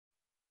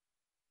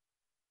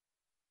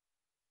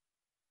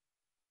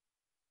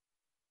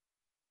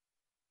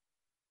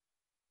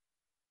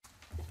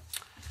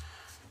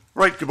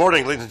Right, good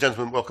morning, ladies and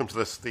gentlemen. Welcome to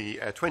this, the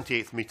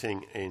 28th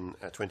meeting in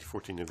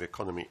 2014 of the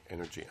Economy,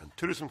 Energy and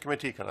Tourism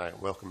Committee. Can I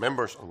welcome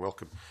members and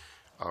welcome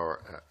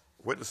our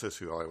witnesses,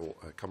 who I will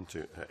come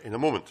to in a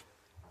moment.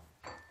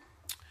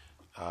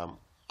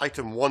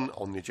 Item 1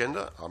 on the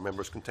agenda, are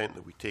members content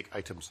that we take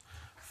items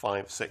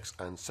 5, 6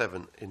 and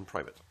 7 in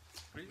private?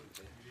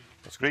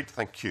 That's great,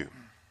 thank you.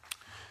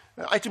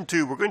 Item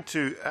 2, we're going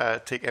to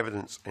take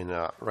evidence in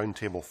a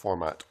roundtable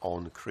format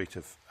on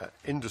creative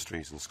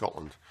industries in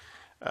Scotland.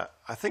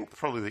 I think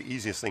probably the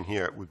easiest thing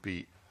here would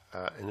be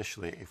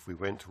initially if we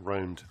went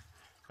round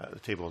the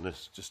table on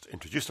this, just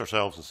introduced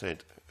ourselves and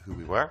said who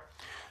we were.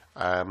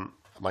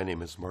 My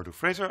name is Murdo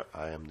Fraser.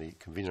 I am the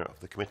convener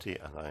of the committee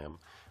and I am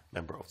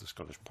member of the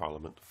Scottish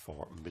Parliament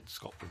for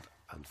Mid-Scotland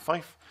and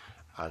Fife.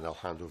 And I'll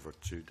hand over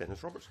to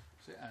Dennis Robertson.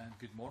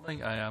 Good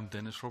morning. I am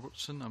Dennis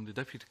Robertson. I'm the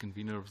deputy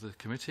convener of the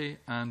committee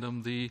and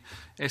I'm the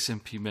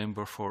SNP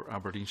member for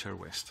Aberdeenshire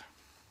West.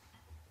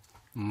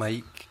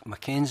 Mike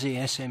Mackenzie,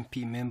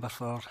 SNP member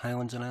for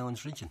Highlands and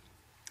Islands region.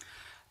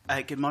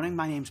 Good morning,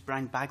 my name's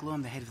Brian Baglow.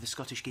 I'm the head of the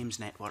Scottish Games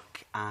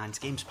Network and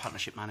Games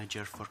Partnership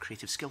Manager for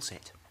Creative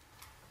Skillset.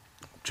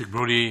 Trick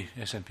Brody,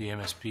 SNP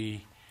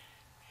MSP,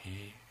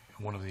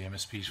 one of the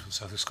MSPs for the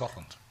South of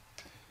Scotland.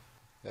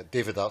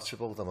 David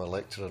Archibald, I'm a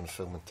lecturer in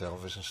film and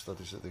television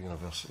studies at the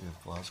University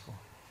of Glasgow.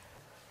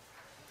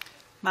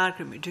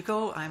 Margaret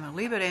McDougall, I'm a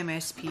Labour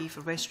MSP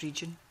for West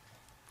Region.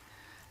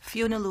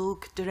 Fiona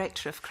Logue,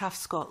 Director of Craft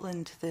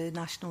Scotland, the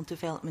National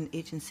Development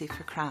Agency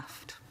for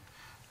Craft.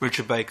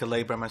 Richard Baker,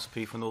 Labour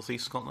MSP for North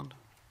East Scotland.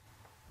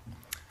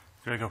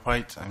 Gregor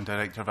White, I'm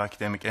Director of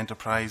Academic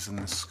Enterprise in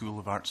the School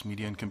of Arts,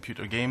 Media and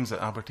Computer Games at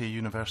Abertay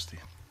University.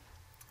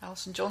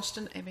 Alison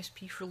Johnston,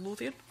 MSP for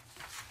Lothian.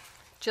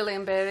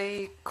 Gillian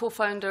Berrie,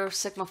 co-founder of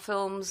Sigma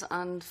Films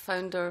and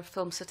founder of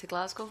Film City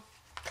Glasgow.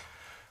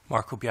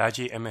 Marco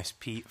Biaggi,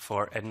 MSP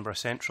for Edinburgh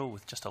Central,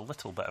 with just a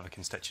little bit of a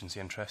constituency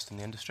interest in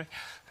the industry.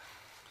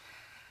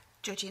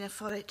 Georgina,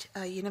 Follett,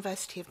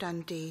 University of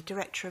Dundee,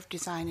 Director of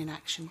Design and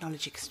Action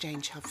Knowledge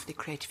Exchange Hub for the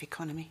Creative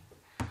Economy.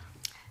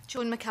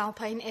 Joan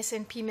McAlpine,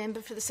 SNP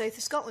member for the South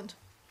of Scotland.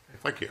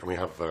 Thank you. And we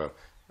have the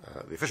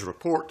official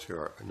report, who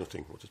are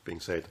noting what is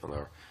being said, on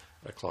our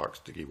clerks,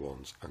 Diggy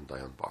Wands and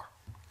Diane Barr.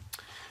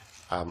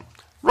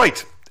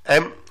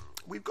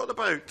 We've got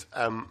about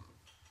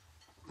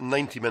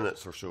 90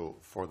 minutes or so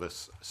for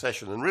this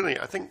session, and really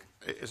I think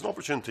it's an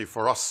opportunity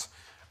for us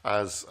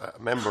as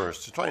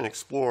members to try and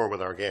explore with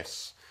our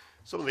guests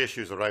some of the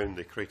issues around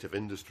the creative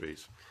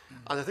industries.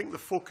 And I think the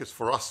focus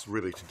for us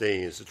really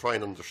today is to try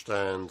and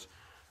understand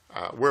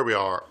where we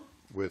are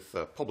with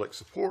public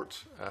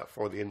support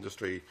for the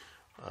industry,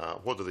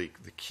 what are the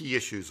key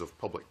issues of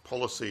public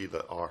policy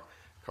that are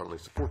currently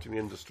supporting the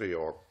industry,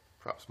 or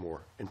perhaps more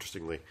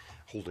interestingly,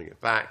 holding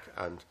it back,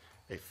 and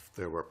if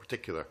there were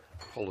particular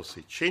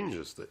policy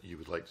changes that you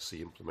would like to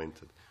see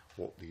implemented,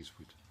 what these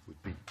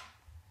would be.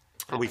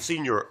 And we've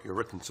seen your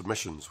written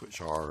submissions,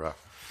 which are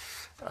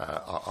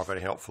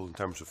very helpful in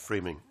terms of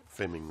framing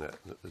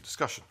the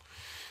discussion.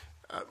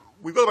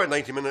 We've got about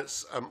 90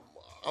 minutes.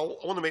 I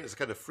want to make this a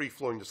kind of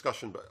free-flowing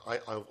discussion, but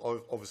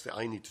obviously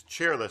I need to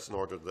chair this in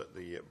order that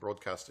the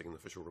broadcasting and the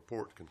official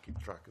report can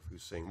keep track of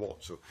who's saying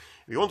what. So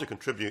if you want to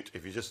contribute,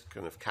 if you just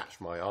kind of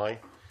catch my eye,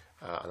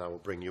 and I will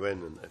bring you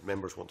in, and if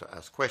members want to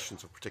ask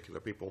questions of particular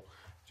people,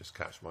 just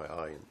catch my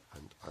eye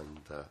and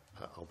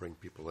I'll bring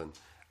people in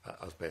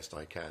as best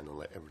I can and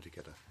let everybody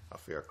get a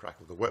fair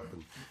crack of the whip.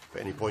 And if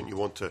at any point you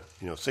want to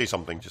say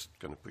something, just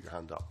kind of put your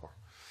hand up or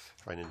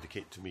try and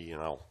indicate to me,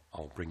 and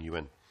I'll bring you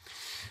in.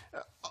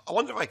 I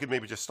wonder if I could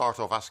maybe just start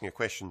off asking a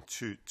question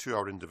to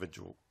our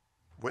individual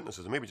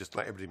witnesses, and maybe just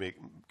let everybody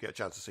get a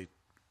chance to say,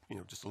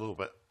 just a little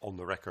bit on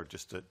the record,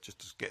 just to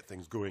get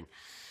things going,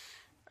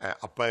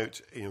 about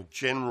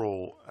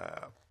general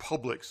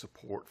public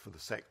support for the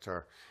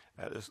sector.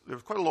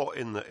 There's quite a lot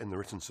in the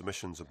written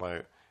submissions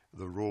about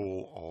the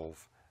role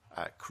of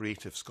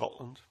Creative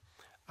Scotland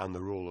and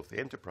the role of the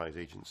enterprise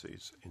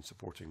agencies in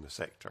supporting the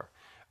sector.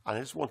 And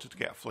I just wanted to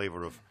get a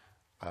flavour of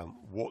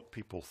what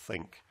people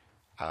think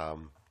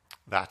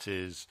that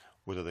is,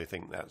 whether they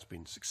think that's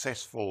been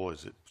successful,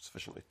 is it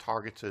sufficiently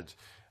targeted,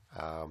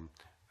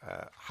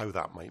 how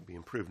that might be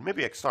improved.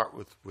 Maybe I could start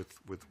with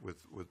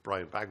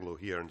Brian Baglow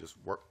here and just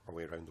work our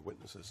way around the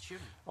witnesses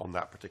on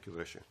that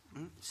particular issue.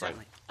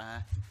 Certainly.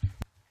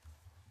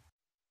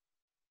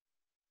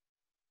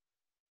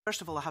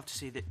 First of all, I have to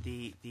say that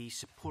the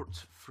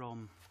support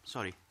from...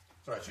 Sorry,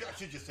 I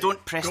should just say,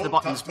 don't press the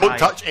buttons. Don't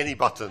touch any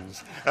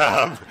buttons.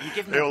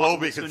 They will all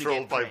be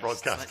controlled by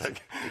broadcasting.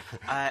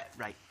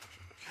 Right.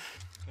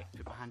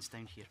 Put my hands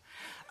down here.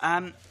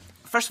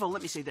 First of all,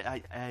 let me say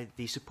that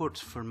the support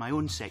for my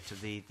own sector,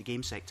 the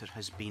game sector,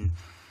 has been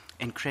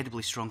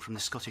incredibly strong from the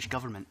Scottish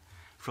Government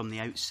from the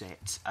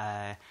outset.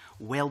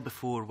 Well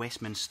before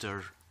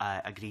Westminster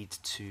agreed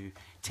to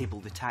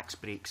table the tax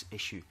breaks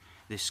issue,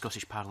 the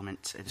Scottish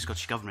Parliament, the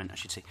Scottish Government, I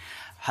should say,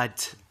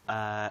 had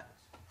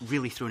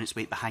really thrown its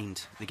weight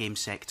behind the game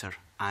sector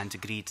and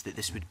agreed that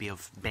this would be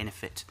of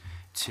benefit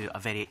to a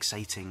very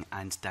exciting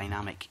and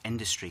dynamic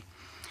industry.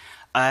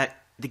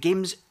 The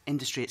games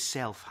industry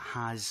itself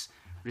has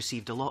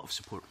received a lot of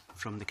support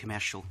from the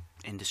commercial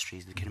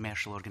industries, the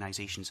commercial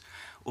organisations,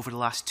 over the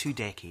last 2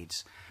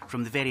 decades.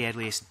 From the very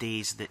earliest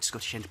days that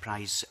Scottish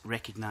Enterprise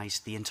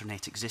recognised the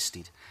internet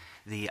existed,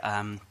 they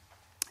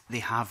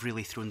have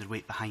really thrown their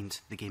weight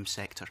behind the game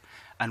sector.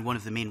 And one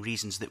of the main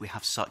reasons that we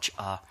have such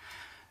a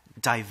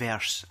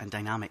diverse and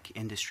dynamic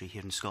industry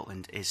here in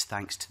Scotland is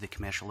thanks to the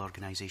commercial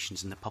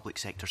organisations and the public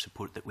sector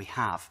support that we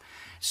have.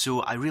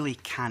 So I really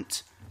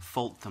can't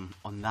fault them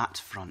on that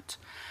front.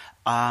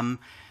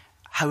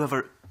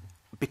 However,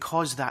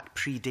 because that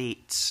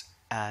predates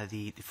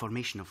the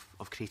formation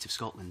of Creative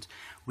Scotland,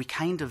 we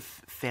kind of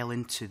fell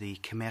into the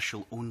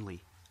commercial-only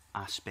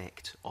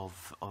aspect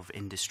of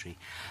industry.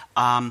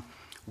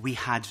 We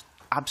had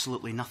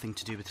absolutely nothing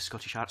to do with the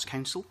Scottish Arts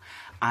Council,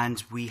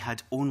 and we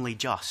had only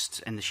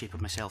just, in the shape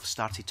of myself,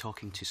 started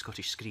talking to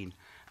Scottish Screen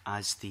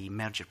as the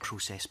merger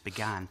process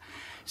began.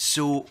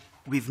 So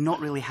we've not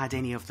really had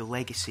any of the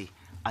legacy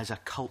as a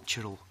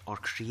cultural or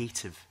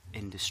creative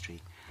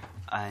industry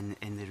in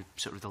the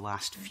sort of the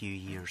last few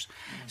years.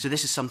 So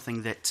this is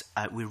something that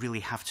we really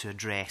have to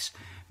address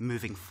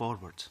moving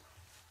forward.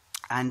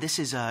 And this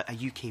is a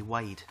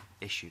UK-wide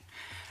issue.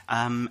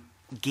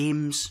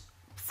 Games,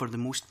 for the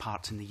most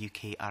part in the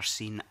UK, are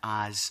seen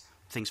as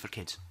things for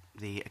kids.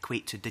 They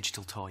equate to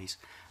digital toys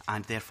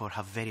and therefore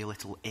have very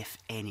little, if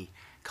any,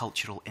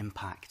 cultural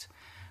impact.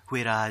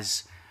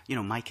 Whereas, you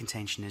know, my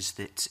contention is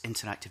that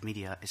interactive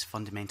media is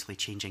fundamentally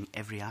changing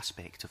every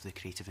aspect of the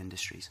creative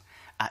industries.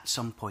 At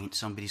some point,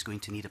 somebody's going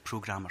to need a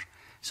programmer.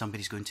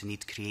 Somebody's going to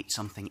need to create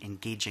something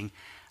engaging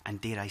and,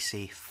 dare I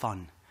say,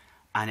 fun.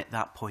 And at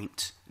that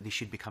point, they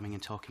should be coming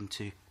and talking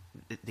to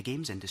the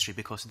games industry,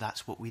 because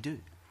that's what we do.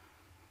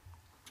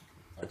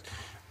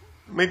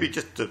 Maybe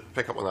just to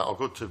pick up on that, I'll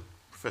go to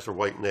Professor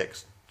White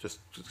next, just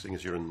seeing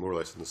as you're in more or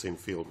less in the same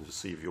field, and to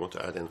see if you want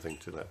to add anything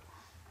to that.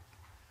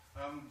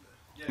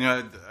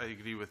 Yeah, I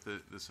agree with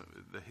the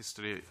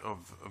history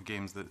of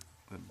games that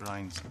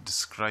Brian's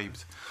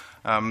described.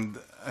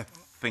 I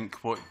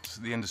think what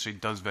the industry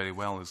does very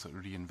well is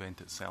reinvent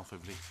itself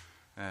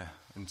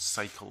in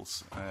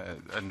cycles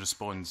and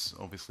responds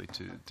obviously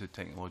to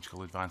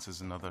technological advances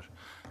and other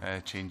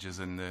changes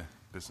in the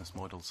business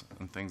models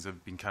and things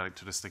have been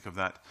characteristic of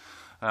that.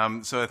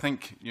 So I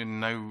think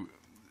now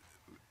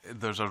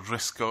there's a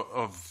risk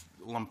of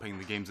lumping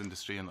the games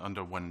industry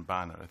under one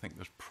banner. I think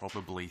there's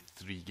probably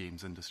 3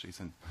 games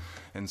industries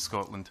in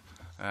Scotland.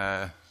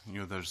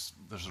 There's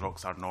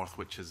Rockstar North,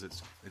 which is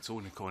its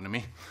own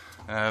economy.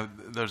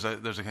 There's a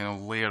kind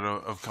of layer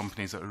of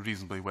companies that are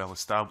reasonably well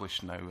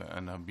established now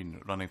and have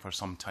been running for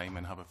some time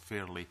and have a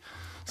fairly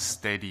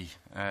steady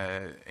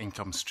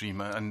income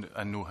stream and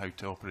know how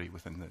to operate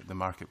within the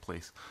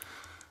marketplace.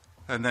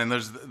 And then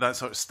there's that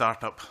sort of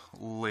startup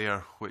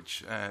layer,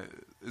 which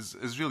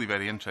is really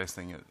very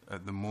interesting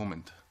at the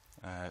moment.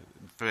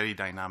 Very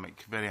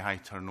dynamic, very high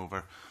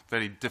turnover,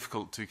 very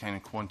difficult to kind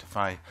of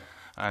quantify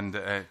and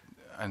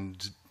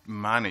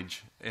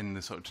manage in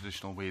the sort of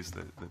traditional ways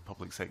that the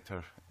public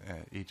sector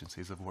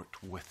agencies have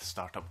worked with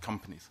startup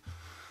companies.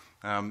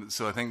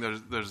 So I think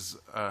there's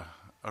a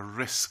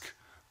risk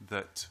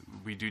that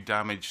we do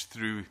damage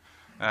through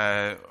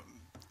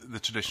the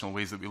traditional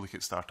ways that we look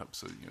at startups.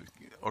 So,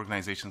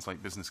 organisations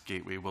like Business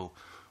Gateway will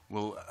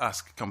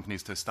ask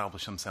companies to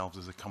establish themselves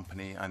as a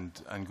company and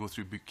go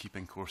through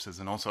bookkeeping courses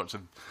and all sorts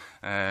of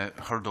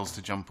hurdles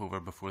to jump over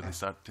before they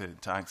start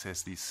to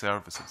access these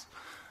services.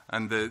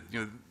 And the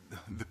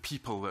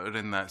people that are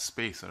in that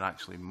space are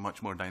actually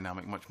much more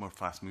dynamic, much more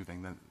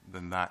fast-moving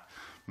than that.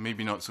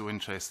 Maybe not so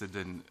interested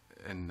in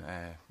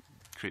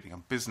creating a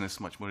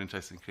business, much more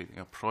interested in creating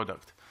a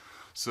product.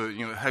 So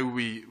how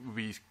we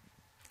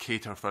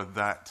cater for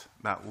that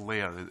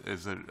layer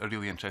is a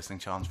really interesting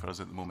challenge for us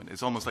at the moment.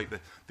 It's almost like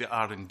the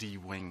R&D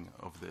wing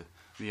of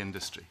the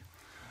industry.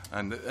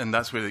 And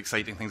that's where the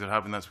exciting things are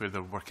happening. That's where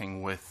they're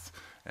working with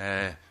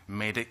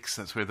medics.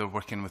 That's where they're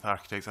working with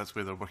architects. That's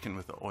where they're working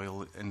with the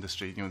oil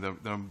industry.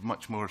 They're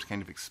much more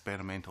kind of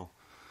experimental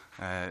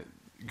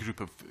group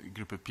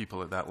of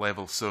people at that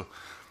level. So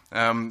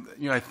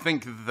I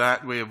think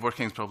that way of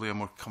working is probably a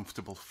more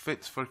comfortable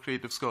fit for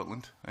Creative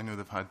Scotland. I know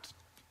they've had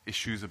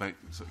issues about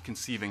sort of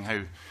conceiving how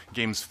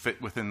games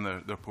fit within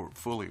their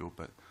portfolio,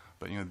 but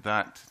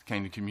that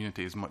kind of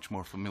community is much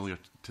more familiar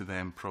to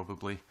them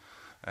probably.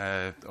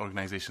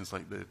 Organisations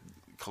like the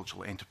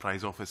Cultural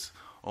Enterprise Office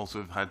also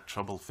have had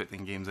trouble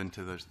fitting games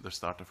into their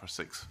Starter for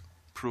 6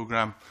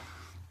 programme.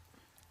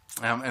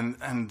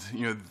 And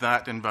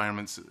that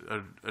environment's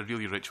a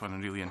really rich one, a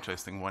really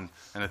interesting one.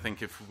 And I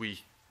think if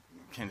we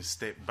kind of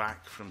step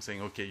back from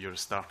saying, okay, you're a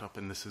startup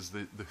and this is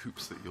the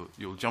hoops that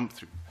you'll jump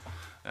through,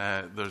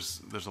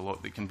 there's a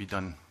lot that can be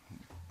done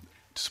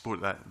to support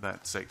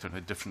that sector in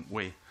a different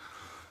way.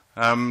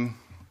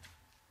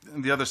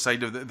 The other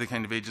side of the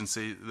kind of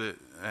agency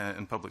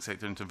in public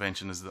sector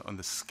intervention is on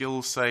the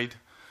skills side.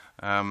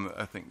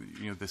 I think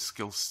the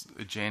skills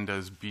agenda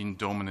has been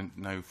dominant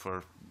now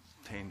for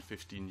 10,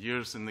 15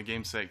 years in the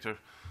game sector,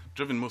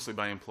 driven mostly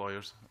by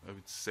employers, I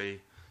would say.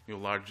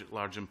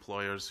 Large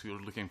employers who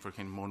are looking for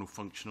kind of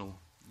monofunctional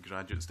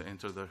graduates to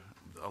enter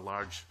a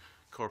large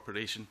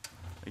corporation.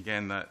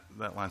 Again, that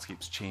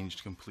landscape's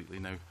changed completely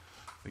now.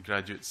 The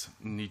graduates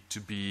need to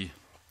be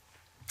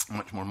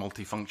much more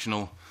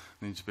multifunctional.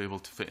 They need to be able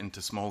to fit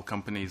into small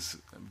companies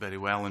very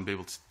well and be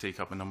able to take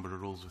up a number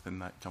of roles within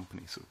that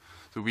company. So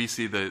we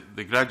see the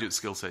graduate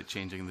skill set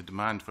changing, the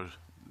demand for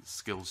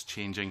skills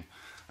changing,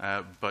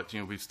 but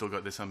we've still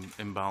got this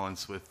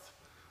imbalance with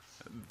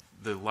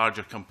the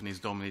larger companies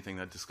dominating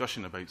that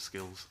discussion about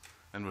skills,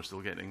 and we're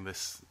still getting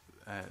this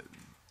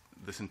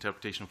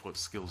interpretation of what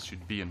skills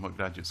should be and what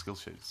graduate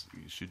skills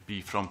should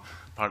be from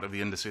part of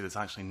the industry that's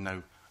actually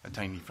now a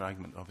tiny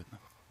fragment of it now.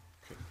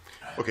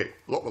 Okay,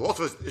 lots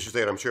of issues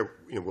there I'm sure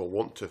we'll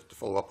want to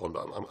follow up on,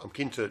 but I'm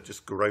keen to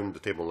just go round the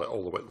table and let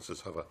all the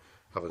witnesses have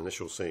an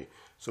initial say.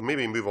 So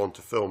maybe move on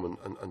to film,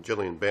 and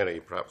Gillian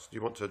Berrie, perhaps. Do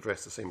you want to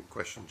address the same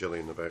question,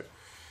 Gillian, about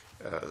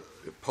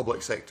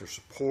public sector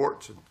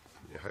support? And,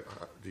 how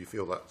do you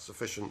feel that's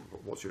sufficient?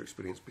 What's your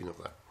experience been of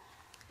that?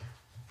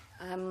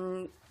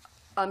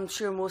 I'm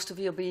sure most of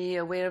you will be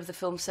aware of the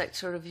film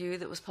sector review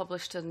that was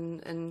published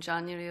in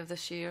January of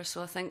this year,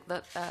 so I think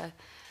that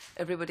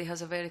everybody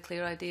has a very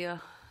clear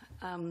idea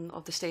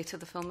of the state of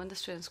the film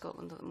industry in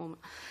Scotland at the moment.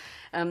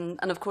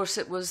 And of course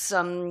it was,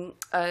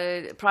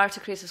 prior to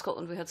Creative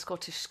Scotland we had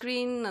Scottish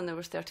Screen, and there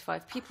was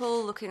 35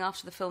 people looking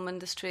after the film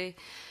industry.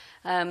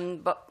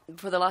 But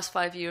for the last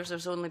 5 years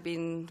there's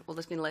been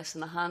less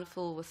than a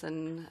handful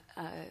within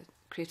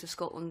Creative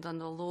Scotland,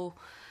 and although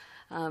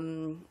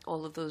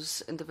all of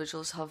those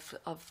individuals have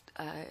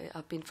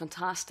been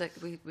fantastic,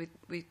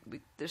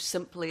 there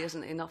simply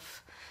isn't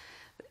enough,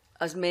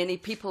 as many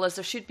people as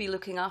there should be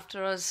looking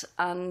after us,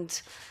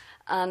 and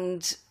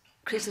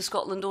Creative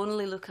Scotland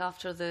only look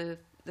after the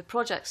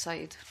project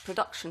side,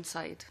 production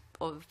side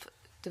of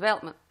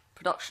development,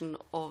 production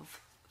of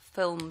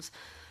films.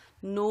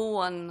 No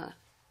one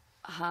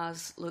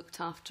has looked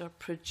after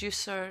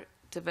producer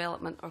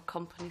development or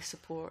company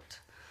support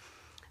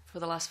for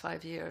the last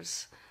 5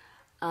 years,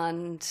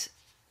 and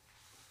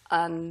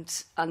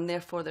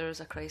therefore there is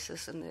a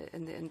crisis in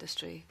the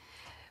industry.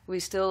 We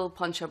still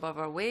punch above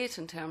our weight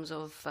in terms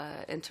of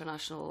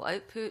international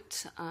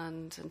output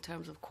and in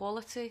terms of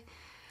quality,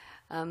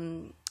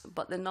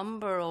 but the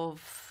number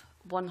of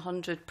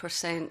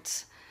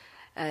 100%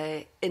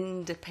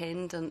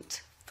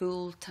 independent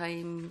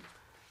full-time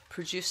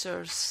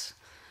producers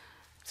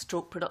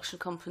stroke production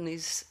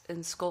companies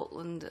in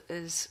Scotland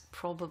is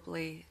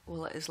probably,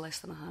 well, it is less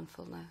than a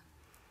handful now.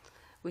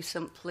 We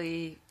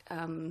simply,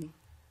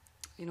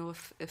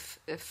 if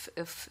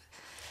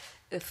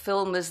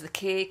film is the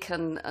cake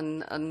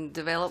and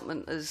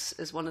development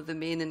is one of the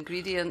main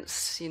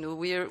ingredients,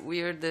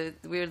 we're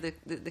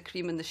the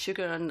cream and the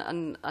sugar,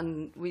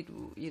 and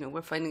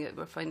we're finding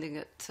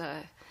it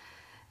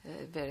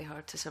very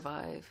hard to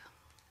survive.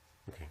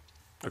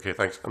 Okay,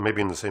 thanks. And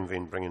maybe in the same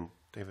vein, bring in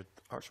David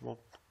Archibald.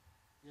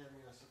 Yeah,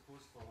 I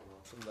suppose following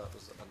on from that,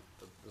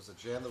 there's a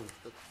general,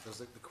 there's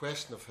the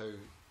question of how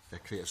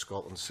Creative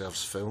Scotland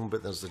serves film,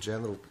 but there's the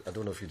general, I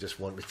don't know if you just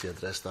want me to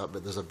address that,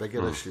 but there's a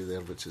bigger issue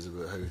there, which is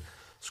about how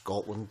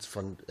Scotland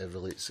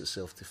relates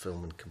itself to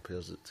film and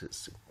compares it to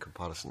its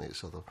comparison to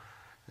its other,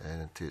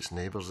 to its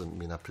neighbours.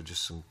 And I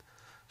produced some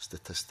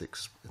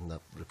statistics in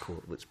that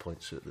report which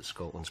points out that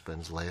Scotland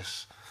spends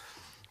less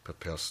per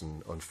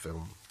person on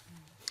film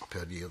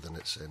per year than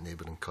its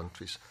neighbouring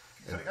countries.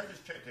 Can I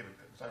just check, David,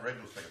 as I read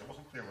those figures, I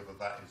wasn't clear whether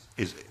that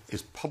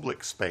is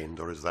public spend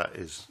or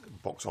is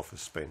box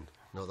office spend?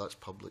 No, that's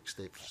public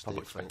state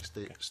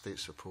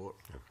support.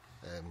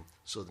 Yeah.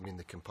 So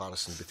the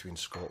comparison between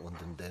Scotland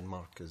and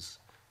Denmark is,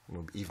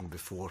 even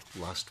before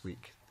last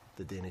week,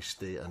 the Danish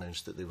state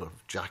announced that they were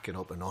jacking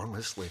up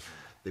enormously.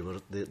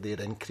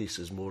 Their increase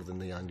is more than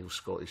the annual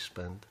Scottish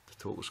spend, the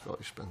total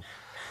Scottish spend.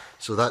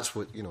 So that's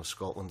what,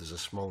 Scotland is a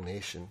small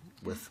nation,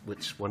 with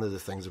which one of the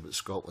things about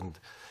Scotland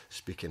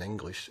speaking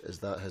English is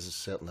that it has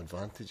certain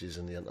advantages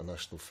in the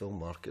international film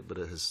market, but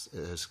it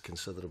has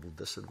considerable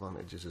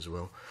disadvantages as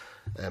well.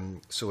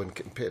 So in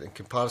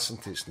comparison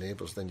to its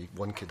neighbours, then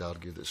one could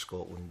argue that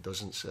Scotland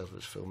doesn't serve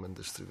its film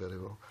industry very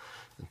well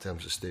in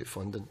terms of state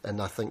funding.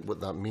 And I think what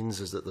that means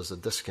is that there's a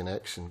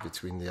disconnection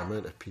between the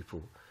amount of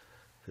people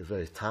who are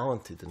very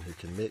talented and who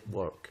can make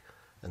work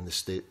and the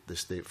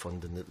state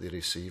funding that they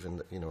receive.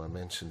 And I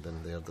mentioned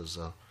in there's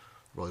a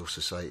Royal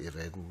Society of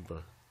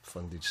Edinburgh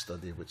funded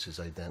study which has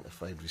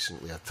identified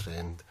recently a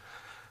trend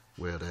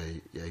where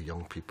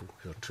young people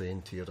who are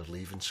trained here are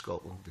leaving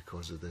Scotland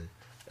because of the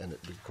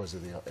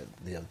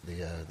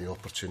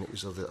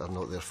opportunities are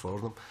not there for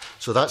them.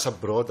 So that's a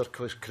broader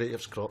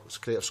Creative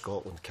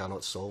Scotland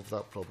cannot solve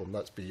that problem.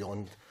 That's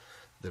beyond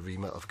the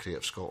remit of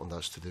Creative Scotland.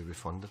 That's to do with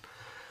funding.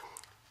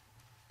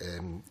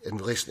 In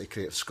relation to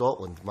Creative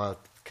Scotland,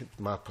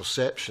 my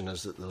perception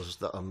is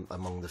that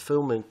among the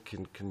filming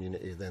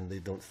community, then they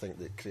don't think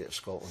that Creative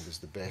Scotland is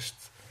the best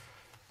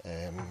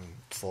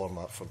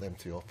format for them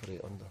to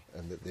operate under,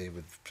 and that they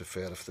would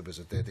prefer if there was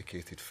a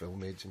dedicated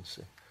film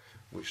agency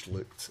which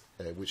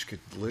could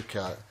look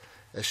at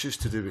issues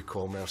to do with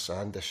commerce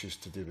and issues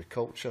to do with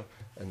culture,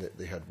 and that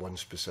they had one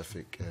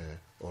specific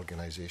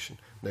organisation.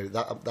 Now,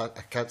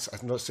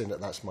 I'm not saying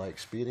that that's my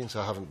experience.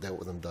 I haven't dealt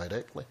with them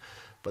directly,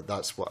 but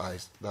that's what I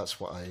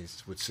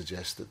would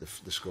suggest that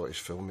the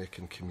Scottish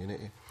filmmaking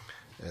community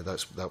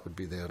that would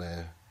be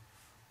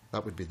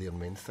their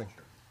main thing.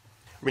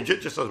 I mean,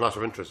 just as a matter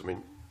of interest, I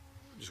mean,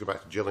 just go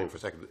back to Gillian for a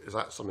second. Is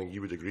that something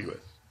you would agree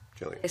with,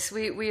 Gillian? Yes,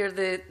 we are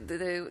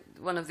the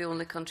one of the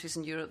only countries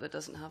in Europe that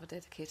doesn't have a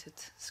dedicated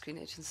screen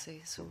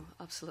agency, so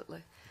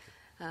absolutely.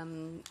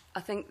 I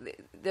think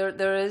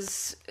there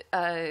is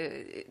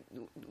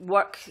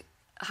work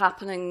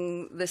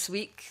happening this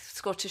week.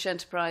 Scottish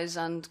Enterprise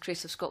and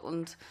Creative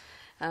Scotland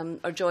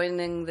are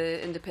joining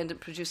the Independent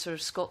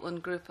Producers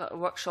Scotland group at a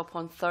workshop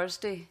on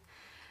Thursday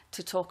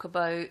to talk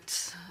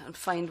about and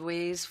find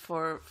ways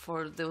for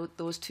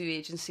those two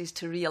agencies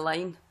to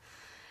realign,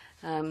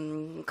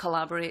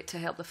 collaborate to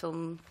help the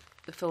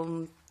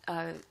film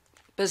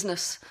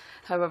business.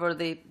 However,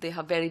 they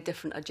have very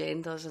different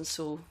agendas, and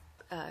so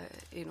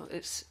you know,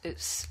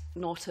 it's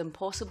not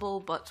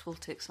impossible, but will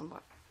take some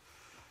work.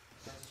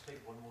 Can I just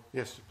take one more?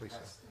 Yes, please.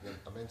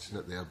 I mentioned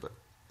it there, but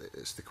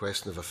it's the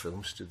question of a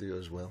film studio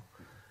as well.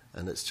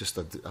 And it's just,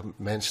 I'm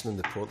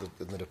mentioning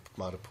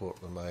my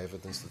report and my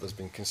evidence that there's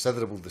been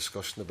considerable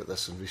discussion about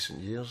this in recent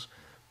years,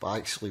 but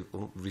actually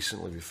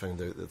recently we found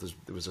out that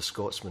there was a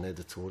Scotsman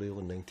editorial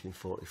in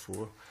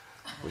 1944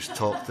 which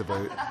talked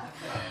about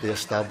the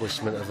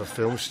establishment of a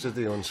film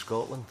studio in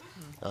Scotland.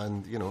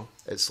 And, you know,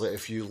 it's like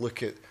if you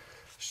look at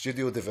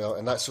studio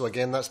development, and so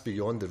again, that's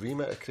beyond the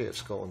remit of Creative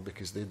Scotland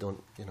because they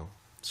don't, you know,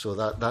 so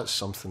that's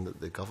something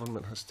that the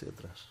government has to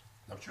address.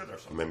 I'm sure there are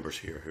some members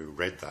here who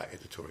read that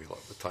editorial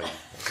at the time.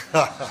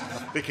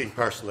 Speaking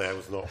personally, I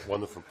was not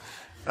one of them.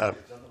 Yeah,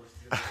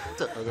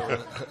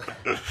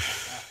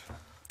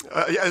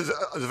 it's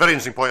a very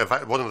interesting point. In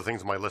fact, one of the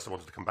things on my list I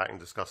wanted to come back and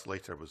discuss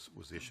later was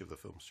the issue of the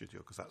film studio,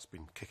 because that's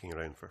been kicking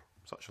around for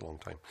such a long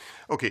time.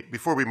 Okay,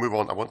 before we move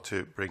on, I want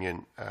to bring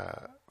in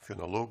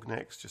Fiona Logue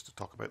next, just to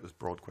talk about this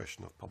broad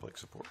question of public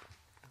support.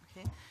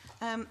 Okay.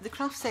 The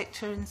craft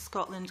sector in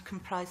Scotland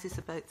comprises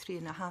about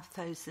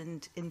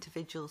 3,500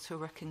 individuals who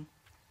are working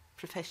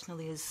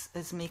professionally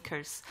as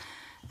makers.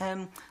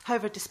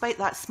 However, despite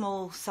that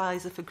small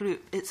size of a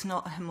group, it's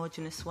not a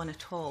homogenous one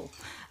at all.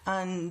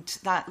 And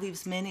that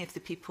leaves many of the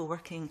people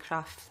working in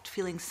craft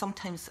feeling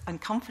sometimes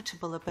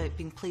uncomfortable about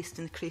being placed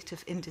in the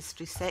creative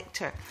industry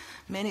sector.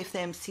 Many of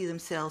them see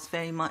themselves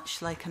very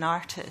much like an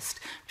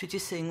artist,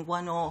 producing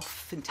one-off,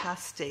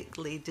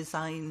 fantastically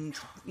designed,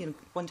 you know,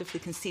 wonderfully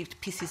conceived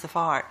pieces of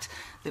art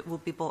that will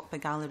be bought by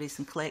galleries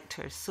and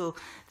collectors. So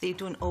they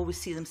don't always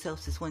see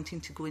themselves as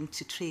wanting to go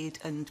into trade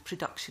and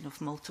production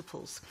of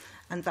multiples.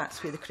 And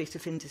that's where the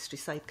creative industry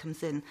side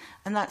comes in.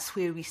 And that's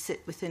where we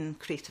sit within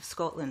Creative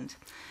Scotland.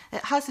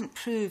 It hasn't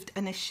proved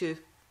an issue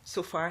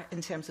so far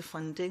in terms of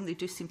funding. They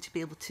do seem to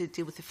be able to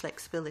deal with the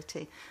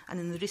flexibility. And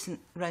in the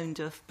recent round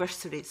of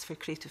bursaries for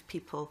creative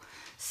people,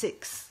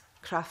 6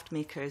 craft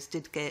makers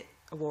did get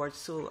awards.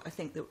 So I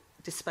think that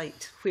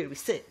despite where we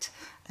sit,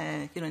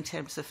 you know, in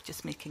terms of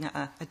just making it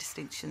a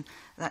distinction,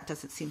 that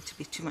doesn't seem to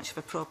be too much of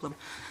a problem.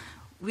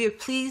 We are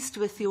pleased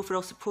with the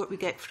overall support we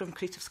get from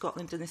Creative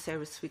Scotland and the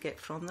service we get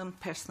from them.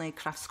 Personally,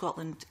 Craft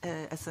Scotland,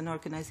 as an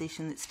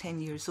organisation that's 10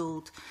 years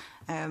old,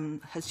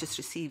 has just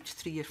received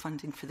 3-year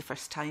funding for the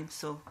first time,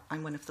 so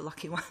I'm one of the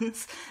lucky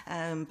ones.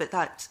 But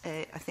that,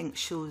 I think,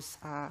 shows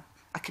a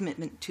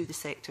commitment to the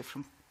sector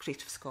from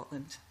Creative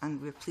Scotland,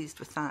 and we're pleased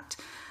with that,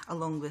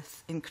 along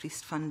with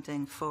increased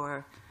funding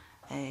for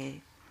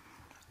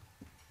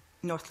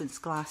Northlands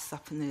Glass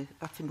up in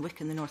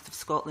Wick in the north of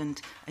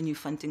Scotland, and new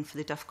funding for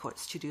the Dovecot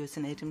Studios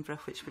in Edinburgh,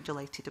 which we're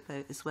delighted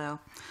about as well.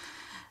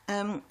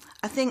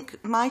 I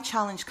think my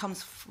challenge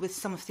comes with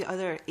some of the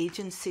other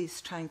agencies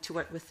trying to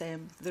work with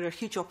them. There are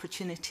huge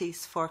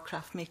opportunities for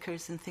craft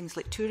makers in things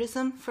like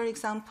tourism, for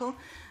example,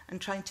 and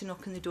trying to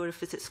knock on the door of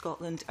Visit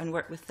Scotland and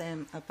work with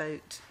them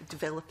about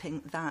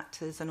developing that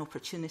as an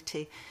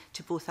opportunity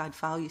to both add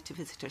value to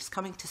visitors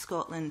coming to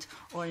Scotland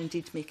or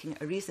indeed making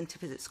it a reason to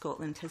visit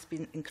Scotland has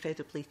been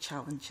incredibly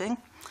challenging.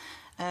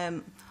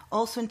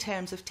 Also in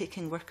terms of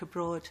taking work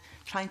abroad,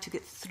 trying to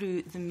get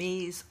through the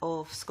maze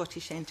of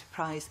Scottish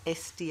Enterprise,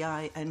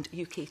 SDI and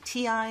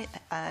UKTI.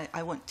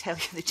 I won't tell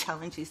you the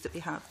challenges that we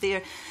have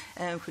there.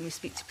 When we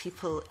speak to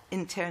people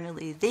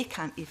internally, they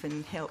can't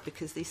even help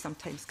because they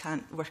sometimes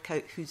can't work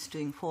out who's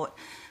doing what.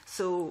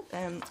 So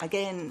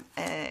again,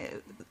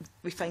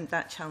 we find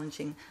that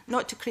challenging,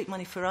 not to create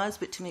money for us,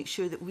 but to make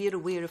sure that we're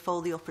aware of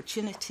all the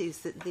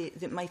opportunities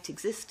that might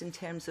exist in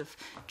terms of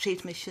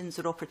trade missions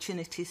or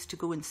opportunities to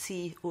go and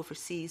see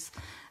overseas,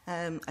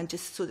 and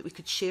just so that we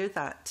could share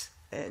that,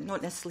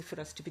 not necessarily for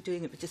us to be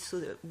doing it, but just so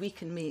that we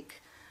can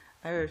make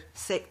our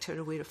sector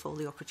aware of all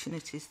the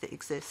opportunities that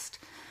exist.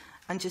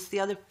 And just the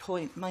other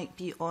point might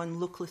be on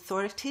local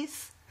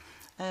authorities.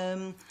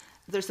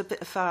 There's a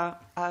bit of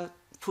a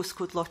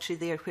postcode lottery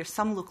there where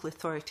some local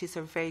authorities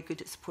are very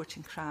good at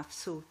supporting crafts,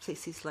 so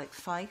places like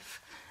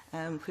Fife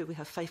where we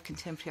have 5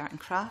 contemporary art and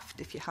craft.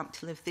 If you happen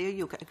to live there,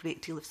 you'll get a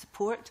great deal of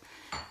support.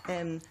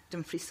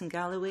 Dumfries and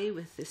Galloway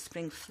with the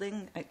Spring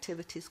Fling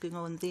activities going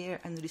on there,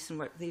 and the recent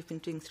work they've been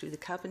doing through the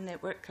Cabin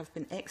Network have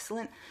been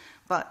excellent.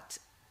 But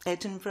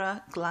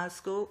Edinburgh,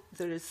 Glasgow,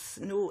 there is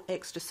no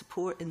extra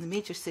support in the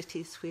major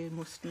cities where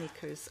most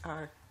makers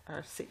are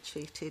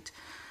situated.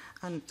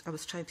 And I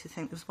was trying to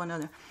think, there was one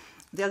other.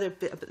 The other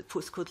bit about the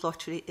postcode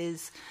lottery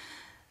is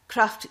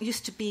craft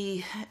used to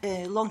be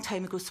a long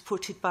time ago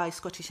supported by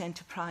Scottish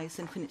Enterprise,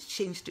 and when it's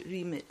changed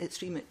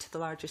its remit to the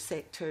larger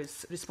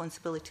sectors,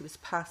 responsibility was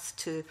passed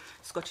to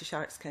Scottish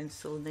Arts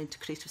Council and then to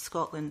Creative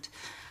Scotland.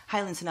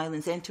 Highlands and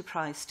Islands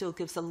Enterprise still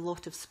gives a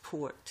lot of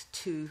support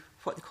to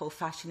what they call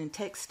fashion and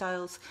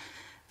textiles,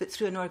 but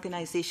through an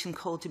organisation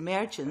called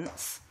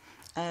Emergence,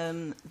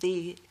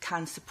 they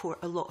can support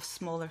a lot of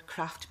smaller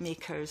craft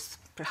makers,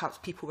 perhaps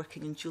people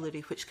working in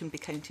jewellery, which can be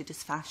counted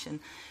as fashion.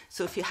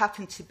 So if you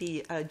happen to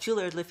be a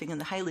jeweller living in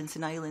the Highlands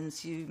and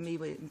Islands, you may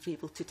be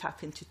able to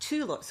tap into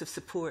 2 lots of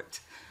support,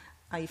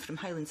 i.e. from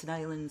Highlands and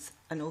Islands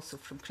and also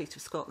from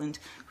Creative Scotland,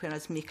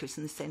 whereas makers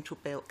in the Central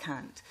Belt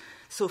can't.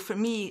 So for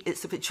me,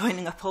 it's about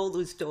joining up all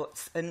those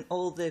dots and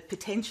all the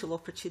potential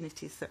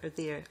opportunities that are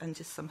there and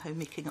just somehow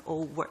making it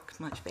all work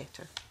much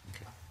better.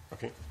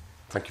 Okay.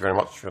 Thank you very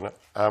much, Fiona.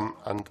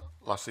 And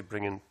lastly,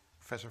 bring in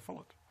Professor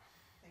Follett.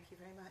 Thank you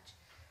very much.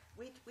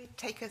 We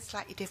take a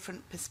slightly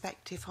different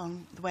perspective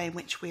on the way in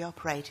which we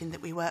operate, in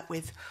that we work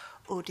with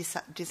all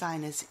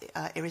designers,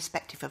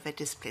 irrespective of their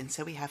discipline.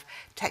 So we have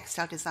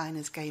textile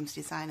designers, games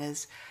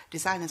designers,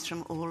 designers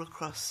from all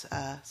across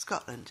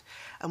Scotland.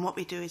 And what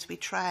we do is we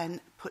try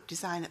and put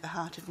design at the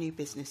heart of new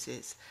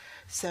businesses.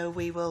 So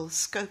we will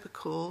scope a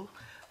call,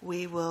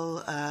 we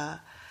will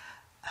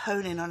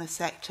hone in on a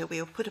sector,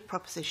 we'll put a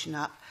proposition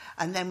up,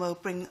 and then we'll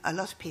bring a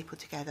lot of people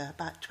together,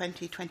 about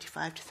 20,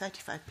 25 to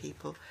 35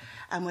 people,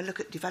 and we'll look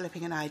at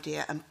developing an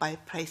idea, and by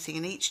placing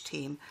in each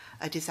team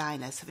a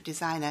designer. So the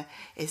designer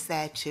is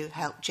there to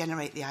help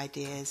generate the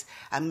ideas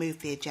and move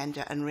the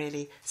agenda and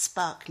really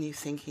spark new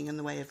thinking and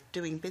the way of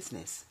doing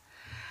business.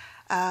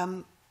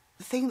 The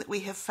thing that we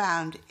have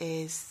found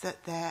is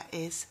that there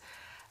is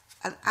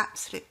an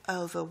absolute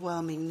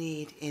overwhelming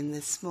need in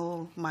the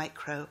small,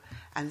 micro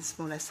and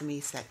small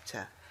SME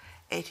sector.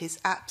 It is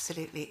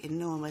absolutely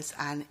enormous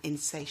and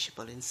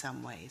insatiable in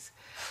some ways.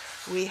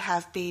 We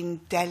have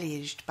been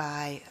deluged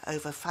by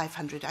over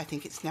 500, I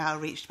think it's now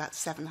reached about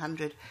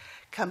 700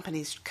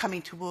 companies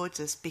coming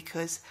towards us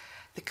because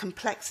the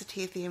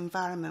complexity of the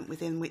environment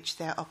within which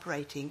they're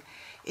operating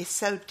is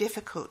so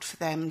difficult for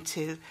them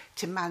to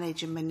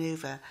manage and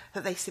manoeuvre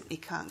that they simply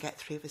can't get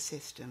through the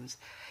systems.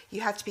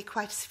 You have to be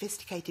quite a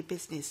sophisticated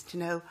business to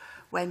know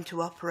when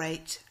to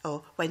operate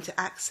or when to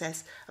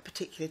access a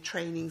particular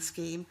training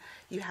scheme.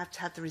 You have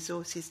to have the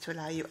resources to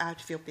allow you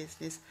out of your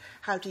business.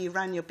 How do you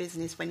run your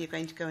business when you're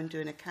going to go and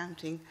do an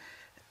accounting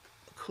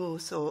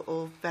course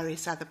or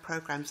various other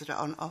programs that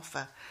are on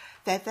offer?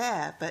 They're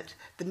there, but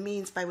the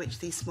means by which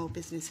these small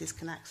businesses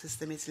can access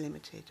them is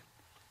limited.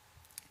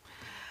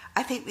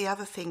 I think the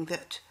other thing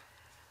that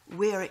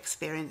we're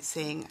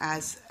experiencing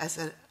as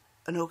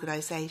an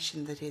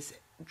organisation that is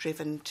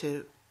driven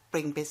to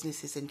bring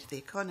businesses into the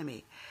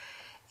economy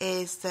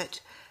is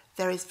that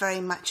there is very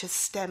much a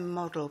STEM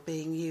model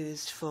being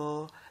used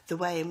for the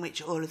way in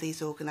which all of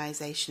these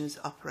organisations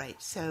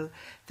operate. So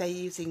they're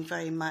using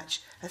very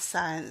much a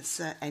science,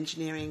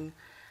 engineering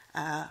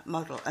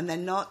model, and they're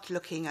not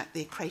looking at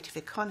the creative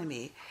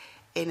economy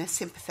in a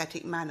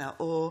sympathetic manner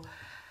or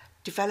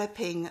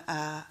developing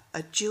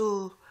a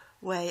dual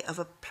way of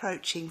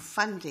approaching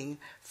funding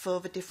for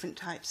the different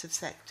types of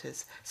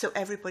sectors. So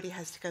everybody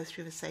has to go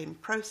through the same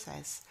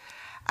process.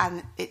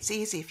 And it's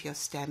easy if you're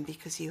STEM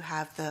because you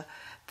have the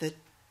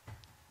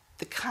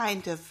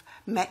kind of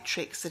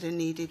metrics that are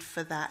needed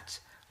for that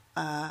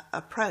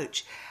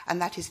approach.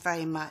 And that is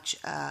very much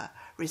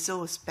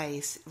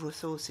resource-based,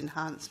 resource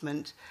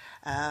enhancement,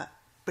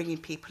 bringing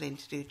people in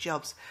to do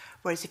jobs.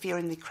 Whereas if you're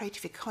in the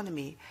creative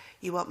economy,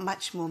 you want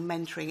much more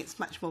mentoring, it's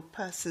much more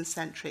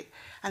person-centric,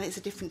 and it's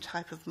a different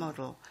type of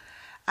model.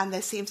 And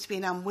there seems to be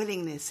an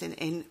unwillingness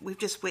we've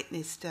just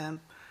witnessed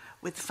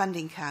with the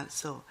Funding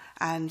Council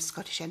and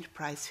Scottish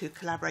Enterprise, who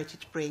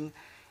collaborated to bring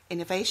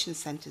innovation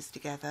centres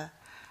together.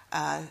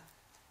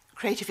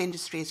 Creative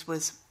Industries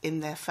was in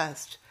their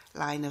first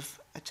line of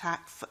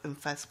attack and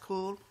first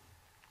call.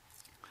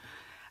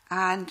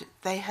 And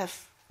they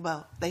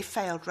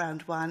failed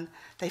round 1,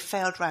 they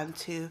failed round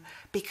 2,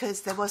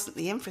 because there wasn't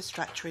the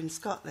infrastructure in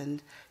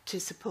Scotland to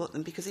support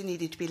them, because it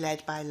needed to be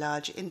led by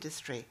large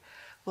industry.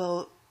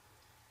 Well,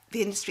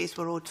 the industries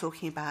were all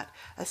talking about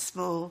a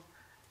small,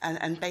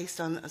 and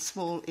based on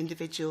small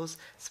individuals,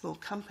 small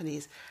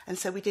companies, and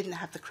so we didn't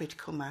have the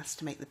critical mass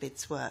to make the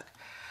bids work.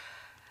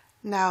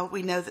 Now,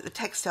 we know that the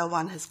textile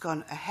one has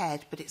gone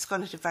ahead, but it's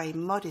gone at a very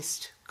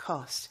modest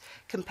cost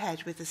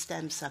compared with the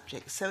STEM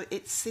subjects. So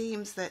it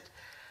seems that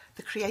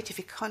the creative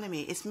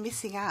economy is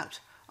missing out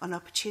on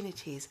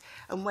opportunities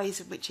and ways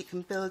in which it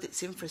can build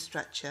its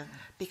infrastructure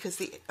because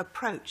the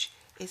approach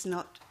is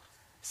not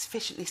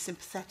sufficiently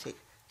sympathetic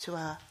to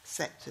our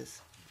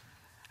sectors.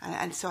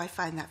 And so I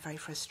find that very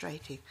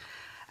frustrating.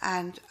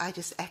 And I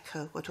just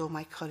echo what all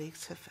my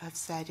colleagues have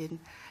said in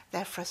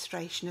their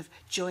frustration of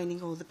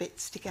joining all the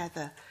bits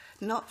together,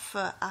 not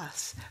for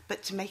us,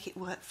 but to make it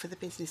work for the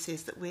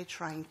businesses that we're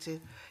trying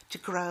to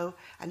grow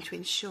and to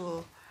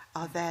ensure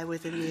are there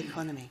within the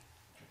economy.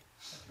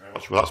 Very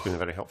much. Well, that's been a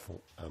very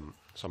helpful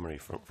summary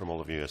from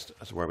all of you as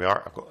to where we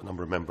are. I've got a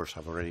number of members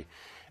have already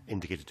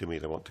indicated to me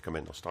they want to come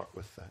in. I'll start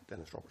with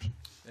Dennis Robertson.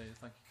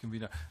 Thank you,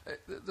 Convener.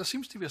 There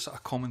seems to be a sort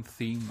of common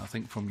theme, I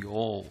think, from you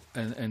all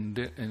in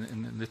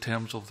the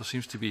terms of there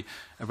seems to be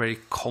a very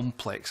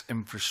complex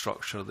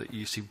infrastructure that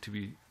you seem to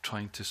be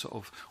trying to sort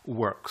of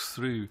work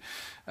through.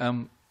 I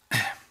mean,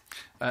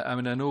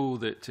 I know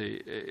that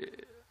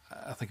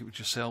I think it was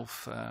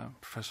yourself,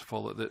 Professor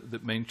Follett,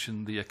 that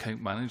mentioned the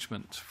account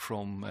management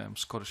from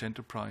Scottish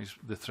Enterprise,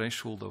 the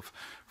threshold of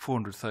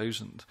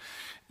 400,000.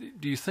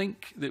 Do you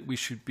think that we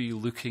should be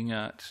looking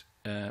at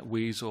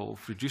ways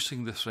of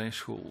reducing the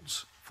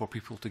thresholds for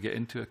people to get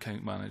into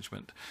account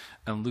management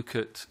and look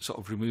at sort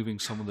of removing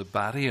some of the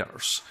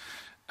barriers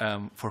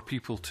for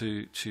people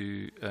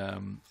to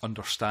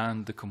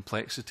understand the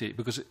complexity,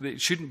 because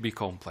it shouldn't be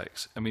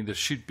complex. I mean, there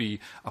should be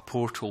a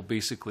portal,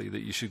 basically,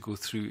 that you should go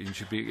through and you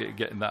should be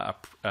getting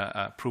that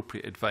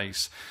appropriate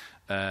advice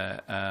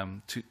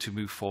to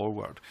move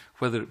forward,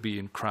 whether it be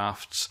in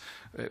crafts,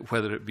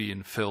 whether it be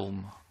in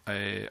film,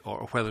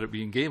 or whether it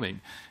be in gaming,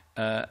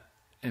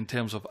 in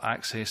terms of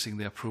accessing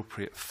the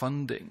appropriate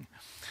funding.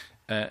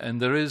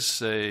 And there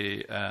is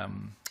a...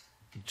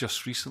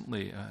 just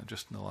recently,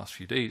 just in the last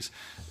few days,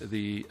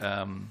 the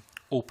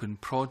open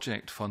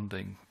project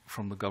funding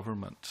from the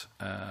government.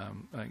 I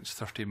think it's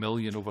 30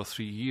 million over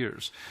 3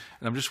 years.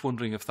 And I'm just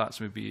wondering if that's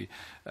maybe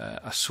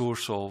a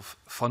source of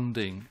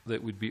funding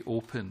that would be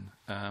open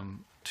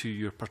to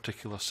your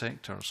particular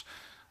sectors.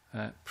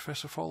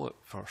 Professor Follett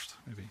first,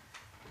 maybe.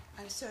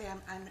 I'm sorry,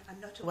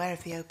 I'm not aware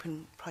of the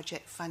open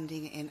project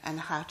funding and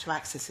how to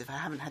access it. I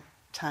haven't had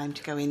time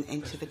to go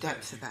into the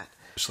depths of that.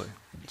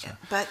 Obviously.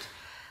 But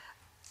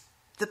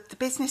the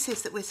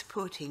businesses that we're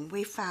supporting,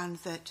 we found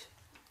that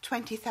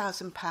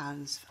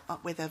 £20,000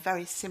 with a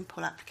very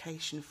simple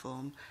application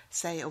form,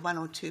 say a 1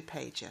 or 2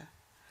 pager,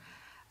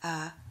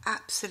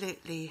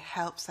 absolutely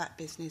helps that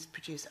business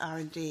produce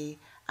R&D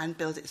and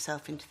build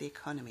itself into the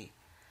economy.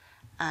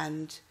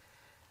 And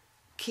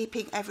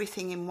keeping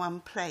everything in one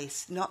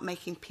place, not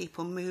making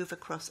people move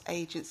across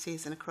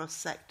agencies and across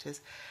sectors.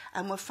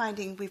 And we're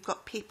finding we've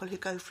got people who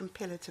go from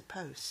pillar to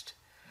post.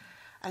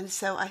 And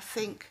so I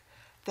think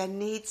there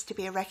needs to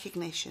be a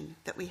recognition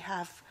that we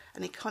have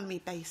an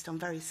economy based on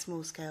very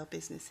small-scale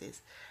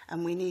businesses,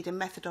 and we need a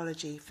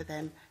methodology for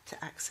them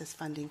to access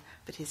funding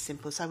that is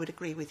simple. So I would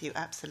agree with you,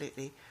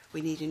 absolutely.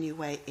 We need a new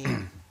way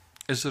in.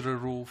 Is there a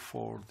role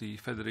for the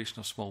Federation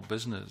of Small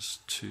Business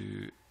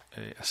to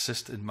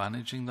assist in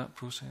managing that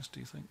process, do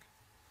you think?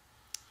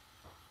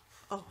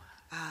 Oh,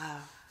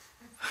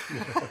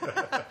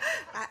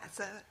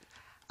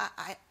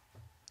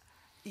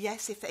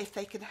 yes, if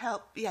they can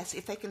help. Yes,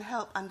 if they can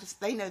help.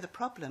 They know the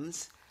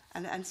problems,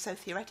 and so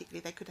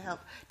theoretically they could help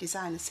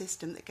design a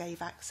system that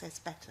gave access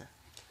better.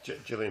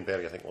 Gillian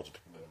Berrie, I think, wanted to.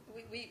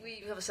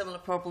 We have a similar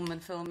problem in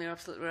film. You're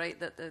absolutely right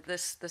that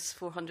this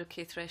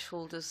 400k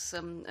threshold is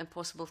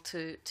impossible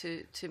to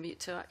meet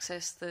to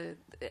access the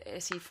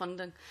SE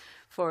funding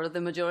for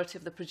the majority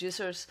of the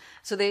producers.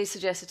 So they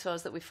suggested to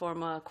us that we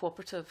form a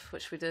cooperative,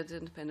 which we did,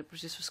 Independent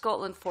Producers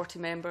Scotland, 40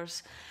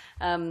 members.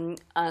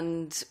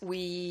 And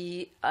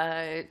we,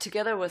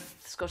 together with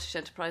Scottish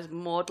Enterprise,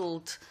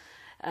 modelled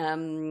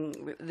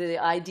the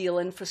ideal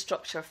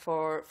infrastructure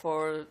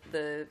for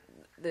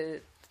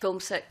the film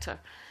sector.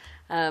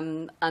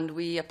 And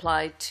we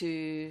applied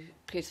to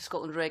Creative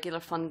Scotland regular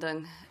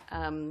funding.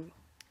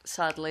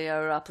 Sadly,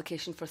 our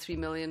application for 3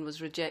 million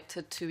was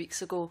rejected 2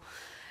 weeks ago.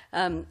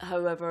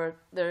 However,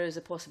 there is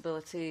a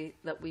possibility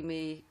that we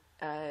may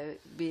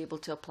be able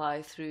to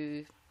apply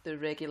through the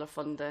regular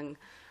funding,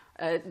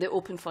 the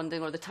open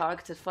funding or the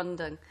targeted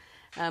funding.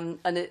 And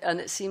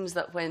it seems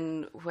that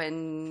when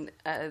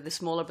the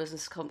smaller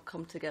businesses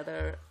come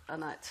together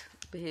and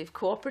behave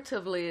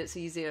cooperatively, it's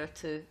easier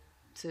to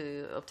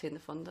obtain the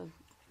funding.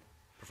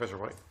 Professor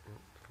White.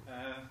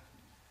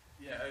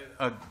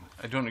 I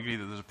don't agree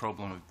that there's a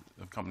problem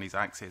of companies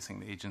accessing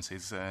the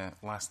agencies.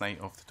 Last night,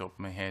 off the top of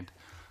my head,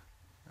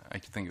 I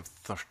could think of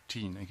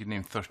 13. I could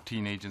name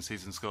 13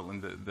 agencies in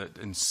Scotland that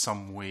in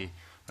some way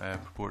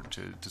purport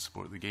to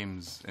support the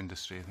games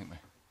industry. I think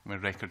my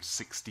record's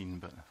 16,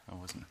 but I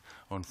wasn't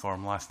on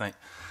form last night.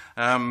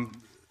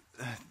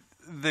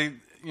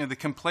 The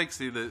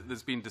complexity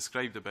that's been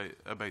described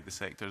about the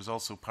sector is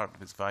also part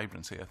of its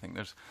vibrancy. I think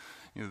there's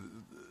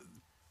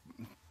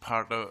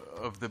part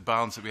of the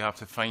balance that we have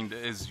to find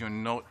is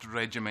not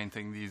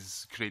regimenting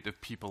these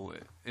creative people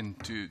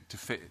to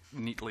fit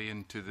neatly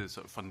into the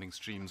sort of funding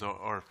streams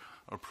or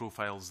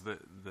profiles that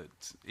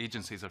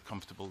agencies are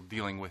comfortable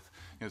dealing with.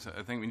 So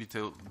I think we need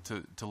to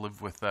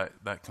live with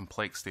that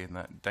complexity and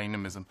that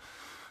dynamism.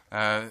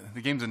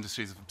 The games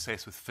industry is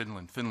obsessed with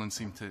Finland. Finland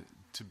seem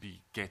to be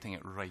getting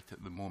it right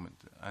at the moment,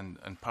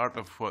 and part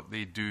of what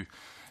they do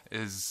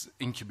is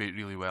incubate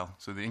really well.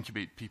 So they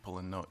incubate people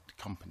and not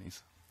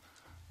companies.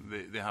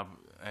 They have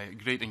a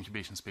great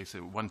incubation space.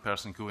 One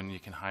person go in and you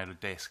can hire a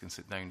desk and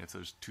sit down. If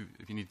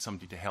you need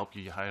somebody to help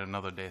you, you hire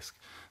another desk,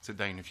 sit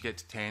down. If you get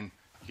to 10,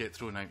 you get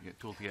thrown out, you get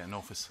told to get an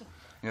office.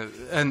 You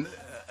know,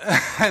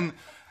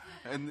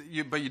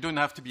 but you don't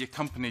have to be a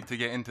company to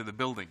get into the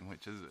building,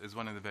 which is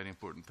one of the very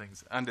important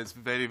things. And it's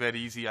very, very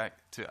easy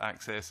to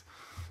access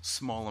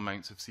small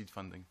amounts of seed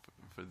funding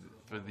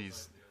for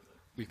these.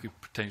 We could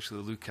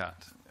potentially look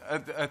at.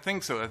 I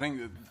think so. I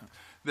think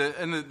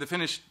the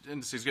Finnish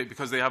industry is great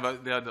because they had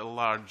a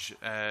large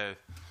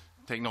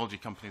technology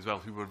company as well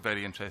who were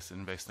very interested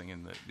in investing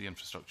in the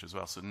infrastructure as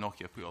well. So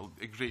Nokia put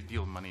a great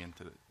deal of money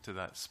into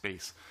that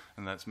space,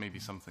 and that's maybe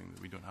something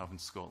that we don't have in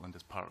Scotland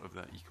as part of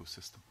that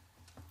ecosystem.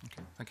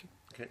 Okay, thank you.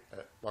 Okay,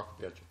 Mark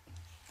Berrie.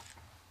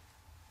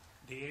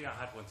 The area I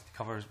had wanted to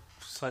cover has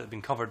slightly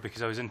been covered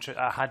because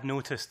I had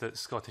noticed that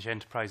Scottish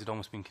enterprise had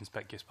almost been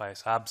conspicuous by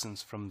its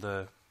absence from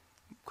the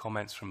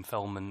comments from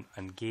film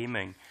and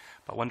gaming.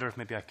 But I wonder if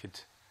maybe I could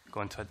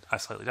go into a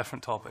slightly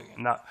different topic,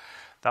 and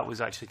that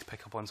was actually to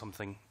pick up on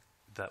something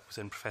that was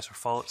in Professor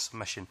Follett's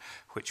submission,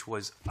 which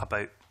was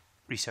about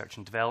research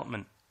and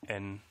development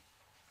in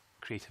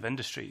creative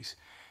industries.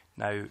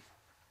 Now,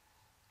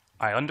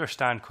 I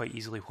understand quite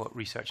easily what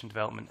research and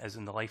development is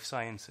in the life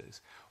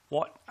sciences.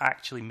 What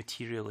actually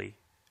materially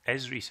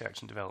is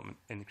research and development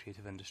in the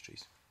creative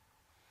industries?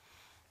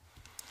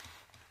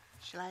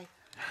 Shall I?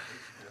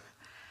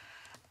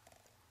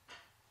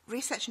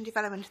 Research and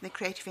development in the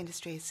creative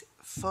industries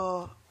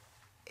for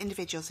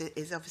individuals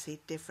is obviously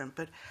different,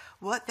 but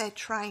what they're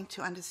trying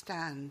to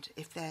understand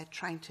if they're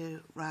trying to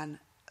run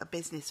a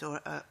business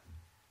or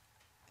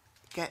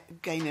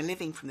gain a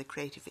living from the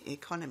creative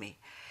economy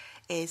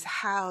is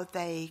how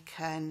they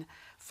can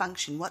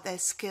function, what their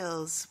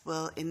skills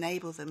will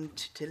enable them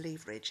to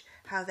leverage,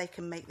 how they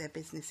can make their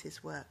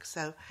businesses work.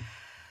 So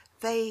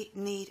they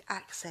need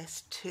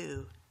access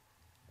to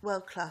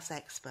world-class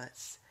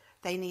experts.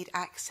 They need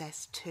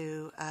access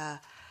to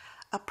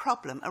a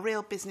problem, a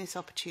real business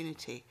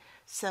opportunity.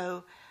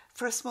 So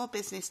for a small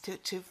business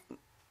to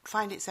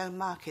find its own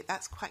market,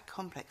 that's quite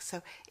complex.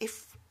 So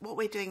if what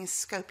we're doing is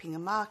scoping a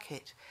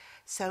market,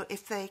 so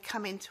if they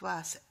come into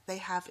us, they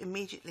have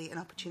immediately an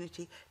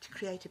opportunity to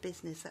create a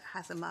business that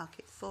has a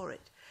market for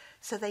it.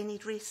 So they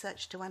need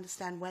research to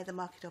understand where the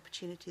market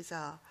opportunities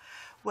are,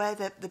 where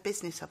the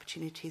business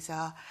opportunities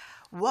are,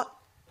 what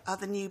are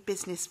the new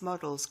business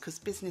models, because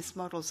business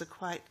models are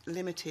quite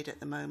limited at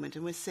the moment,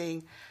 and we're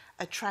seeing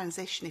a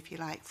transition, if you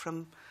like,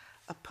 from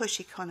a push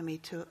economy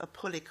to a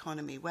pull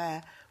economy,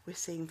 where we're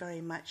seeing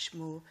very much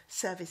more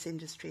service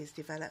industries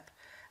develop,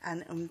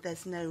 and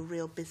there's no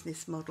real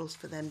business models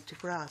for them to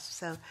grasp.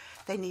 So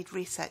they need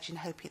research in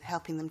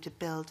helping them to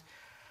build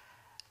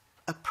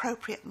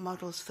appropriate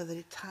models for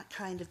the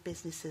kind of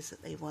businesses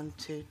that they want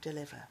to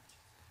deliver.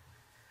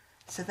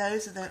 So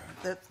those are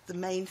the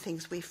main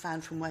things we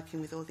found from working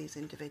with all these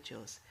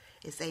individuals,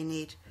 is they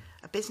need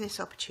a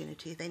business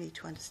opportunity, they need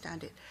to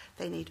understand it,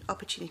 they need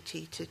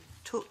opportunity to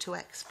talk to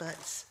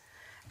experts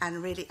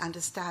and really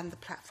understand the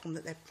platform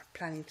that they're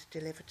planning to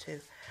deliver to.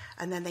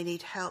 And then they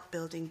need help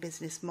building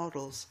business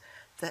models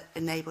that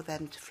enable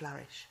them to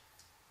flourish.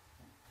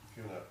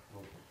 I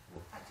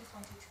just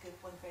wanted to give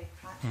one very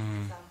practical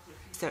example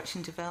of research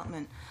and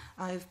development.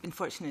 I've been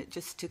fortunate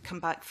just to come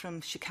back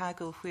from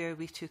Chicago, where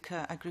we took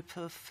a group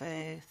of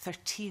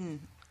 13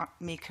 art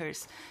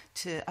makers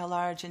to a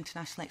large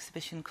international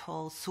exhibition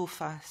called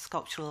SOFA,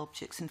 Sculptural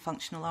Objects in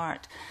Functional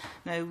Art.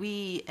 Now,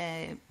 we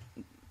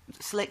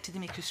selected the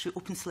makers through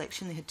open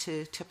selection. They had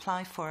to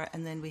apply for it,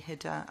 and then we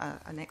had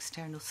an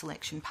external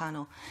selection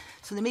panel.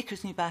 So the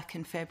makers knew back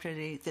in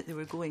February that they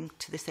were going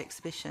to this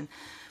exhibition.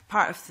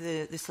 Part of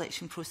the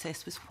selection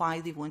process was why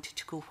they wanted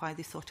to go, why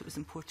they thought it was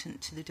important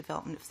to the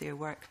development of their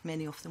work.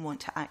 Many of them want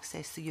to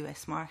access the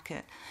US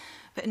market.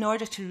 But in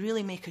order to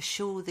really make a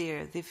show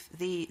there,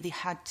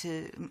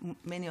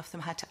 many of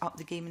them had to up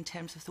the game in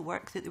terms of the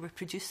work that they were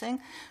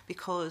producing,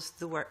 because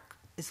the work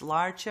is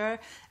larger,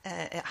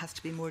 it has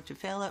to be more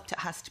developed, it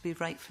has to be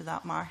right for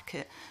that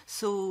market.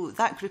 So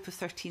that group of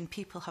 13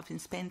 people have been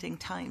spending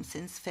time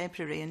since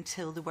February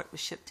until the work was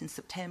shipped in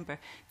September,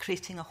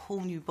 creating a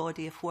whole new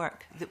body of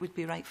work that would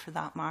be right for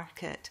that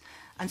market.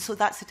 And so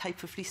that's the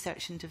type of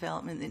research and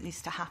development that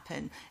needs to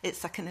happen.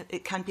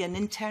 It can be an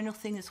internal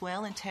thing as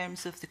well, in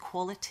terms of the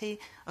quality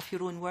of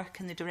your own work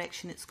and the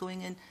direction it's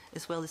going in,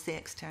 as well as the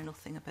external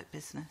thing about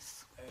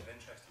business. Out of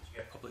interest, did you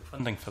get public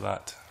funding for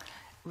that?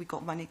 We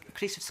got money.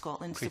 Creative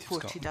Scotland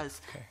supported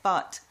us, okay.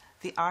 But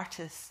the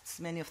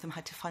artists, many of them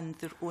had to fund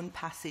their own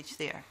passage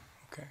there.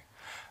 Okay.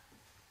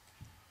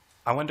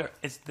 I wonder,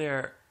 is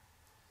there,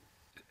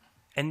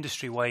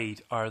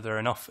 industry-wide, are there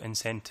enough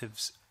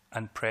incentives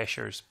and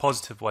pressures,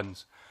 positive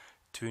ones,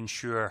 to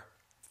ensure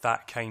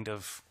that kind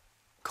of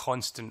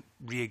constant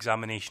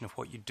re-examination of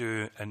what you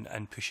do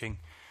and pushing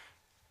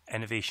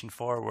innovation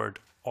forward?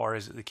 Or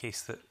is it the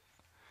case that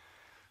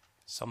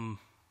some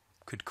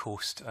could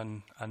coast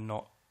and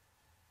not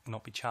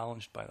be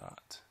challenged by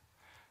that?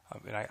 I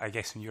mean, I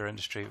guess in your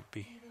industry it would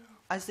be...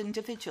 as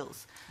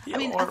individuals. Yeah, I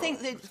mean, I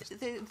think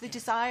the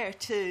desire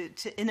to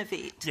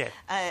innovate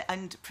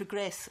and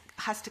progress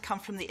has to come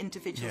from the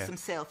individuals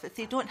themselves. If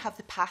they don't have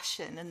the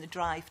passion and the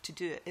drive to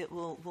do it, it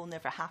will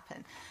never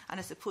happen. And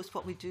I suppose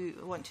what we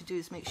want to do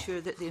is make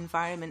sure that the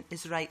environment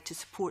is right to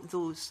support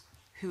those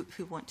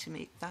who want to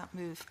make that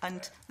move.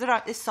 And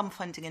there is some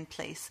funding in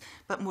place,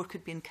 but more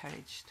could be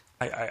encouraged.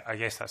 I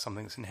guess that's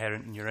something that's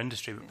inherent in your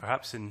industry, but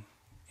perhaps in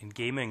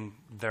gaming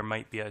there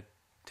might be a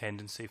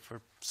tendency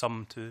for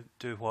some to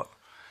do what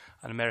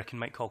an American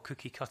might call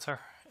cookie cutter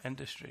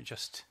industry,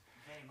 just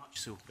very much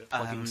so,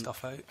 plugging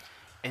stuff out.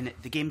 And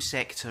the game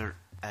sector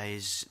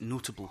is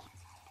notable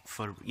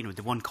for,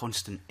 the one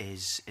constant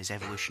is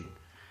evolution.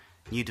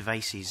 New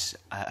devices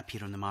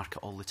appear on the market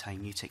all the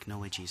time, new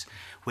technologies,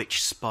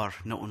 which spur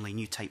not only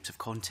new types of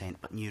content,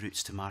 but new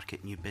routes to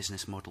market, new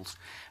business models,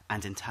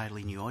 and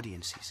entirely new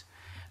audiences.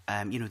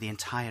 The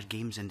entire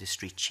games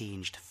industry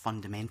changed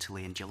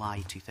fundamentally in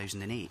July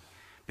 2008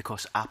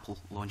 because Apple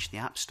launched the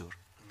App Store.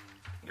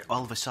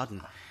 All of a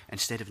sudden,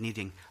 instead of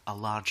needing a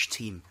large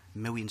team,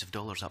 millions of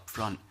dollars up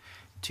front,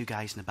 two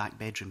guys in the back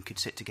bedroom could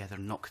sit together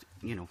and knock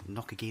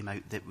a game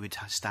out that would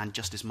stand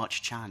just as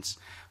much chance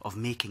of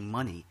making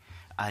money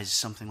as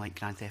something like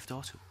Grand Theft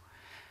Auto.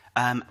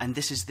 And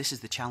this is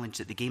the challenge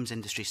that the games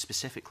industry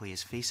specifically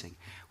is facing,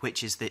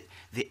 which is that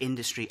the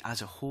industry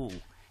as a whole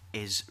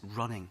is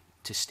running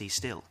to stay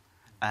still.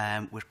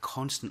 We're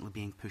constantly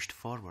being pushed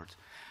forward.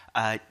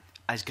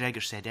 As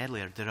Gregor said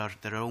earlier, there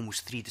are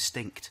almost three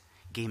distinct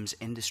games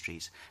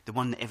industries. The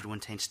one that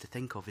everyone tends to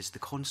think of is the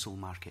console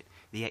market,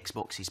 the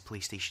Xboxes,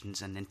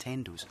 PlayStations and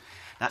Nintendos.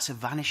 That's a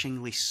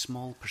vanishingly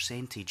small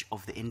percentage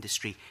of the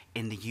industry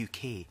in the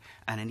UK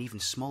and an even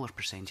smaller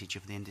percentage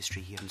of the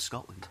industry here in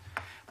Scotland.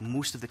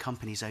 Most of the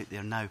companies out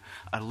there now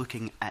are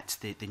looking at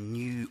the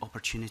new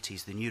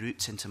opportunities, the new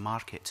routes into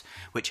market,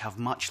 which have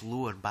much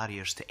lower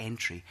barriers to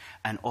entry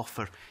and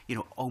offer,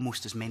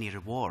 almost as many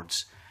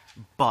rewards.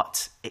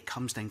 But it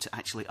comes down to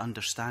actually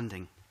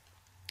understanding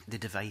the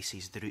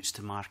devices, the routes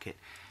to market,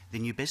 the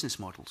new business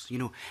models.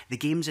 The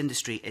games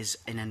industry is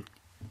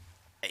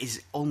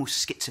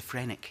almost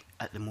schizophrenic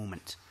at the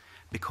moment,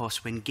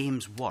 because when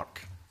games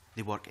work,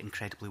 they work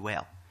incredibly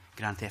well.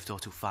 Grand Theft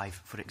Auto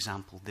 5, for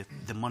example,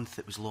 the month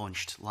it was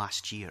launched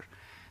last year,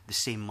 the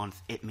same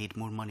month it made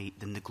more money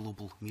than the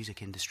global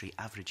music industry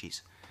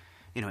averages.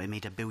 It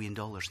made $1 billion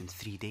in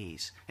 3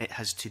 days. It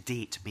has to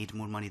date made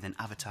more money than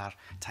Avatar,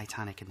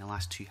 Titanic and the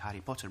last two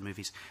Harry Potter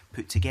movies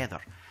put together.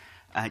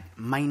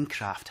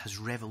 Minecraft has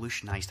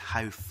revolutionised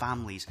how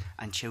families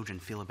and children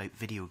feel about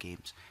video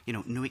games.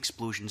 No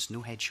explosions,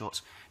 no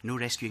headshots, no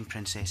rescuing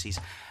princesses.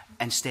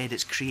 Instead,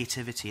 it's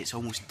creativity, it's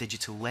almost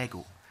digital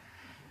Lego.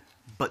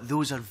 But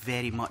those are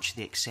very much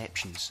the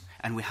exceptions.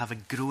 And we have a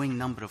growing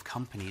number of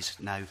companies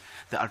now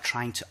that are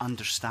trying to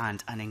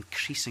understand an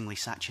increasingly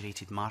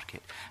saturated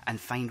market and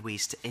find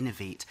ways to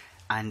innovate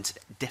and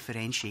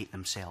differentiate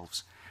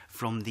themselves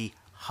from the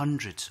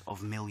hundreds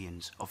of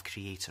millions of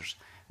creators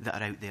that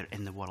are out there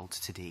in the world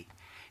today.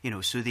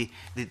 So the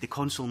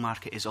console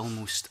market is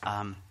almost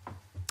a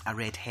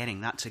red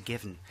herring. That's a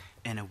given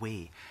in a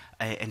way.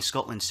 In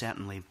Scotland,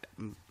 certainly,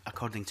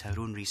 according to our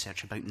own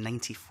research, about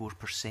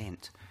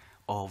 94%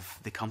 of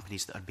the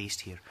companies that are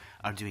based here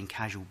are doing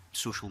casual,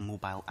 social,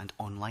 mobile and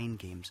online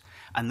games.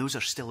 And those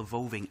are still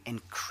evolving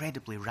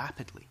incredibly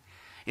rapidly.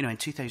 In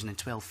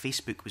 2012,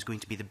 Facebook was going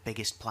to be the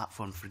biggest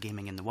platform for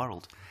gaming in the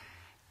world.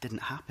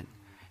 Didn't happen.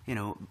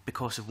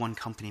 Because of one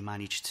company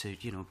managed to,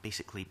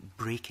 basically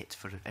break it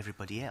for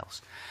everybody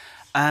else.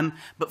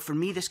 But for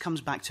me, this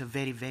comes back to a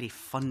very, very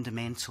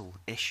fundamental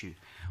issue,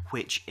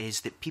 which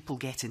is that people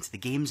get into the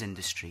games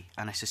industry,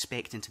 and I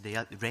suspect into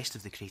the rest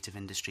of the creative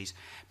industries,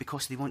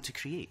 because they want to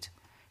create.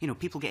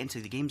 People get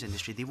into the games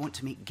industry, they want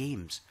to make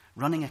games.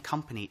 Running a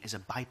company is a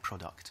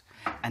byproduct.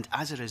 And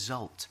as a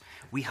result,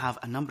 we have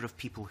a number of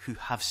people who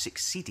have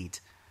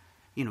succeeded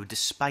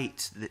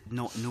despite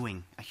not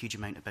knowing a huge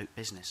amount about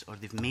business, or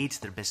they've made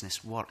their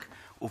business work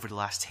over the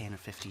last 10 or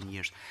 15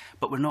 years.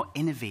 But we're not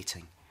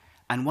innovating.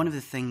 And one of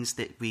the things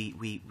that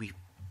we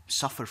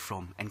suffer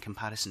from in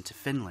comparison to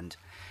Finland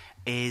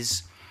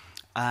is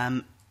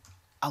a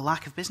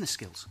lack of business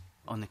skills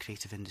on the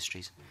creative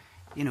industries.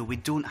 We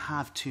don't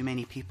have too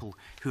many people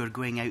who are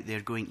going out there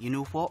going, you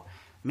know what?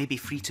 Maybe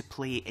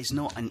free-to-play is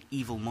not an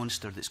evil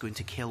monster that's going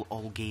to kill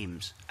all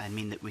games and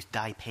mean that we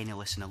die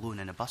penniless and alone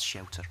in a bus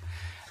shelter.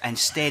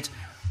 Instead,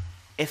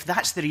 if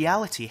that's the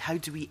reality, how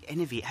do we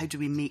innovate? How do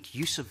we make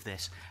use of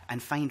this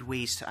and find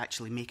ways to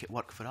actually make it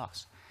work for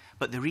us?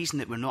 But the reason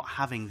that we're not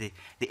having the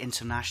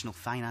international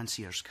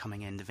financiers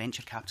coming in, the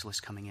venture capitalists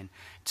coming in,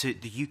 to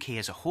the UK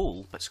as a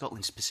whole, but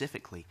Scotland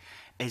specifically,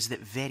 is that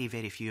very,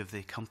 very few of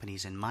the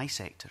companies in my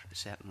sector,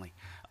 certainly,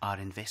 are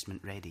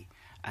investment ready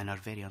and are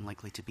very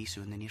unlikely to be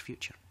so in the near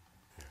future.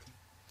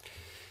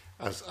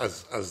 As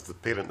the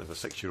parent of a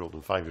 6-year-old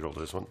and 5-year-old,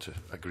 I just want to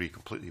agree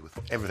completely with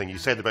everything you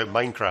said about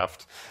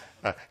Minecraft.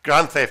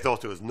 Grand Theft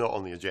Auto is not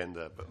on the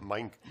agenda, but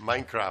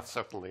Minecraft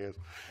certainly is.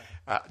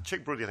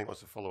 Chick Brodie, I think,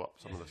 wants to follow up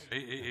some of this.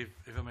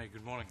 If I may,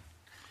 good morning.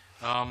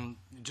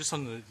 Just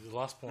on the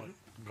last point,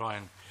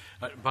 Brian,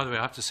 by the way,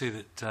 I have to say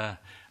that I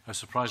was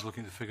surprised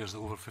looking at the figures that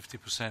over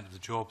 50% of the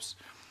jobs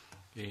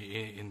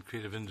in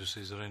creative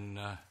industries are in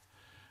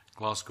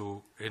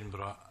Glasgow,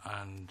 Edinburgh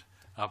and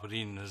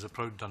Aberdeen. As a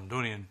proud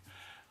Dundonian,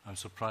 I'm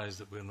surprised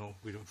that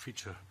we don't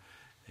feature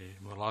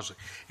more largely.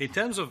 In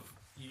terms of,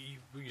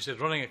 you said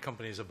running a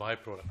company is a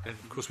byproduct, and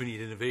of course we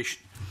need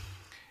innovation.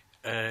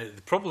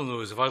 The problem,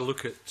 though, is if I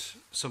look at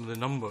some of the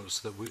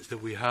numbers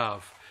that we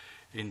have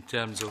in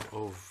terms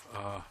of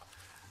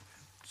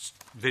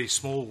very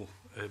small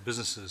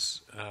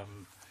businesses,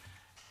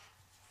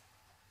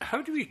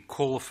 how do we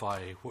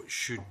qualify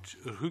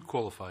who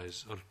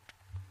qualifies, or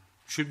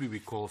should we be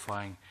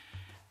qualifying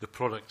the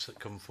products that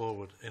come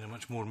forward in a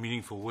much more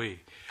meaningful way,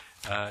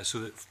 so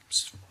that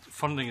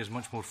funding is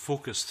much more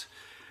focused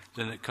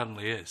than it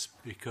currently is?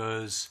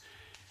 Because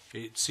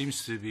it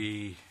seems to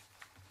be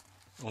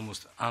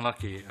almost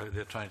anarchy out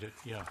there trying to,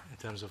 in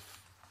terms of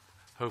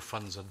how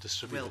funds are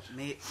distributed.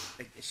 Well,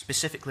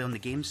 specifically on the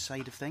games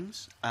side of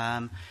things,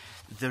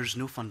 there's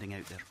no funding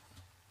out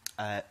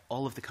there.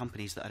 All of the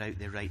companies that are out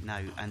there right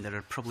now, and there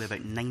are probably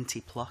about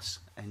 90 plus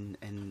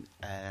in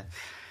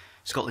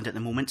Scotland at the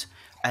moment,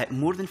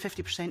 more than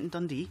 50% in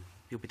Dundee,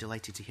 you'll be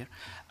delighted to hear.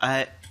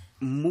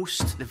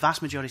 The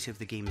vast majority of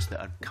the games that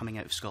are coming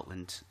out of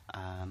Scotland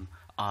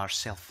are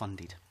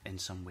self-funded in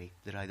some way.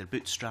 They're either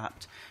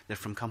bootstrapped, they're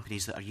from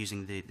companies that are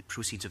using the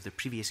proceeds of the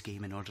previous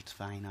game in order to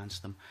finance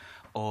them,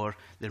 or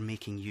they're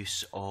making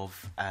use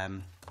of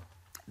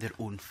their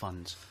own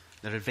funds.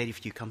 There are very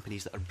few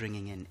companies that are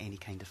bringing in any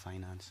kind of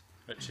finance.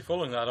 Actually,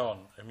 following that on,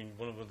 I mean,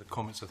 one of the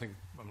comments, I think,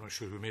 I'm not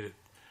sure who made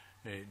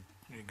it,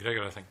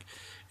 Gregor, I think,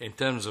 in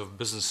terms of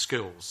business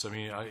skills, I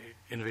mean,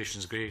 innovation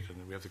is great,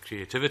 and we have the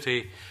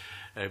creativity,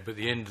 but at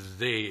the end of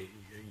the day,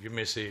 you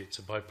may say it's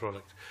a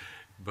byproduct,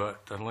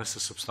 but unless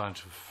there's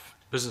substantive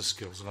business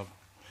skills, and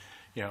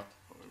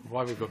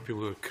why we've got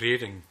people who are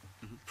creating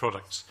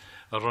products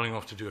are running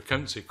off to do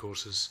accountancy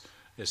courses,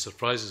 it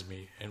surprises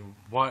me. And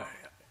why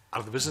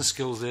are the business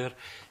skills there?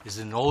 Is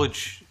the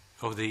knowledge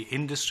of the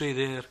industry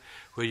there,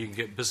 where you can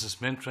get business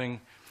mentoring?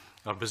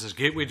 Are Business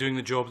Gateway doing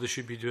the job they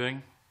should be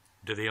doing?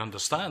 Do they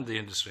understand the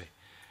industry?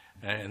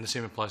 And the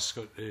same applies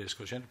to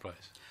Scottish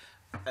Enterprise.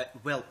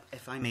 Well,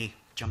 if I may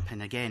jump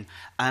in again,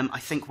 I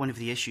think one of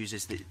the issues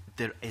is that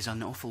there is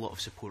an awful lot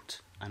of support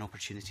and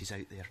opportunities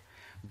out there.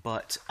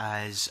 But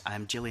as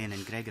Gillian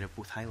and Gregor have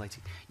both highlighted,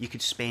 you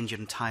could spend your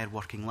entire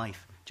working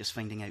life just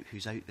finding out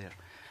who's out there.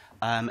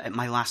 At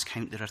my last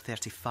count, there are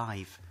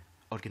 35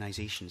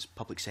 organisations,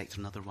 public sector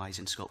and otherwise,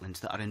 in Scotland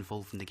that are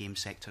involved in the game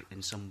sector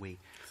in some way.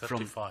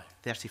 35?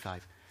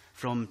 35.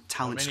 From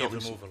Talent How many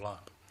Scotland. of them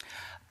overlap?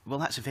 Well,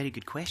 that's a very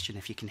good question.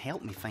 If you can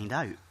help me find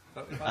out.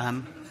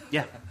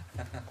 Yeah.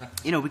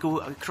 We go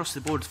across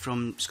the board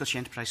from Scottish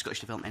Enterprise,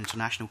 Scottish Development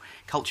International,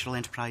 Cultural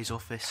Enterprise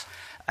Office,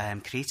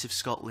 Creative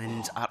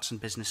Scotland, Arts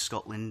and Business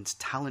Scotland,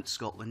 Talent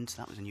Scotland,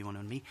 that was a new one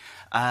on me,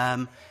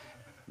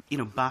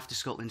 BAFTA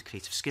Scotland,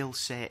 Creative Skills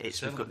Set.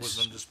 We've got was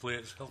on display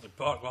at Hilton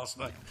Park last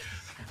night.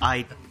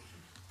 I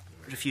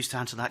refuse to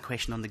answer that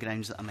question on the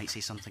grounds that I might say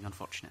something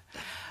unfortunate.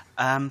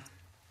 But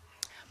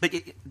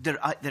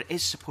there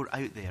is support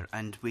out there,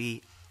 and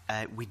we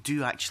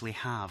do actually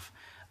have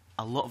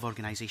a lot of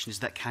organisations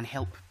that can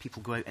help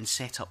people go out and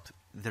set up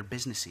their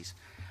businesses.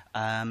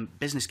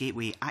 Business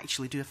Gateway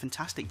actually do a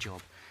fantastic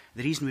job.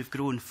 The reason we've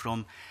grown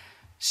from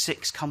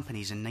 6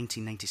 companies in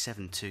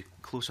 1997 to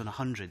close on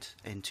 100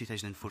 in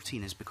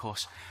 2014 is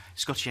because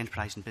Scottish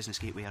Enterprise and Business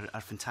Gateway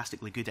are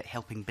fantastically good at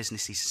helping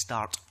businesses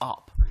start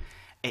up.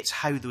 It's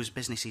how those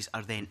businesses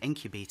are then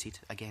incubated,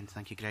 again,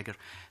 thank you, Gregor,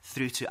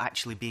 through to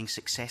actually being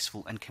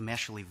successful and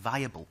commercially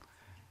viable.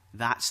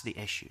 That's the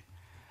issue.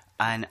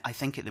 And I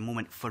think at the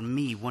moment, for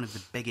me, one of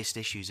the biggest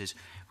issues is,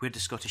 where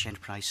does Scottish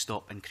Enterprise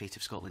stop and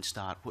Creative Scotland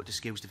start? What does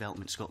Skills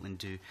Development Scotland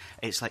do?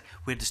 It's like,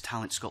 where does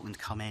Talent Scotland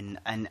come in?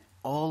 And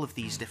all of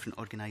these different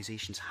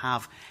organisations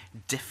have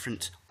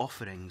different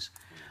offerings.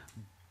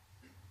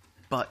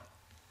 But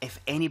if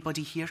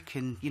anybody here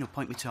can,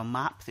 point me to a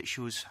map that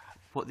shows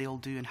what they all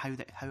do and how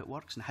it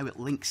works and how it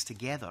links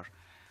together,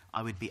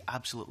 I would be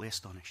absolutely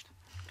astonished.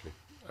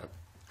 Okay.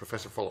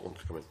 Professor Follett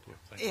wants to come in.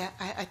 Yeah,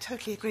 I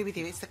totally agree with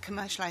you. It's the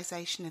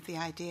commercialisation of the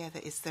idea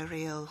that is the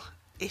real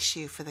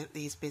issue for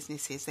these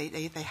businesses. They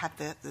have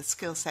the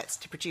skill sets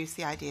to produce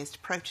the ideas, to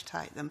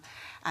prototype them,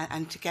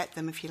 and to get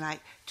them, if you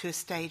like, to a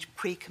stage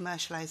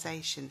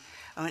pre-commercialisation.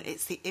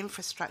 It's the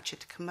infrastructure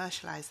to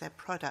commercialise their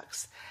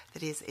products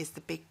that is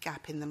the big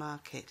gap in the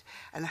market,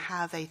 and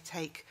how they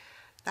take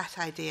that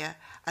idea,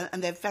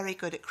 and they're very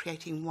good at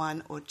creating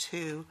 1 or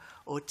 2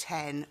 or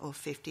 10 or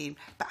 15,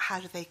 but how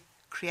do they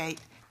create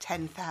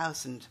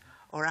 10,000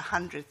 or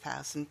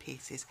 100,000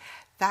 pieces?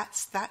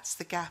 That's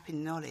the gap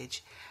in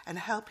knowledge, and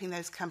helping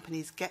those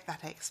companies get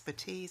that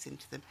expertise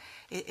into them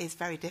is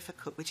very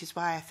difficult, which is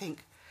why I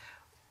think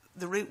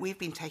the route we've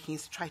been taking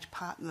is to try to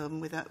partner them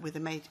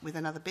with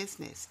another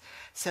business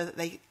so that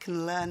they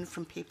can learn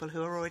from people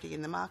who are already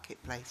in the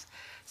marketplace.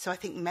 So I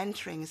think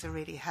mentoring is a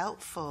really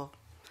helpful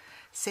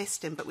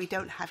system, but we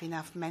don't have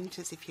enough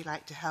mentors, if you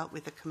like, to help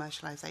with the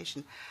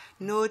commercialisation,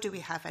 nor do we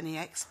have any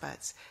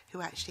experts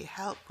who actually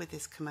help with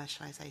this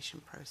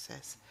commercialisation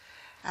process.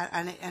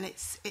 And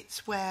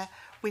it's where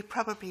we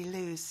probably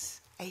lose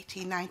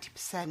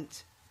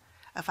 80-90%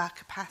 of our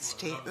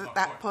capacity at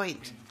that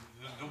point.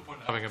 There's no point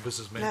in having a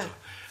business mentor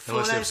No,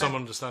 unless they have some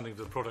understanding of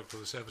the product or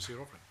the service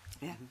you're offering.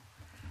 Yeah,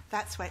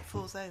 that's where it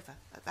falls over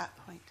at that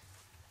point.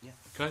 Yeah.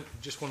 Can I,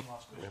 just one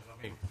last question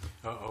I mean,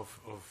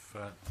 of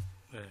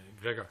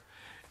Gregor.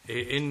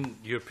 In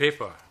your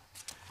paper,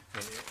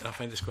 and I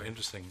find this quite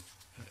interesting,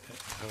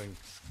 having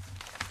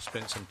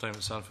spent some time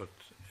at Stanford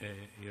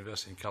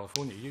University in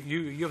California,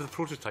 you have the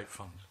prototype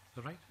fund, is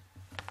that right?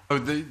 Oh,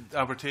 the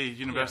Abertay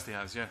University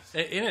has, yes.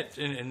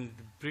 In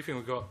the briefing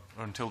we got,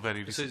 or until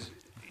very recently, it says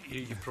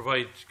you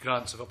provide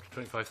grants of up to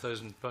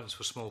 £25,000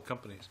 for small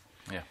companies.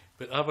 Yeah.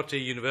 But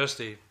Abertay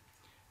University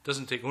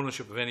doesn't take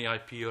ownership of any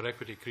IP or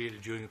equity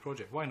created during the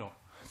project. Why not?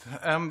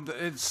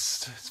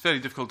 It's very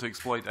difficult to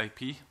exploit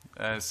IP.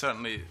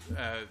 Certainly,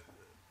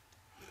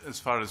 as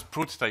far as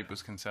prototype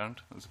was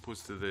concerned, as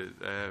opposed to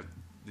the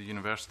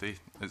university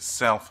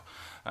itself.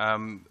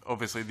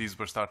 Obviously, these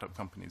were startup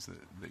companies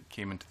that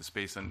came into the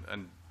space,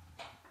 and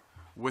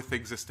with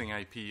existing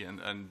IP,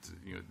 and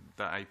you know,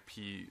 that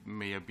IP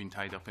may have been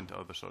tied up into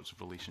other sorts of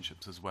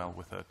relationships as well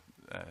with a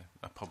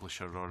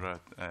publisher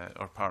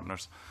or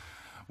partners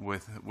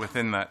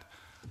within that.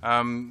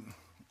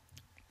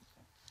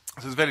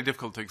 So it's very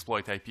difficult to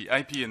exploit IP.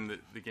 IP in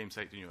the game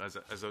sector, you know,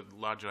 as a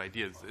larger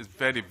idea, is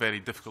very, very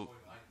difficult.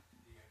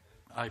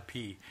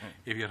 IP,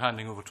 if you're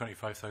handing over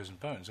 £25,000,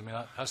 I mean,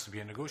 that has to be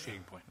a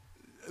negotiating point.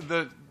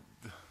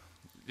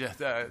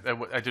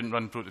 I didn't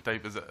run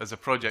prototype as a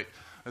project.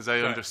 As I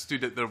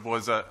understood it, there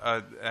was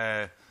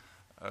a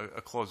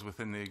clause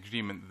within the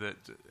agreement that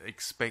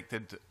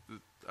expected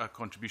a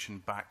contribution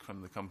back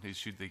from the companies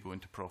should they go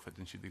into profit,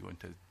 and should they go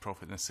into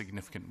profit in a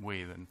significant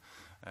way. Then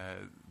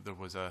there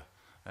was a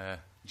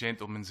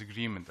gentleman's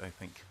agreement, I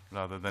think,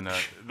 rather than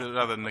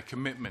a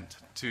commitment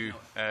to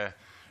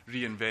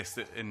reinvest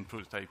it in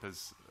prototype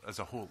as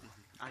a whole.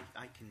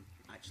 I can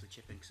actually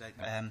chip in,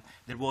 because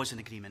there was an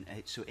agreement.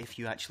 So if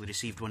you actually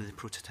received one of the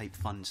prototype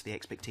funds, the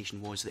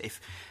expectation was that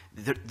if,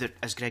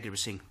 as Gregor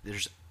was saying,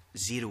 there's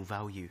zero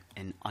value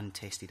in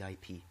untested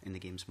IP in the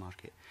games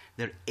market.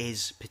 There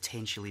is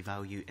potentially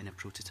value in a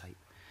prototype.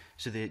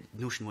 So the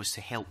notion was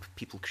to help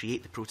people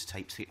create the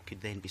prototypes that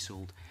could then be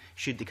sold.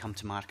 Should they come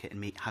to market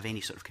and have any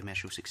sort of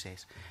commercial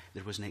success,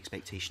 there was an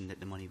expectation that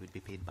the money would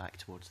be paid back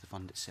towards the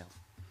fund itself.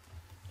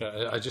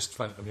 Yeah, I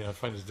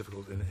find it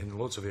difficult in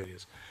lots of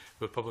areas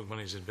where public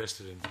money is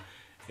invested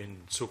in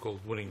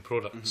so-called winning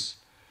products,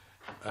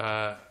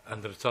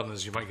 and the return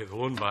is you might get the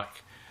loan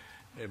back,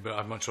 but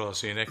I'd much rather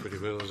see an equity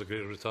where there's a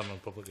greater return on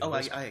public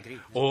investment. I agree.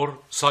 Or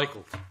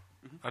cycle.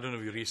 I don't know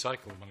if you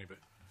recycle the money, but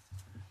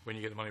when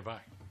you get the money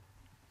back.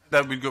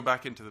 That would go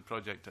back into the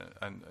project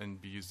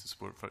and be used to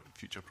support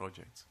future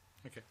projects.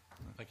 Okay,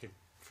 thank you.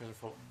 There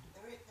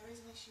is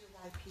an issue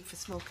with IP for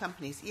small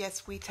companies.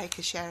 Yes, we take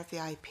a share of the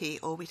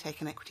IP, or we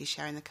take an equity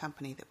share in the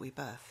company that we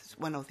birth. It's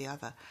one or the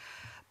other.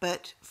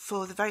 But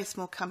for the very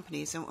small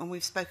companies, and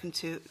we've spoken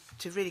to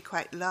really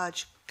quite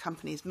large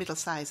companies,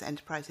 middle-sized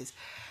enterprises,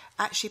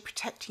 actually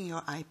protecting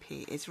your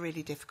IP is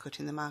really difficult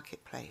in the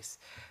marketplace.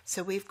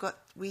 So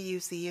we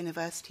use the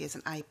university as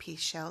an IP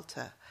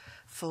shelter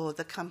for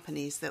the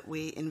companies that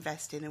we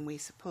invest in and we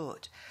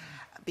support,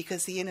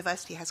 because the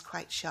university has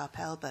quite sharp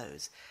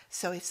elbows.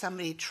 So if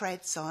somebody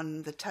treads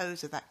on the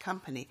toes of that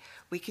company,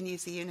 we can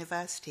use the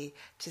university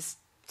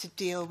to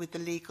deal with the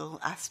legal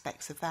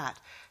aspects of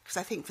that. Because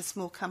I think for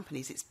small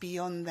companies, it's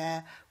beyond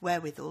their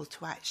wherewithal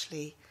to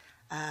actually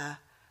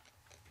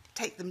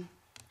take them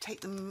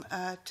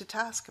to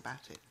task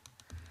about it.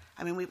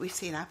 I mean, we've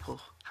seen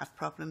Apple have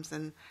problems,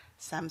 and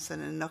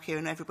Samsung and Nokia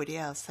and everybody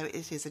else, so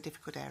it is a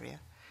difficult area,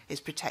 is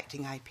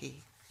protecting IP.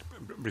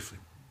 Briefly.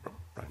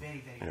 Right.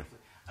 Very, very briefly.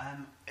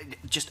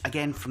 Just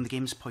again, from the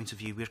games point of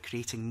view, we're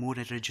creating more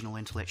original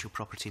intellectual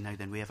property now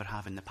than we ever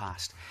have in the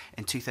past.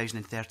 In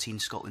 2013,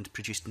 Scotland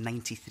produced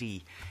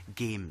 93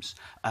 games,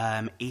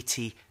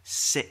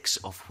 86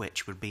 of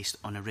which were based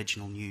on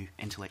original new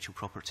intellectual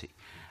property.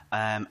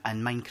 And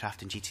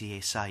Minecraft and GTA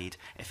aside,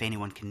 if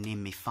anyone can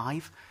name me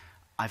 5,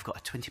 I've got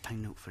a £20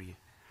 note for you.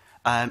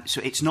 So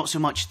it's not so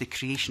much the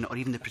creation or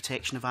even the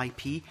protection of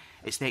IP,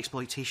 it's the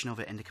exploitation of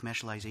it and the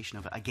commercialisation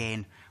of it,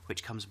 again,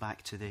 which comes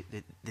back to the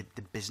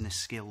business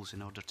skills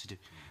in order to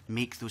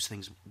make those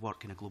things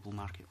work in a global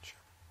market.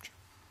 Sure.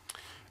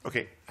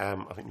 Okay, I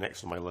think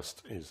next on my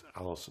list is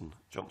Alison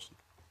Johnson.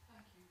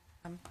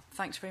 Thank you.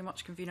 Thanks very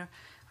much, Convener.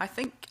 I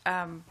think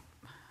I'm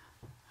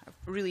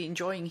really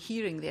enjoying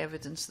hearing the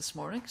evidence this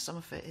morning. Some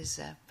of it is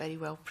very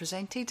well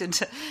presented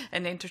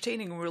and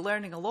entertaining, and we're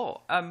learning a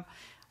lot.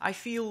 I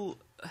feel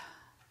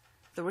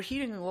that we're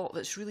hearing a lot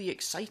that's really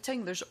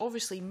exciting. There's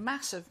obviously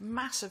massive,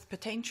 massive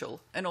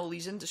potential in all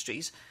these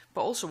industries,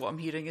 but also what I'm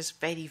hearing is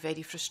very,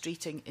 very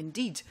frustrating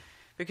indeed,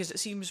 because it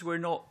seems we're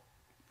not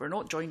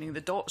joining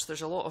the dots.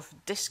 There's a lot of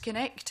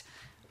disconnect.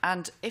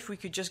 And if we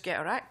could just get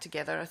our act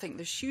together, I think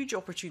there's huge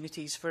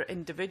opportunities for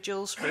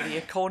individuals, for the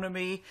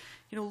economy,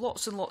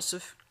 lots and lots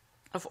of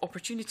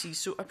opportunities.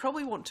 So I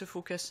probably want to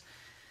focus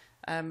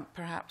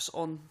perhaps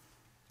on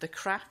the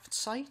craft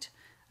side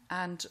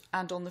and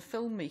on the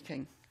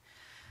filmmaking.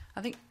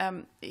 I think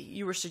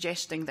you were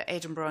suggesting that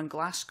Edinburgh and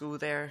Glasgow,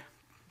 their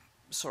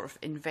sort of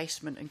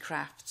investment in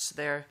crafts,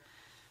 their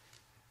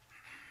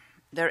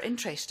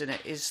interest in it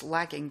is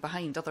lagging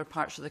behind other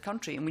parts of the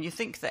country. And when you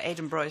think that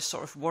Edinburgh is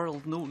sort of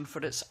world known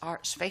for its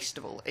arts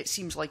festival, it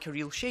seems like a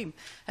real shame.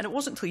 And it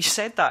wasn't until you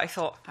said that I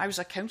thought, I was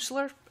a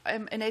councillor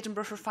in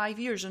Edinburgh for 5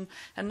 years, and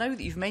now that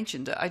you've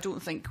mentioned it, I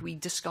don't think we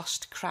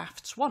discussed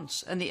crafts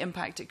once and the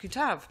impact it could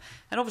have.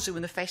 And obviously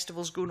when the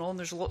festival's going on,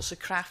 there's lots of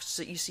crafts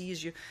that you see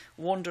as you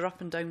wander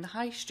up and down the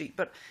high street.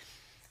 But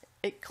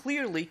it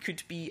clearly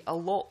could be a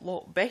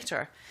lot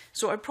better.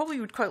 So I probably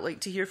would quite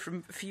like to hear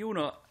from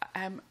Fiona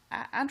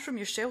and from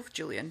yourself,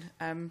 Gillian.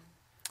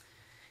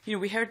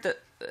 We heard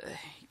that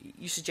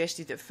you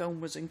suggested that film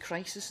was in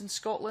crisis in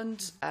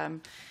Scotland.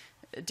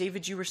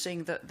 David, you were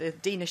saying that the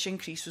Danish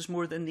increase was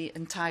more than the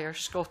entire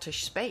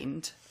Scottish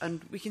spend,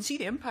 and we can see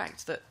the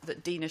impact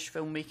that Danish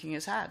filmmaking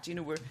has had.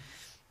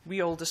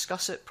 We all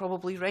discuss it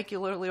probably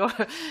regularly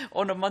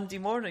on a Monday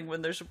morning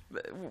when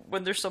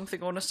there's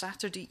something on a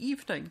Saturday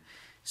evening.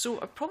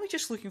 So I'm probably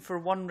just looking for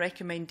one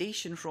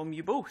recommendation from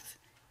you both.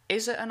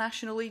 Is it a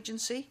national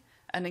agency?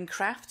 And in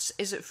crafts,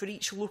 is it for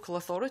each local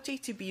authority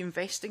to be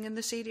investing in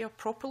this area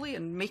properly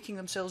and making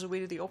themselves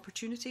aware of the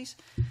opportunities?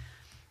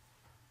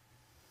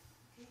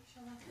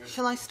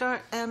 Shall I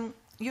start?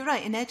 You're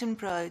right, in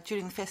Edinburgh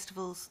during the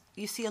festivals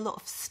you see a lot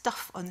of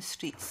stuff on the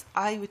streets.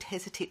 I would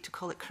hesitate to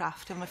call it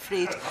craft, I'm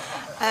afraid.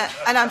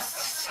 And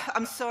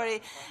I'm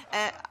sorry.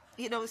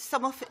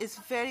 Some of it is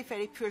very,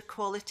 very poor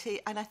quality,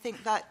 and I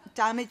think that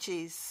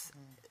damages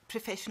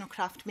professional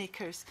craft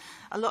makers.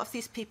 A lot of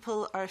these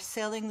people are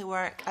selling the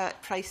work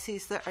at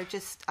prices that are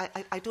just,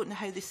 I don't know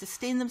how they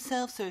sustain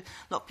themselves. So a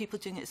lot of people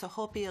doing it as a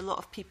hobby. A lot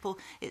of people,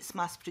 it's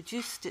mass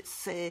produced.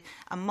 It's a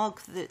mug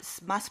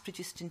that's mass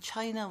produced in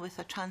China with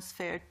a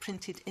transferred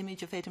printed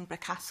image of Edinburgh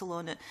Castle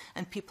on it,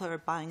 and people are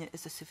buying it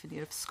as a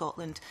souvenir of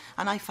Scotland.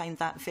 And I find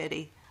that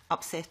very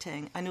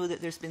upsetting. I know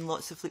that there's been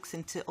lots of looks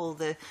into all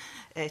the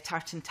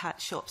tart and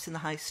tat shops in the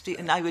high street,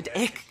 and I would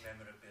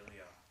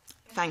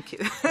Thank you.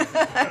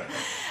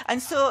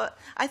 And so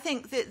I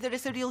think that there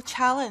is a real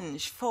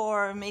challenge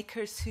for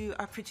makers who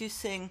are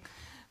producing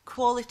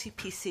quality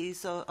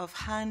pieces of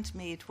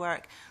handmade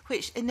work,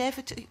 which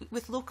inevitably,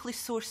 with locally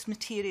sourced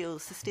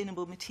materials,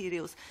 sustainable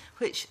materials,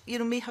 which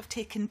may have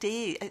taken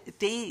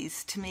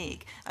days to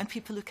make, and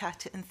people look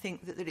at it and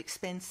think that they're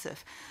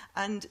expensive,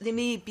 and they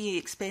may be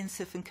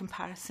expensive in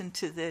comparison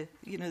to the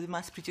the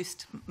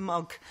mass-produced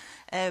mug,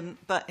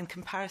 but in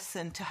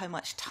comparison to how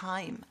much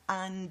time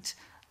and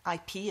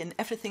IP and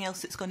everything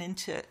else that's gone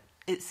into it,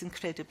 it's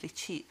incredibly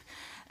cheap.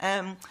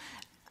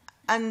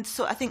 And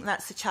so I think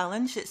that's a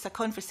challenge. It's a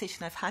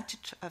conversation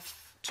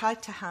I've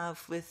tried to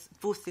have with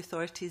both the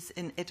authorities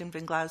in Edinburgh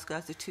and Glasgow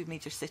as the two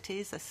major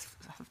cities.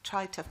 I've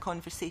tried to have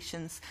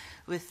conversations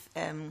with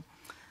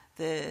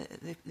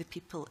the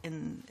people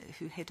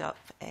who head up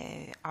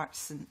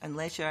arts and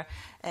leisure,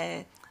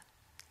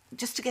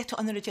 just to get it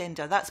on their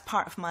agenda. That's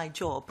part of my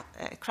job.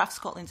 Craft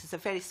Scotland is a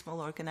very small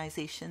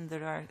organisation.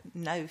 There are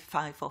now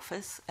 5 of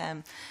us,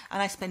 and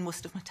I spend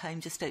most of my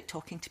time just out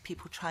talking to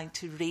people, trying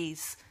to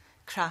raise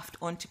craft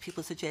onto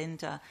people's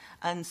agenda,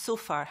 and so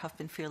far have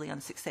been fairly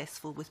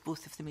unsuccessful with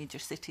both of the major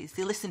cities.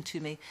 They listen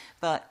to me,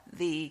 but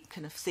they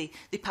kind of say,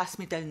 they pass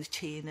me down the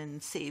chain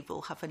and say,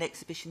 we'll have an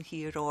exhibition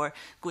here, or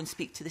go and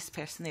speak to this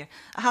person there.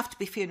 I have to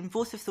be fair, in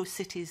both of those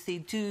cities they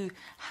do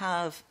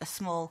have a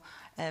small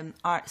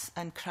arts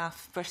and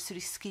craft bursary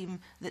scheme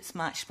that's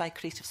matched by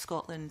Creative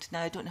Scotland.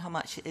 Now, I don't know how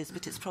much it is,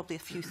 but it's probably a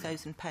few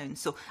 £1,000s.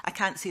 So I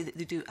can't say that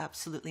they do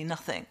absolutely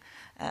nothing.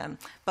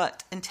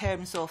 But in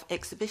terms of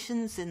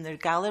exhibitions in their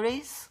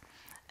galleries,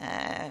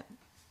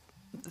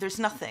 there's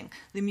nothing.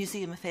 The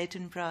Museum of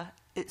Edinburgh,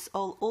 it's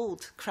all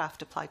old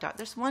craft applied art.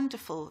 There's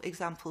wonderful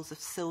examples of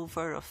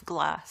silver, of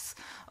glass,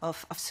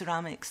 of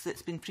ceramics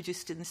that's been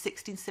produced in the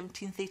 16th,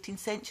 17th, 18th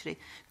century.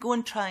 Go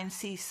and try and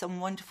see some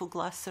wonderful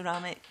glass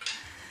ceramic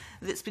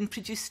that's been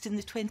produced in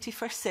the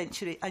 21st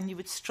century, and you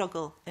would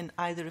struggle in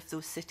either of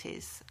those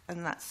cities.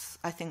 And that's,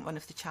 I think, one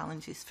of the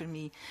challenges for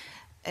me.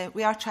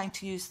 We are trying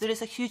to use, there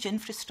is a huge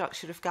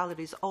infrastructure of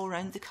galleries all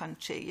around the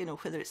country,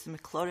 whether it's the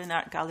McLaurin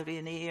Art Gallery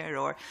in Ayr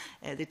or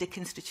the Dick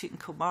Institute in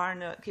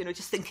Kilmarnock,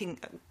 just thinking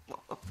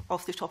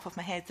off the top of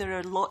my head, there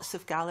are lots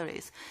of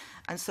galleries.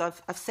 And so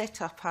I've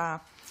set up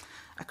a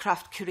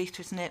craft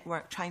curators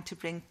network, trying to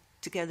bring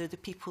together the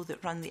people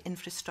that run the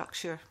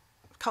infrastructure,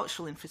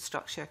 cultural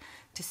infrastructure,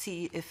 to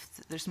see if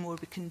there's more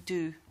we can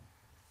do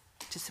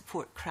to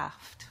support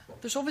craft.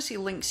 There's obviously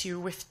links here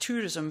with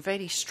tourism,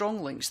 very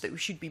strong links that we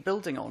should be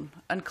building on,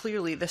 and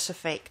clearly this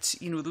affects,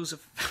 those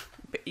of,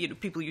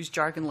 people use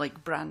jargon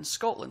like Brand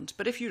Scotland,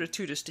 but if you're a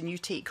tourist and you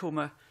take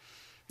home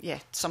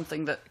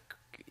something that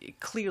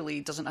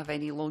clearly doesn't have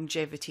any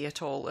longevity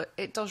at all.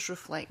 It does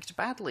reflect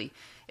badly.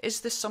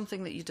 Is this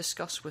something that you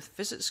discuss with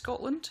Visit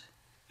Scotland?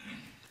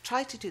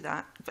 Try to do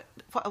that, but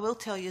what I will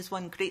tell you is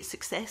one great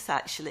success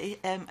actually,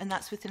 and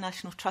that's with the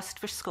National Trust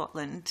for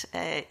Scotland.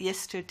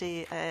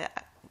 Yesterday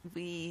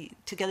we,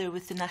 together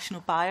with the national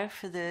buyer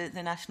for the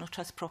National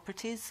Trust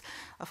properties,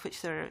 of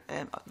which there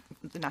are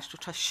the National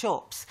Trust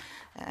shops,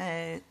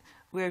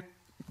 we're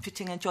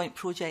putting a joint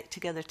project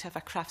together to have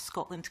a Craft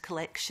Scotland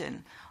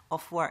collection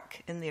of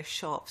work in their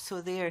shop.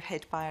 So their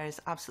head buyer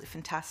is absolutely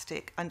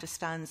fantastic,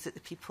 understands that the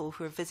people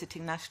who are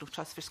visiting National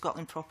Trust for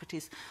Scotland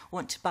properties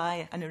want to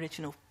buy an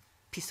original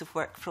piece of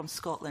work from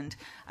Scotland,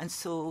 and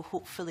so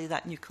hopefully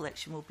that new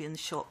collection will be in the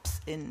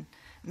shops in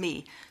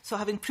May. So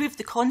having proved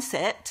the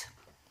concept,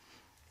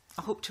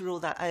 I hope to roll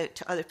that out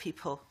to other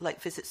people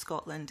like Visit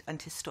Scotland and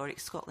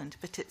Historic Scotland,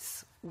 but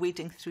it's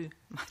wading through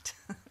mud.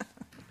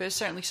 But it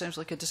certainly sounds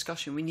like a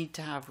discussion we need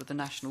to have with the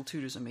National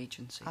Tourism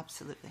Agency.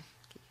 Absolutely.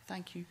 Okay,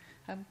 thank you.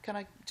 Can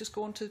I just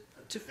go on to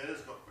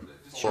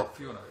Sure,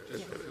 Fiona,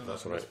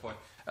 that's all right. Point.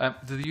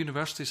 Do the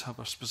universities have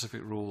a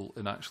specific role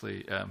in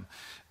actually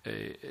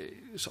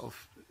sort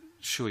of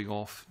showing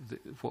off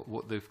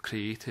what they've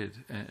created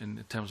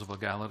in terms of our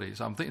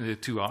galleries? I'm thinking of the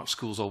two art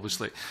schools,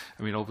 obviously.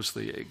 I mean,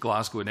 obviously,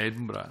 Glasgow and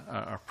Edinburgh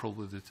are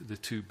probably the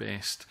two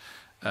best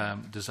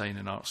design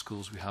and art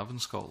schools we have in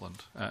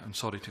Scotland. I'm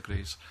sorry to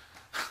graze.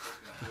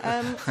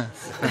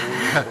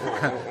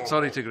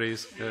 Sorry to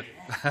graze.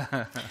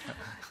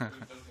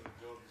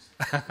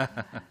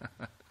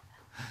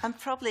 I'm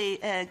probably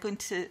going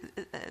to...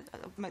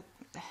 my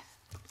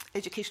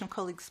educational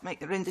colleagues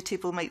around the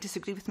table might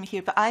disagree with me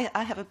here, but I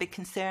have a big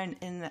concern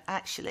in that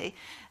actually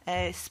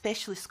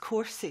specialist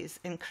courses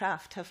in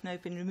craft have now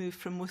been removed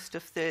from most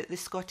of the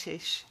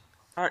Scottish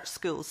art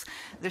schools.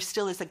 There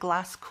still is a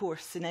glass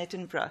course in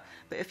Edinburgh,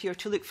 but if you're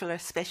to look for a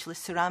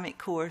specialist ceramic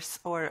course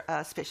or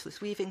a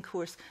specialist weaving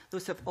course,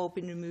 those have all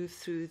been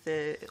removed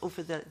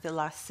over the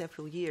last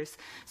several years.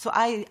 So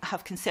I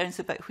have concerns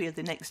about where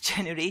the next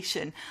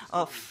generation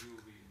of...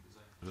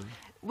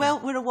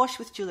 Well, we're awash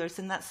with jewellers,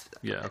 and that's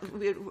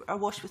we're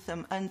awash with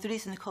them. And the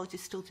reason the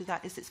colleges still do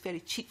that is it's very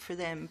cheap for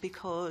them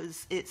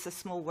because it's a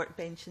small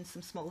workbench and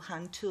some small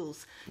hand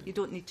tools. You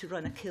don't need to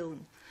run a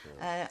kiln.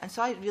 And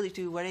so I really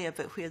do worry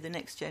about where the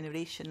next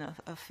generation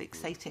of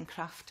exciting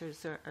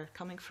crafters are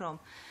coming from.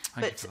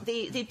 But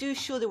they do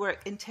show the work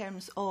in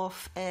terms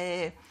of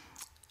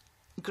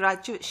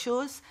graduate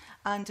shows,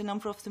 and a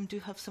number of them do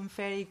have some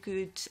very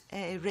good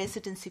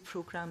residency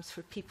programmes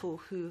for people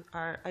who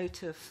are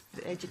out of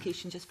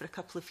education just for a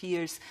couple of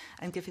years,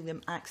 and giving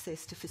them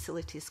access to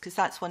facilities, because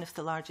that's one of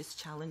the largest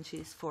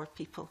challenges for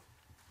people.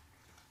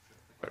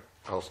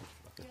 Alison.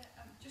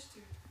 Just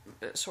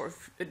to sort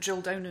of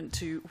drill down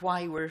into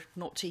why we're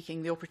not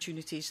taking the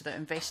opportunities that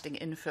investing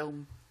in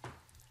film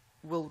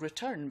will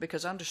return,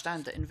 because I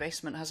understand that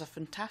investment has a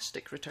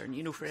fantastic return.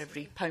 You know, for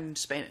every pound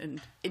spent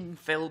in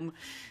film,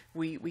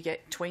 we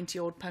get 20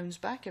 odd pounds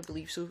back, I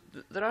believe. So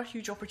there are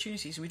huge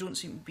opportunities. We don't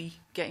seem to be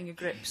getting a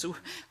grip. So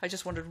I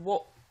just wondered,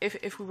 what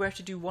if we were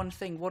to do one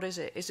thing, what is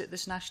it? Is it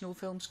this National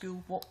Film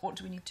School? What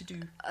do we need to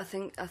do? I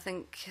think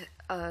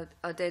a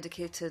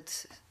dedicated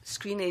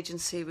screen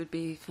agency would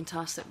be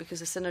fantastic,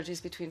 because the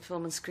synergies between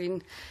film and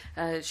screen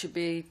should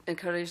be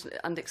encouraged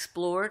and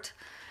explored.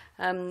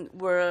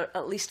 We're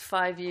at least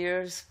 5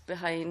 years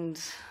behind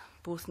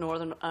both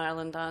Northern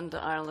Ireland and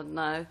Ireland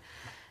now.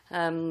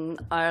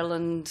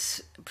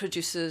 Ireland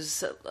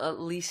produces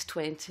at least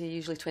 20,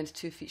 usually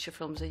 22 feature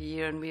films a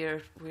year, and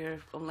we're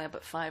only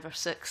about 5 or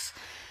 6.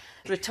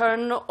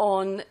 Return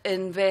on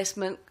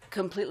investment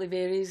completely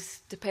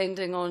varies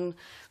depending on,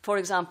 for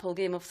example,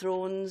 Game of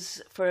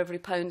Thrones. For every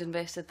pound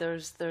invested,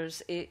 there's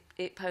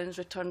 £8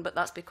 return, but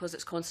that's because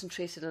it's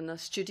concentrated in a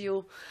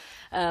studio.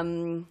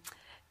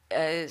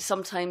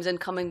 Sometimes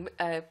incoming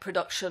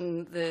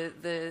production,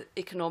 the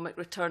economic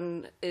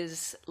return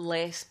is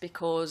less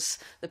because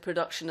the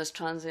production is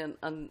transient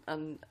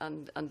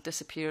and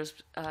disappears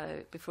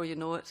before you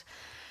know it.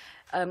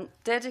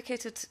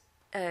 Dedicated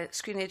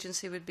screen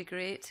agency would be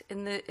great.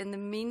 In the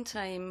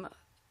meantime,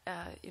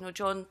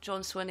 John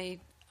Swinney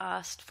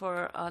asked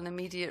for an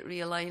immediate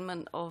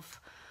realignment of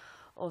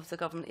the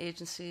government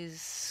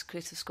agencies,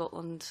 Creative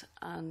Scotland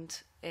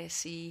and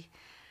SE.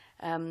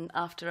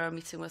 After our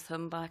meeting with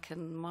him back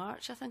in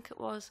March, I think it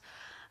was.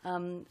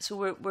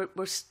 So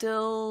we're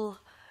still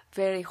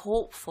very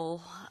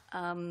hopeful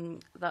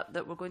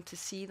that we're going to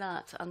see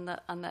that, and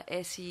that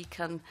SE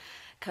can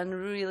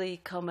really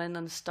come in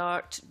and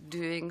start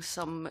doing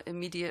some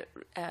immediate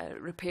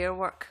repair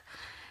work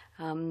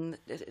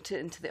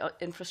into the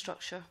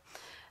infrastructure.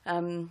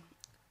 On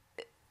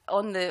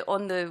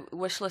the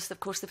wish list, of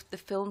course, the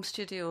film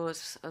studio,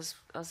 as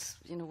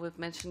you know, we've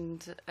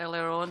mentioned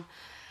earlier on.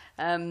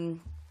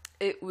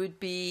 It would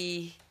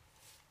be,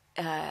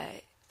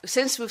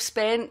 since we've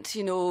spent,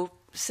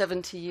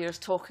 70 years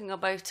talking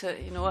about it,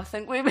 I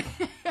think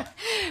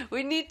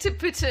we need to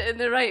put it in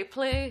the right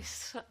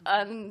place.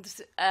 And,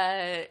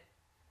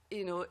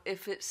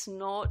 if it's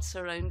not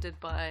surrounded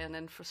by an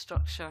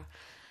infrastructure,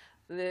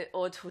 the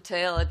odd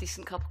hotel, a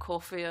decent cup of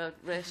coffee, a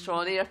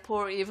restaurant,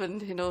 airport, even,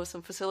 you know,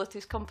 some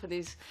facilities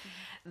companies,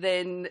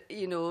 then,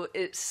 you know,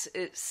 it's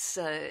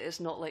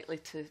not likely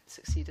to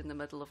succeed in the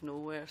middle of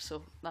nowhere.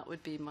 So that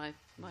would be my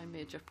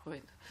major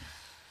point.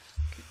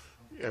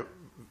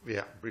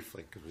 Yeah,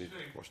 briefly, because we need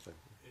to watch time.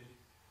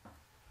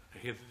 I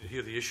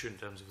hear the issue in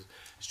terms of the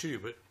studio,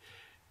 but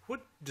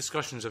what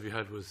discussions have you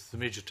had with the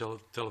major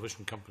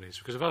television companies?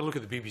 Because if I look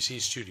at the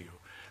BBC studio,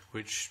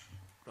 which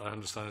I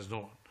understand is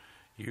not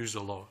used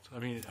a lot, I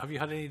mean, have you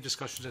had any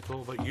discussions at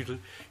all about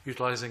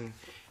utilising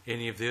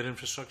any of their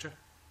infrastructure?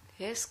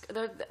 Yes,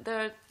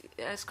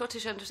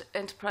 Scottish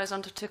Enterprise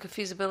undertook a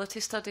feasibility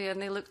study,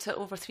 and they looked at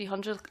over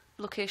 300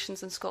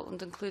 locations in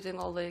Scotland, including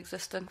all the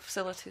existing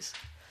facilities.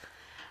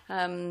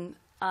 And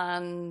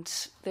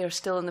they're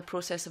still in the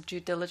process of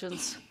due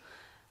diligence,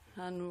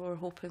 and we're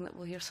hoping that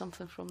we'll hear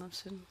something from them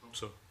soon.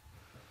 So,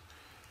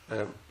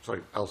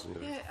 sorry, Alison.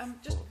 Yeah,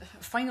 just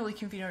finally,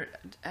 convener,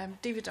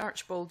 David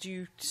Archibald,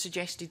 you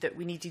suggested that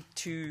we needed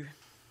to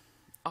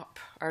up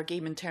our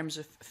game in terms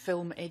of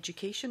film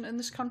education in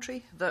this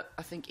country. That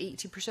I think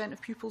 80%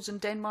 of pupils in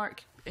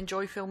Denmark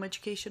enjoy film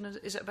education.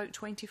 Is it about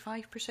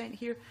 25%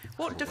 here?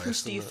 What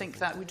difference do you think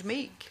that would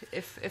make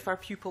if our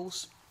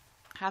pupils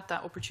had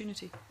that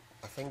opportunity?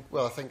 I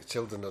think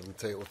children are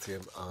entitled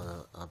to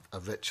a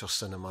richer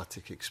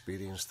cinematic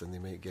experience than they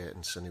might get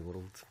in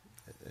Cineworld,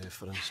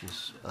 for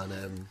instance.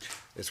 And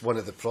it's one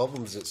of the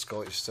problems that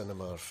Scottish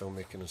cinema or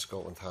filmmaking in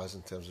Scotland has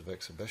in terms of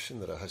exhibition,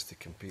 that it has to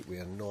compete with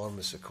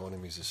enormous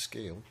economies of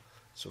scale.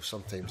 So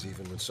sometimes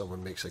even when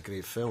someone makes a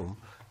great film,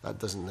 that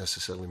doesn't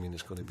necessarily mean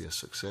it's going to be a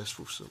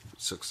successful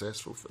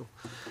film.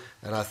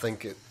 And I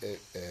think at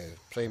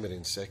primary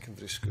and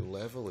secondary school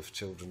level, if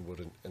children were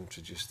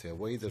introduced to a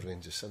wider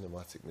range of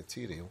cinematic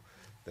material,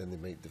 then they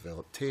might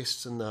develop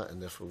tastes in that,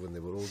 and therefore when they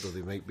were older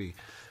they might be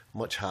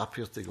much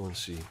happier to go and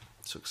see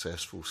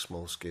successful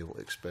small-scale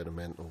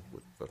experimental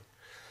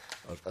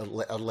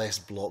or less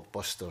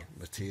blockbuster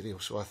material.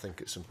 So I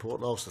think it's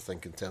important. I also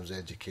think in terms of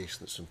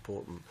education it's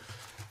important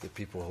that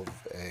people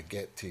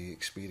get to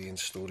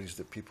experience stories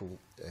that people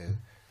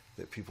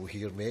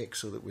here make,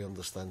 so that we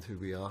understand who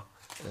we are.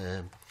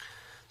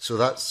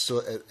 At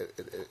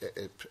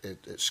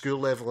school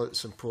level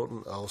it's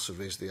important. I also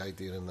raised the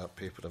idea in that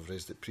paper, I've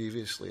raised it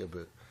previously,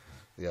 about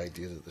the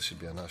idea that there should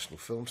be a national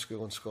film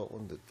school in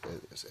Scotland.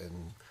 That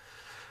in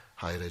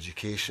higher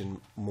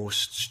education,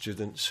 most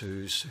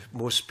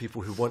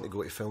people who want to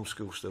go to film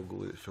school still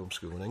go to film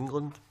school in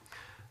England.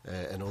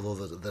 And although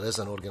there is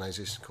an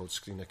organisation called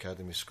Screen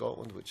Academy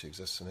Scotland, which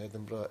exists in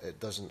Edinburgh,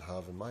 it doesn't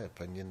have, in my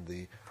opinion,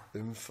 the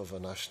oomph of a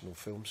national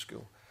film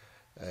school.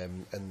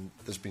 And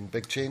there's been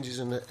big changes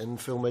in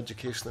film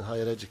education and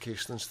higher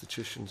education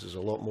institutions. There's a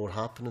lot more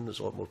happening. There's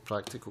a lot more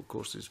practical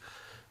courses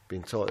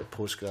being taught at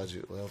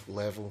postgraduate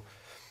level.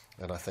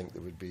 And I think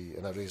there would be,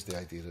 and I raised the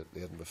idea at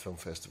the Edinburgh Film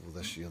Festival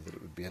this year, that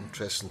it would be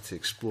interesting to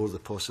explore the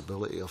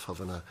possibility of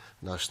having a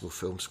national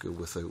film school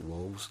without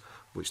walls,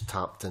 which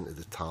tapped into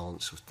the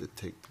talents of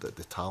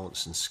the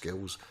talents and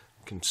skills,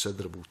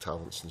 considerable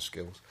talents and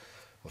skills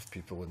of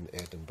people in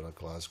Edinburgh,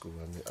 Glasgow,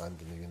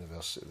 and in the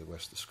University of the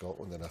West of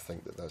Scotland. And I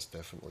think that that's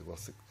definitely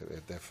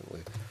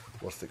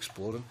worth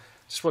exploring.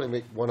 Just want to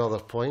make one other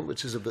point,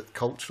 which is about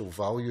cultural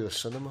value of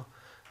cinema.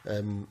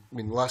 I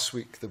mean, last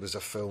week there was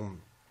a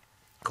film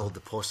called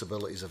The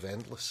Possibilities of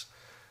Endless.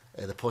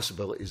 The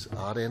possibilities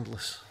are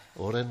endless,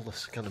 or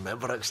endless. I can't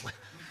remember actually.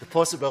 The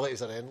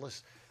possibilities are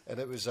endless. And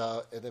it was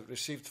and it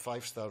received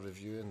 5-star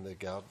review in The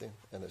Guardian.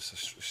 And it's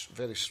a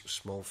very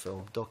small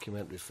film,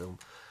 documentary film,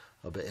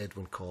 about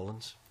Edwyn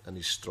Collins and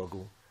his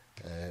struggle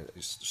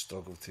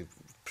to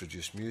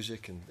produce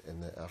music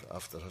and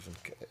after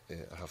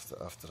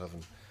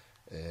having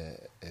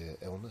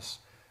illness.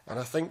 And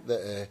I think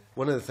that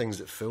one of the things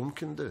that film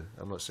can do,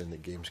 I'm not saying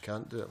that games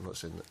can't do it, I'm not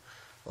saying that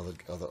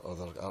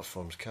other art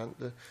forms can't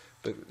do,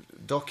 but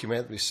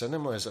documentary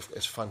cinema is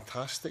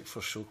fantastic for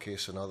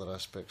showcasing other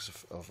aspects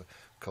of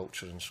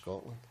culture in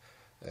Scotland.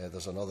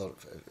 There's another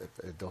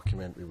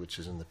documentary which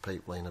is in the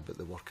pipeline about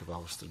the work of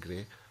Alistair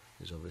Gray,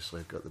 who's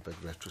obviously got the big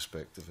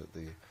retrospective at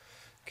the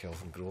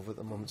Kelvin Grove at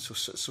the moment. So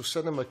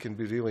cinema can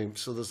be really...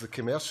 So there's the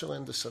commercial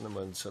end of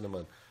cinema, and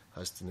cinema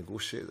has to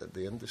negotiate at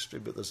the industry,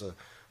 but there's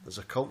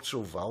a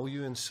cultural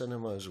value in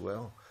cinema as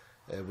well,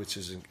 which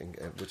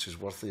is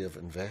worthy of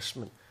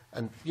investment.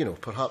 And, you know,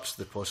 perhaps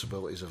The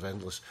Possibilities of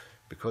Endless,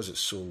 because it's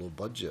so low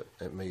budget,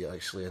 it may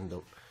actually end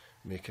up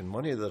making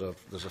money.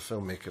 There's a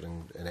filmmaker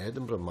in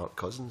Edinburgh, Mark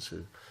Cousins,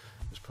 who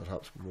is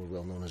perhaps more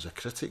well known as a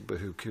critic, but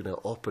who kind of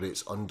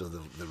operates under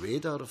the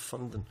radar of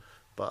funding,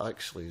 but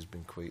actually has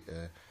been quite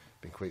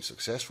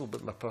successful.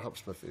 But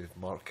perhaps if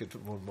Mark had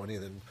more money,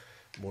 then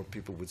more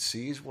people would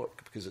see his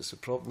work, because it's a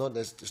problem.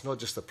 It's not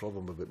just a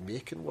problem about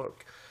making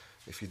work.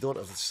 If you don't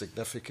have a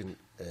significant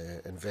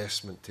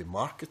investment to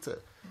market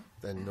it,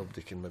 then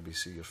nobody can maybe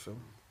see your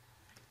film.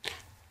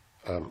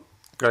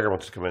 Gregor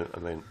wanted to come in,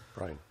 and then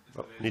Brian.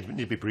 Well, need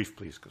to be brief,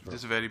 please.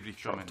 Just a very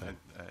brief comment.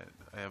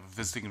 I have a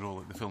visiting role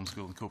at the film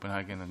school in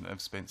Copenhagen, and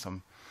I've spent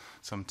some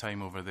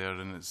time over there,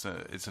 and it's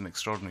an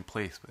extraordinary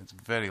place, but it's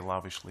very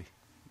lavishly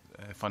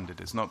funded.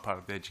 It's not part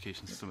of the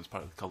education system, it's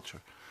part of the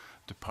culture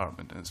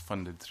department, and it's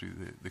funded through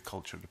the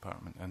culture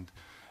department. And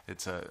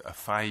it's a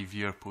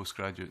 5-year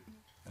postgraduate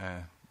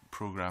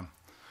programme,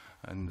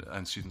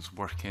 and students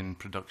work in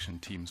production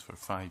teams for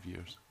 5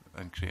 years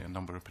and create a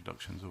number of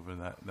productions over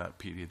that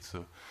period.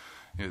 So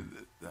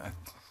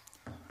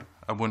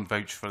I won't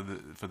vouch for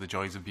the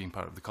joys of being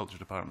part of the culture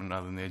department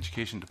rather than the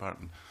education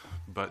department,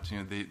 but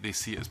they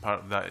see it as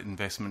part of that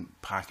investment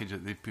package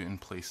that they've put in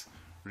place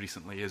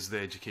recently, is the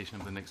education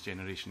of the next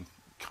generation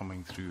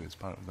coming through as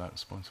part of that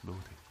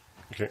responsibility.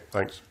 Okay,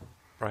 thanks.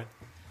 Brian?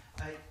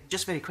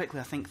 Just very quickly,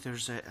 I think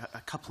there's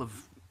a couple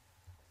of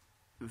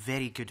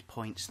very good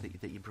points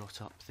that you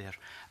brought up there.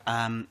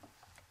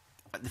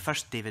 The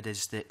first, David,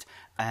 is that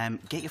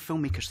get your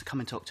filmmakers to come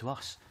and talk to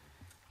us.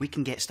 We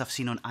can get stuff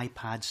seen on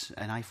iPads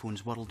and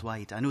iPhones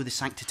worldwide. I know the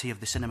sanctity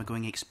of the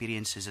cinema-going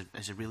experience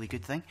is a really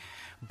good thing,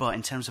 but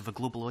in terms of a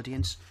global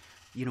audience,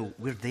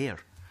 we're there.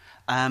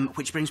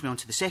 Which brings me on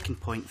to the second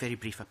point, very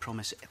brief, I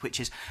promise, which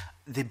is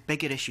the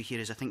bigger issue here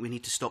is I think we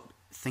need to stop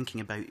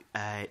thinking about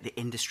the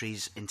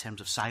industries in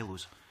terms of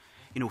silos.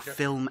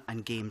 Film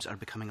and games are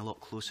becoming a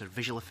lot closer.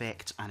 Visual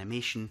effects,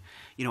 animation,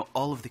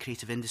 all of the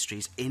creative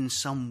industries in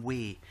some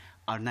way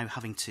are now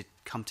having to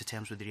come to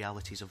terms with the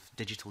realities of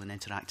digital and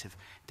interactive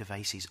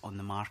devices on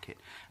the market.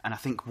 And I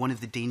think one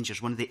of the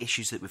dangers, one of the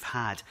issues that we've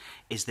had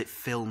is that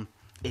film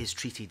is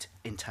treated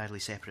entirely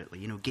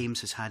separately.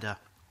 Games has had a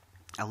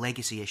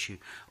legacy issue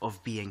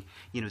of being,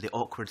 the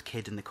awkward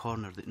kid in the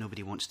corner that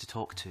nobody wants to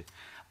talk to.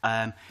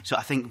 So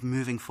I think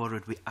moving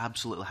forward, we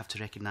absolutely have to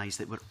recognise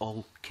that we're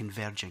all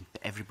converging,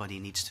 that everybody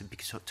needs to be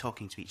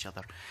talking to each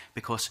other,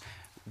 because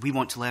we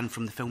want to learn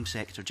from the film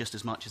sector just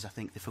as much as I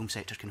think the film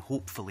sector can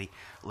hopefully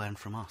learn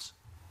from us.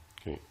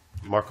 Okay.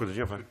 Marco, did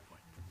you have a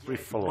brief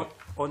follow-up?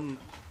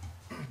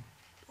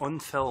 On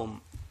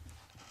film,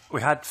 we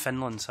had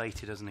Finland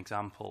cited as an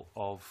example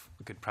of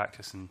good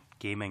practice in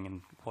gaming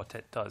and what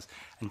it does.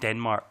 And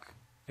Denmark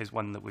is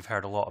one that we've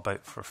heard a lot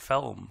about for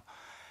film.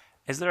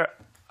 Is there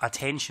a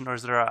tension, or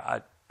is there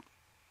a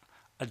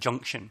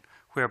junction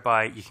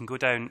whereby you can go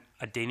down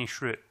a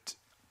Danish route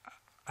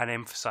and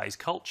emphasise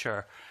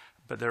culture,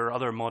 but there are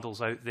other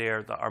models out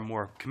there that are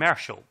more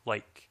commercial,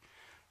 like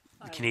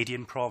the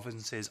Canadian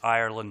provinces,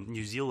 Ireland,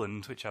 New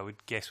Zealand, which I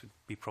would guess would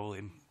be probably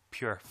in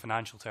pure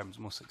financial terms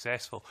most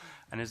successful.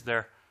 And is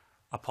there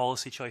a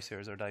policy choice there?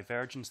 Is there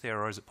divergence there,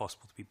 or is it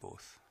possible to be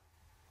both?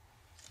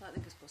 I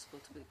think it's possible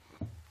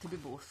to be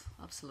both.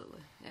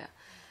 Absolutely, yeah.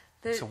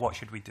 So what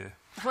should we do?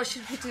 What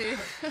should we do?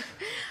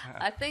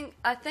 I think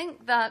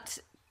that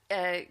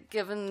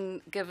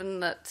given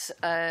that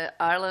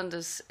Ireland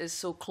is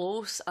so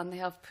close, and they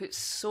have put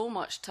so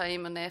much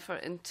time and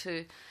effort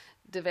into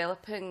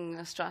developing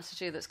a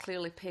strategy that's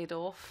clearly paid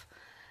off,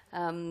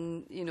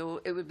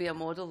 it would be a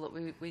model that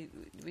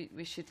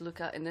we should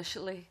look at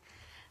initially,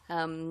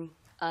 and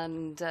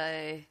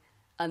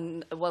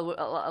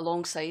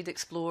alongside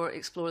explore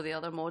the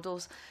other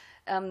models.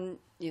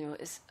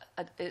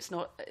 It's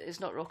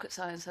not rocket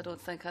science, I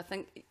don't think. I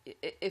think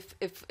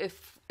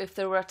if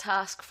there were a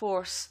task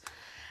force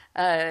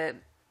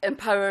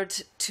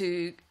empowered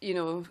to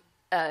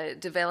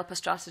develop a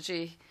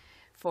strategy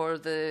for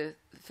the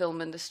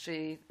film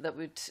industry that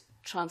would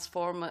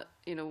transform it,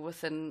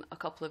 within a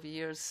couple of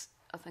years,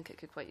 I think it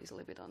could quite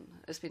easily be done.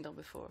 It's been done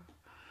before.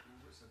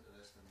 What's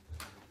interesting,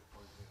 the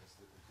point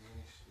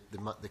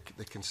is that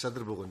the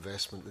considerable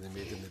investment that they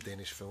made in the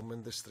Danish film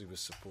industry was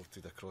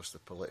supported across the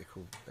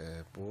political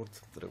board.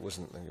 That it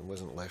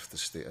wasn't left to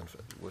state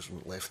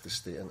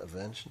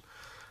intervention,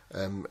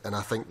 and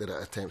I think that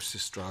it attempts to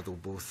straddle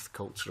both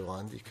cultural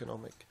and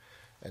economic.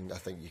 And I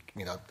think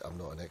I'm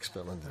not an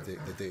expert on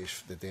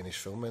the Danish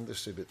film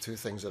industry, but two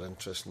things are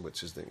interesting,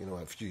 which is that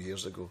a few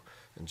years ago,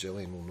 and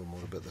Gillian will know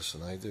more about this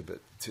than I do, but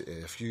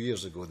a few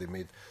years ago the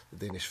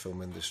Danish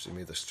film industry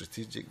made a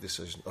strategic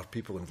decision, or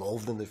people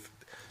involved in the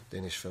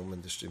Danish film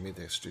industry made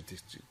a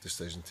strategic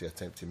decision to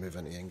attempt to move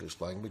into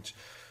English language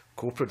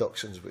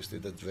co-productions, which they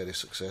did very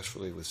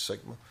successfully with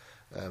Sigma,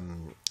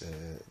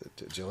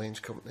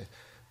 Gillian's company.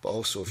 But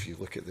also, if you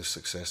look at the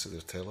success of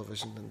their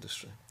television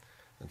industry,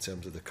 in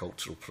terms of the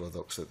cultural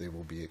products that they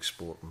will be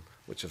exporting,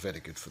 which are very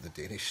good for the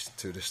Danish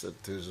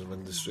tourism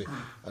industry,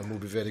 and will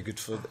be very good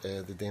for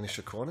the Danish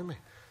economy.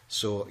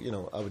 So,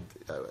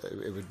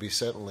 it would be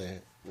certainly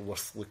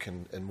worth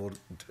looking and more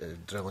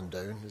drilling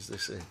down, as they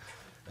say,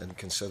 in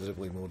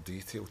considerably more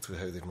detail to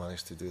how they've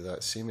managed to do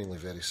that, seemingly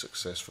very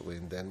successfully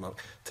in Denmark,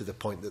 to the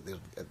point that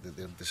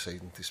they're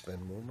deciding to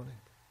spend more money.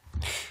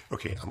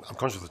 Okay, I'm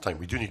conscious of the time.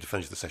 We do need to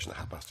finish the session at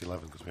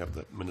 11:30 because we have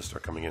the Minister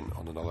coming in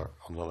on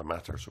another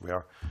matter. So we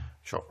are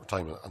short for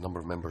time. A number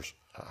of members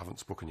haven't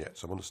spoken yet.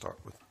 So I want to start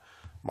with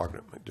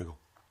Margaret McDougall.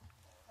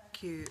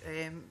 Thank you.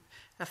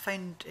 I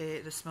found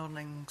this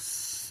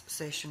morning's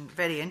session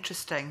very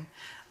interesting.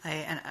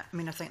 And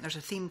I think there's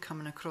a theme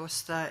coming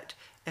across that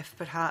if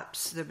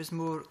perhaps there was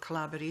more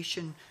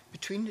collaboration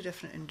between the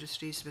different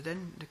industries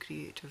within the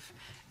creative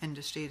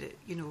industry, that,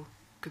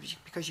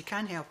 because you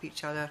can help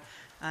each other,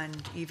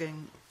 and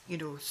even,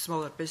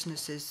 smaller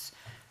businesses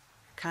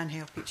can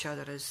help each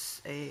other,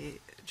 as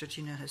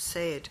Georgina has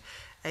said.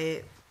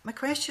 My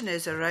question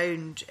is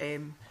around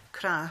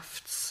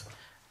crafts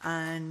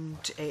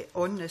and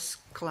on this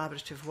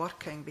collaborative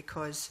working,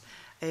 because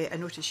I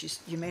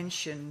noticed you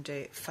mentioned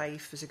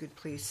Fife was a good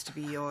place to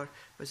be, or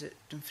was it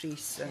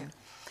Dumfries?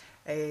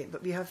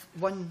 But we have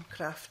one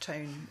craft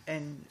town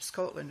in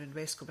Scotland, in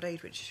West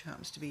Kilbride, which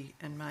happens to be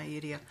in my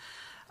area.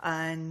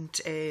 And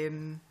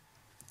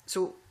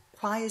so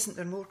why isn't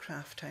there more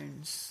craft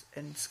towns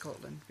in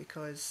Scotland?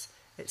 Because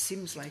it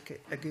seems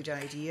like a good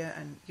idea,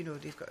 and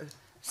they've got a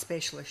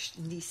specialist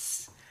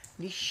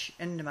niche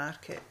in the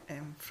market,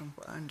 from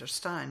what I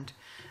understand.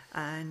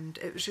 And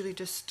it was really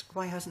just,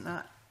 why hasn't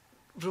that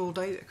rolled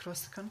out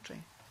across the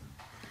country?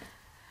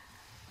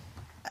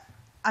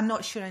 I'm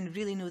not sure I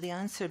really know the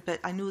answer, but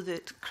I know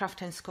that Craft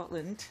Town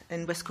Scotland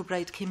in West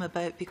Kilbride came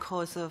about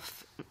because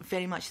of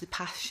very much the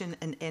passion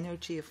and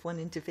energy of one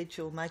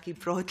individual, Maggie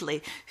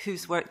Broadley,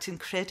 who's worked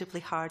incredibly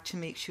hard to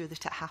make sure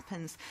that it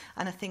happens.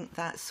 And I think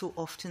that's so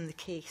often the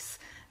case,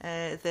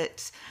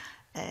 that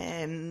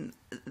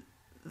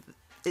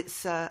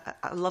it's a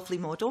lovely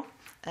model.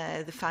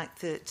 The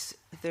fact that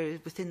they're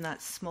within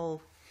that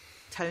small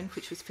town,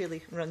 which was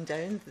fairly run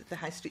down, that the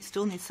high street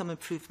still needs some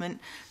improvement,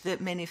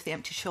 that many of the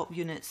empty shop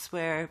units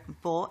were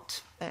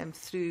bought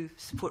through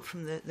support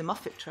from the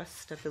Muffet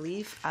Trust, I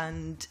believe,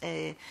 and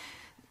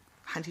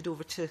handed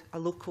over to a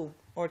local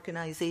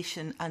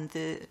organisation, and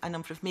a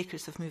number of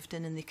makers have moved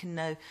in, and they can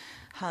now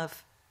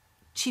have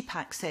cheap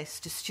access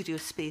to studio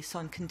space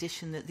on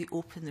condition that they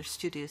open their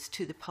studios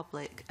to the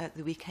public at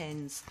the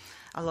weekends.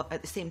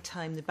 At the same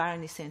time, the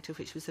Barony Centre,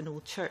 which was an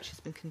old church, has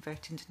been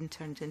converted and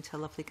turned into a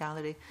lovely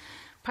gallery.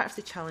 Part of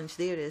the challenge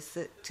there is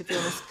that, to be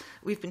honest,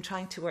 we've been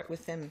trying to work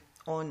with them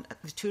on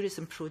the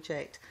tourism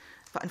project,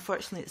 but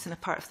unfortunately it's in a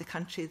part of the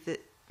country that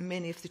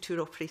many of the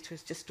tour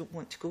operators just don't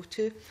want to go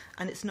to,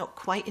 and it's not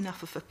quite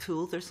enough of a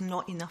pool. There's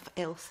not enough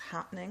else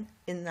happening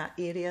in that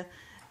area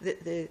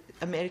that the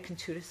American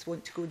tourists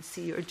want to go and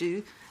see or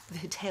do. The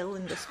hotel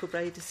in West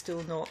Kilbride is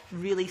still not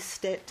really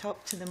stepped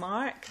up to the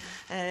mark.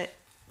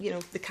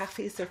 The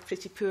cafes are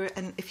pretty poor,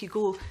 and if you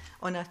go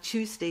on a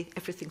Tuesday,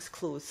 everything's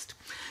closed.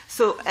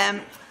 So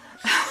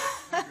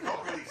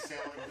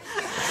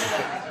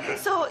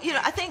so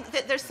I think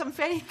that there's some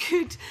very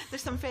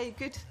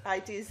good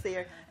ideas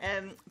there,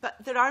 but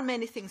there are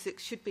many things that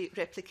should be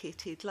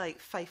replicated, like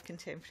Fife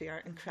Contemporary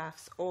Art and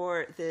Crafts,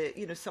 or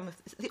some of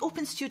the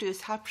open studios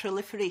have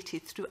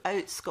proliferated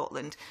throughout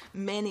Scotland.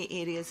 Many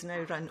areas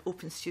now run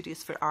open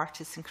studios for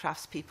artists and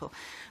craftspeople.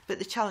 But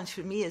the challenge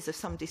for me is, if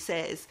somebody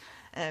says,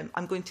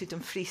 I'm going to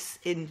Dumfries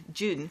in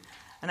June,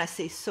 and I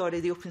say, sorry,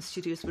 the open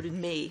studios were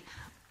in May,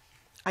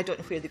 I don't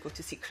know where they go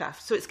to see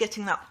craft. So it's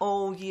getting that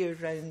all year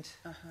round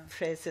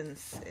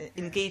presence,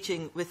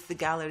 engaging with the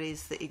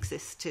galleries that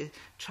exist to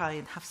try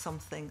and have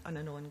something on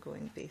an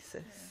ongoing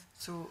basis.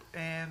 So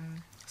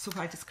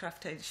why does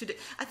Craft Town?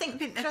 I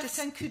think Craft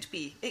Town could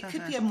be. It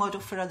could be a model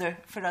for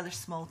other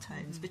small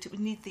towns, but it would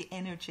need the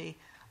energy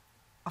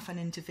of an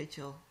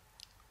individual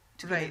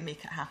to really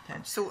make it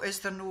happen. So is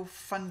there no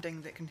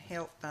funding that can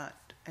help that,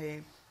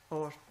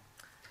 or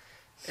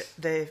if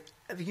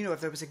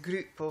there was a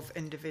group of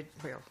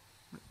individuals?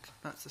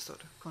 That's a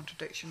sort of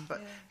contradiction,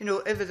 but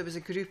if there was a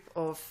group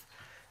of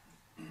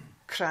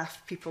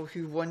craft people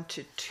who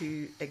wanted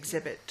to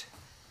exhibit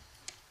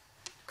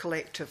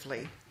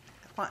collectively,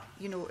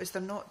 is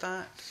there not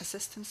that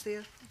assistance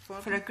there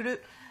for a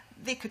group?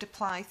 They could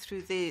apply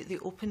through the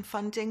open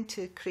funding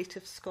to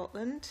Creative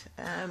Scotland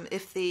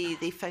if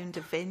they found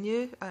a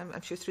venue. I'm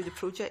sure through the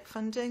project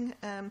funding.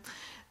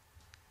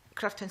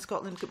 Craft Town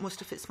Scotland got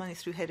most of its money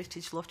through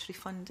Heritage Lottery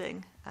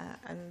funding,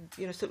 and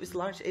so it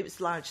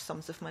was large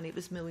sums of money. It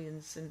was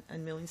millions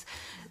and millions.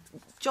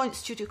 Joint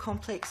studio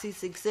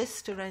complexes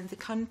exist around the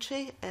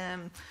country.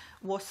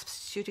 WASP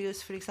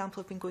studios, for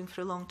example, have been going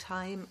for a long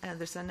time.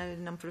 There's now a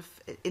number of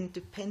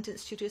independent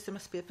studios. There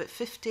must be about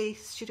 50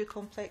 studio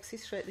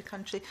complexes throughout the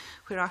country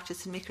where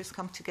artists and makers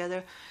come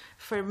together.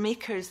 For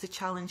makers, the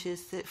challenge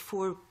is that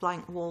 4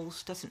 blank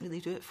walls doesn't really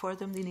do it for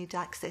them. They need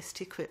access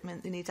to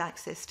equipment. They need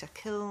access to a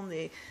kiln.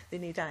 They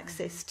need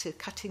access to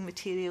cutting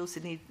materials.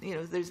 They need,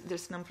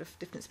 there's a number of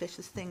different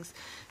specialist things.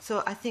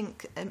 So I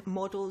think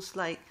models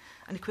like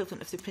an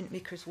equivalent of the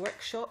printmakers'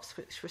 workshops,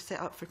 which were set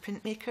up for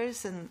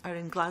printmakers and are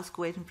in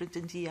Glasgow, Edinburgh,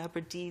 Dundee,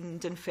 Aberdeen,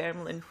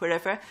 Dunfermline,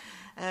 wherever,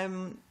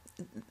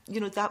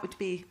 that would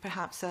be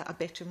perhaps a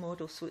better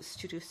model. So it's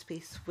studio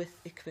space with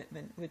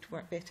equipment would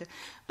work better.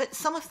 But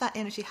some of that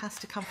energy has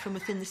to come from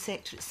within the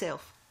sector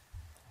itself.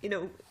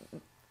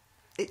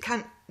 It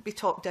can't be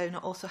top down.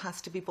 It also has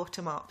to be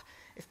bottom up.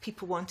 If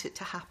people want it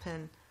to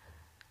happen,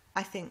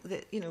 I think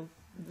that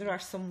there are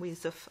some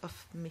ways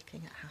of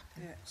making it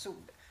happen. Yeah. So,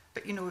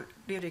 but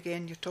there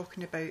again, you're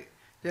talking about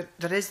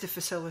there is the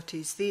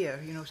facilities there,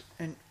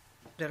 and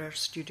there are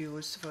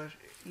studios for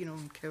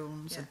and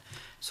kilns, and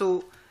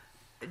so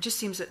it just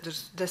seems that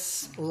there's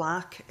this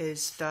lack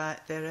is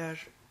that there's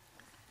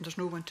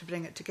no one to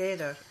bring it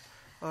together,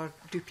 or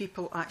do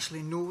people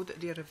actually know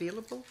that they're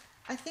available?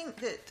 I think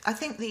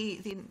the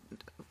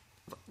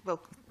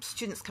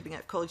students coming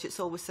out of college, it's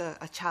always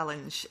a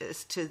challenge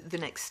as to the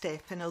next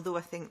step. And although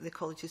I think the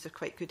colleges are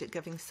quite good at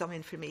giving some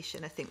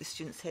information, I think the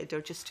students' head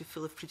are just too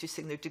full of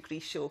producing their degree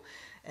show.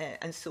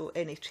 And so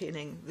any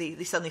training,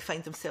 they suddenly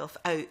find themselves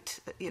out,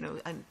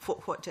 and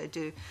what do I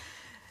do?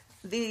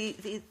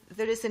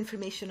 There is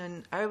information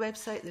on our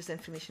website, there's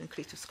information on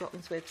Creative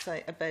Scotland's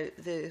website about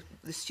the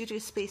studio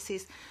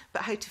spaces,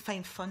 but how to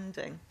find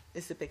funding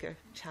is the bigger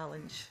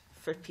challenge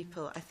for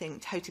people. I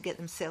think how to get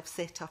themselves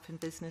set up in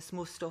business.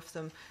 Most of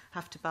them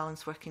have to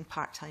balance working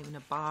part-time in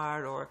a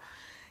bar or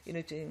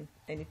doing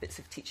any bits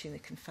of teaching they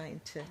can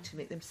find to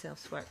make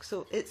themselves work.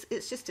 So it's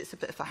a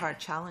bit of a hard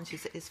challenge,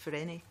 as it is for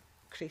any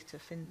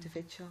creative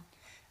individual.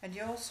 And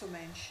you also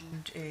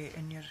mentioned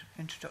in your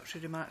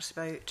introductory remarks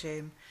about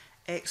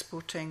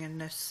exporting and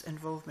this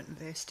involvement in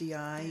the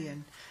SDI.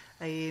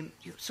 And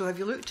so have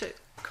you looked at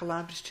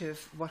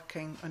collaborative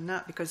working on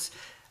that? Because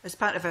as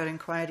part of our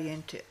inquiry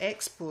into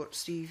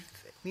exports,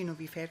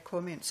 we've heard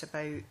comments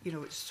about,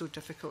 it's so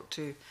difficult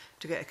to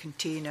get a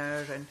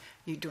container and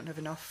you don't have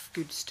enough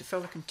goods to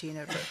fill a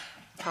container, but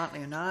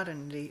partly on our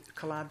and they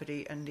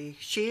collaborate and they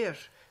share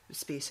the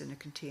space in the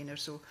container.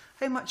 So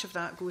how much of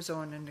that goes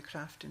on in the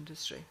craft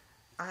industry?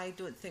 I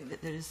don't think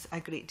that there is a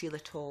great deal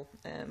at all.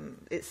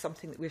 It's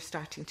something that we're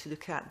starting to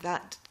look at.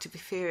 That, to be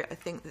fair, I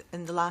think that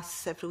in the last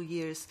several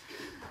years,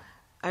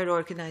 our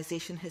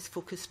organisation has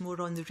focused more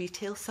on the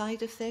retail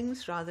side of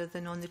things rather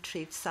than on the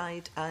trade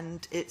side,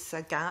 and it's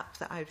a gap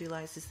that I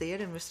realise is there,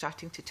 and we're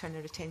starting to turn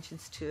our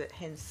attentions to it,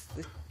 hence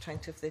trying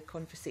to have the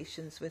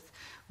conversations with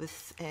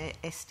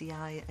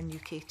SDI and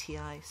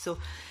UKTI. So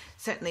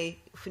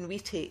certainly when we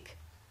take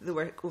the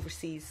work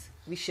overseas,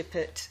 we ship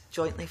it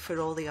jointly for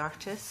all the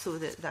artists so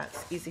that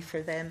that's easy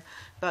for them,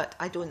 but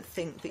I don't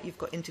think that you've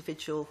got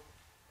individual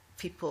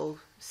people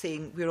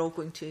saying we're all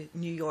going to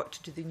New York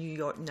to do the New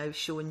York Now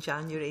show in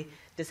January.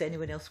 Does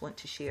anyone else want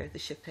to share the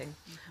shipping?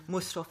 Mm-hmm.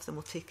 Most of them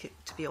will take it,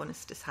 to be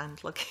honest, as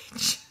hand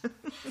luggage.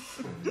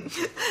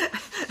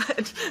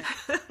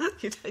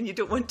 and you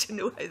don't want to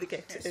know how they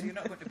get it in. So you're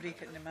not going to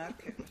break it in the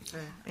market.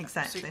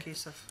 Exactly. A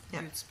suitcase of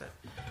goods. But,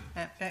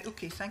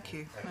 okay, thank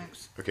you.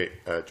 Thanks. Okay,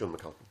 John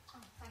McAlpin.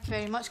 Thank you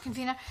very much,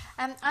 Convener.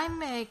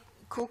 I'm a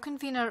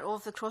co-convener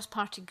of the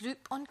cross-party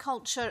group on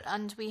culture,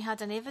 and we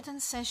had an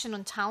evidence session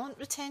on talent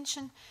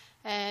retention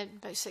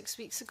about 6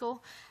 weeks ago.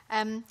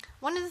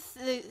 One of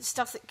the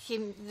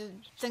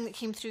thing that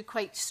came through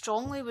quite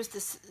strongly was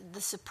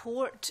the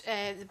support,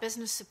 the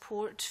business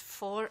support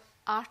for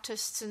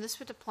artists, and this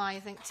would apply, I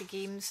think, to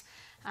games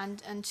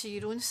and to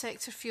your own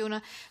sector,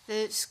 Fiona.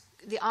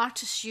 The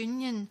Artists'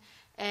 Union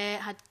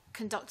had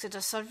conducted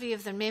a survey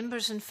of their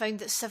members and found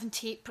that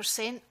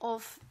 78%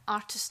 of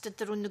artists did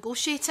their own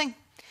negotiating.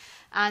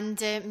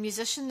 And a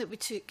musician that we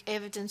took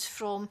evidence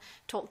from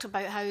talked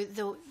about how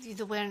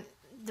there weren't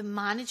the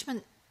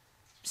management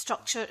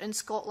structure in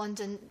Scotland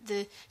and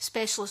the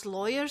specialist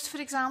lawyers,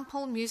 for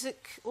example,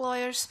 music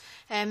lawyers,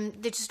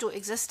 they just don't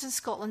exist in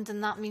Scotland,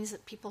 and that means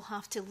that people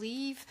have to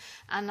leave.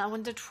 And I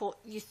wondered what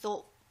you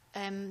thought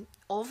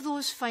of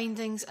those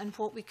findings and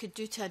what we could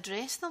do to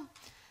address them.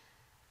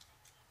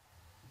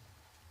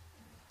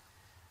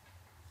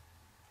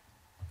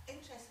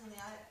 Interestingly,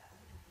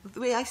 the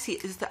way I see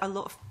it is that a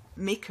lot of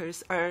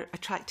makers are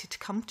attracted to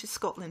come to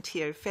Scotland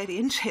here. Very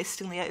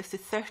interestingly, out of the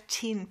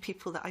 13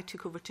 people that I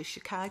took over to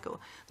Chicago,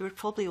 there were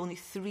probably only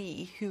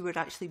 3 who were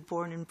actually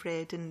born and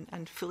bred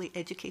and fully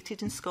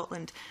educated in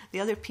Scotland. The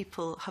other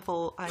people have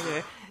all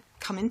either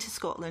come into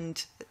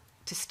Scotland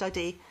to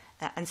study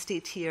and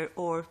stayed here,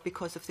 or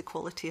because of the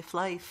quality of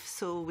life.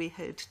 So we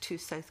had 2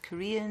 South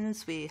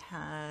Koreans, we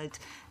had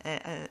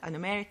an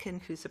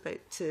American who's about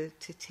to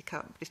take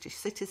up British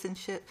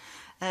citizenship,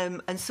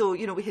 and so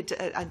we had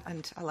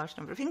and a large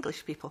number of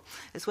English people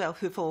as well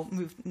who've all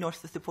moved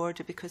north of the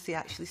border because they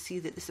actually see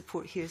that the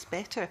support here is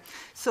better.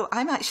 So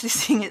I'm actually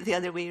seeing it the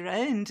other way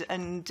around,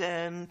 and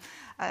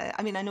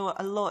I know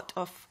a lot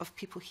of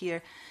people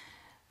here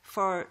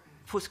for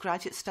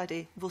postgraduate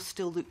study will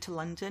still look to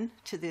London,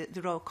 to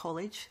the Royal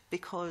College,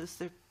 because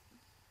they're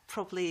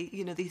probably,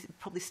 they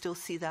probably still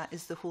see that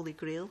as the holy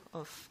grail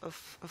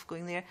of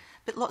going there.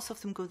 But lots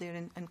of them go there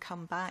and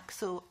come back.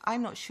 So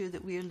I'm not sure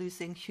that we're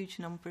losing huge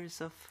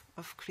numbers of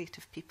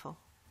creative people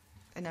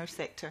in our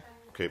sector.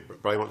 Okay,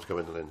 Brian wants to come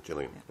in and then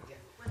Gillian. Yeah.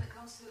 When it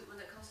comes to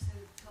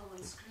film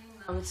and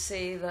screen, I would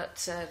say that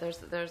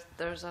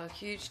there's a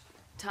huge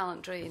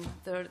talent drain.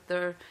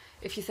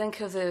 If you think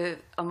of the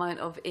amount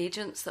of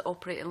agents that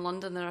operate in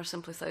London, there are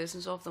simply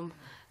thousands of them.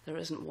 There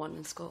isn't one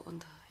in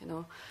Scotland.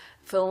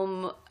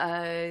 Film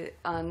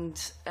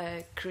and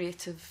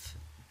creative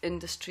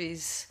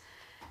industries,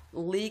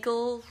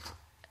 legal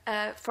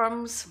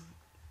firms.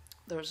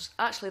 There's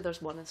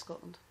one in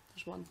Scotland.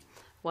 There's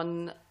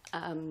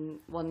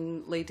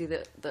one lady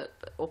that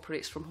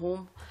operates from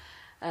home.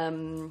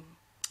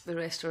 The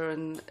rest are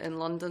in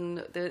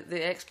London.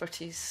 The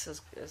expertise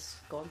is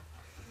gone.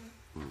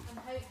 And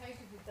how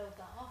could we build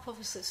that up?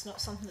 Obviously, it's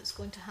not something that's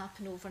going to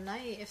happen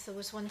overnight. If there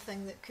was one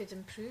thing that could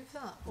improve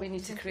that, we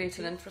need to create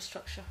an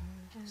infrastructure.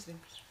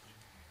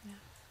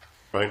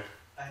 Right.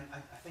 I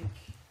think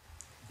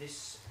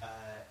This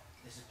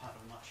is part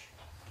of a much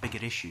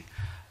bigger issue.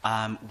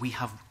 We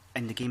have,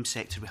 in the game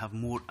sector, we have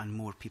more and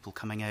more people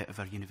coming out of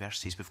our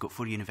universities. We've got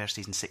 4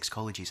 universities and 6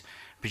 colleges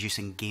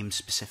producing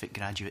game-specific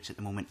graduates at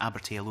the moment.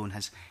 Abertay alone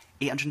has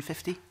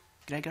 850,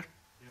 Gregor?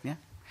 Yeah.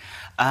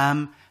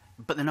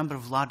 But the number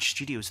of large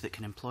studios that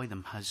can employ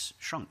them has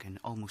shrunk and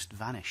almost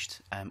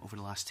vanished over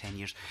the last 10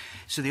 years.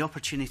 So the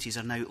opportunities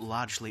are now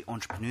largely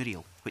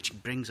entrepreneurial,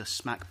 which brings us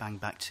smack bang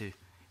back to,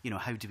 you know,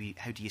 how do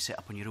you set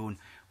up on your own?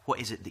 What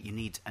is it that you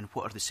need, and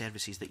what are the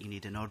services that you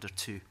need in order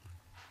to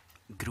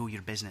grow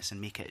your business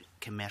and make it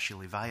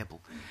commercially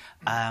viable?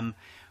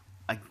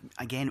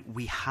 Again,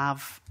 we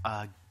have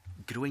a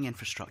growing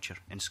infrastructure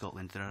in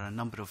Scotland. There are a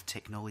number of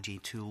technology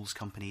tools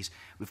companies.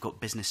 We've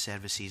got business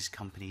services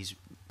companies,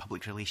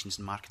 public relations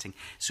and marketing.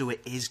 So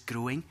it is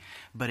growing,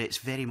 but it's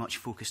very much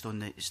focused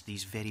on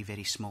these very,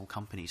 very small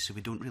companies. So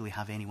we don't really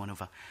have anyone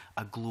of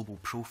a global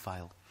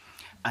profile.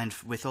 And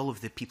with all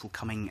of the people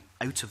coming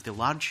out of the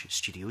large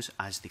studios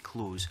as they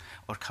close,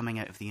 or coming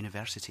out of the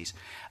universities,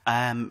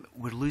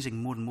 we're losing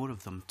more and more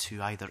of them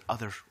to either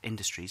other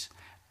industries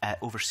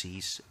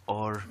overseas,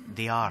 or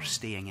they are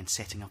staying and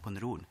setting up on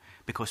their own,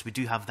 because we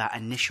do have that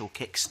initial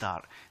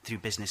kickstart through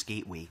Business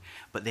Gateway,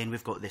 but then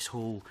we've got this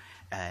whole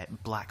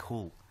black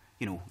hole.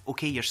 You know,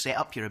 okay, you're set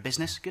up, you're a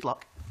business, good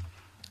luck.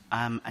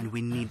 And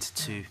we need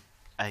to,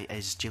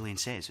 as Gillian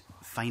says,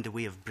 find a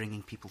way of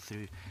bringing people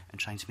through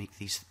and trying to make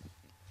these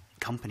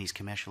companies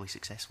commercially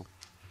successful.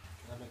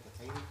 Can I make a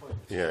tiny point?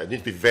 Yeah, it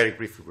needs to be very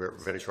brief. We're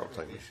very short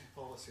time.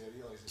 Policy, I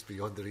realise it's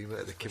beyond the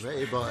remit of the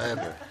committee,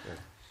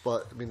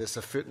 but I mean, it's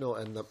a footnote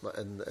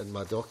in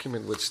my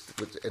document, which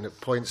and it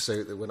points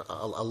out that when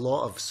a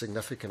lot of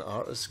significant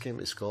artists came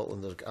to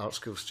Scotland, their art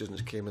school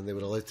students came, and they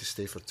were allowed to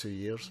stay for 2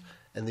 years.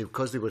 And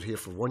because they were here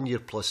for 1 year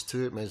plus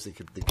 2, it means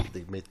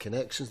they made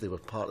connections, they were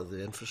part of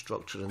the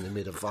infrastructure, and they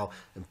made an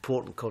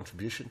important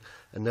contribution.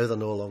 And now they're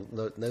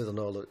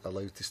not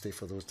allowed to stay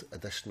for those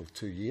additional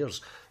 2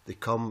 years. They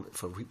come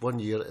for 1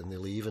 year and they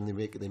leave, and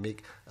they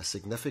make a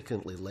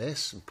significantly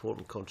less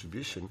important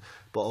contribution,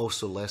 but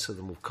also less of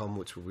them will come,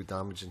 which will be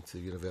damaging to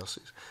the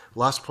universities.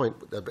 Last point,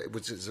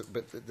 which is,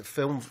 but the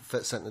film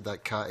fits into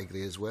that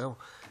category as well.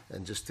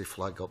 And just to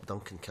flag up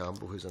Duncan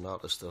Campbell, who's an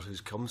artist there, who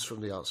comes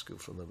from the art school,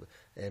 from the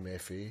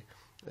MFA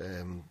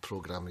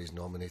programme, and he's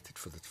nominated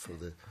for the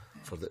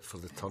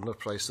Turner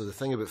Prize. So the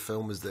thing about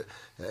film is that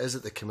it is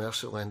at the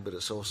commercial end, but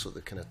it's also at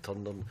the kind of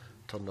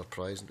Turner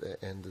Prize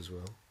end as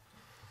well.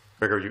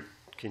 Gregor, are you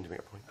keen to make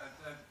a point?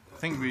 I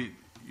think we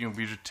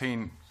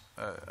retain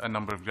a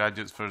number of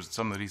graduates for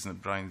some of the reasons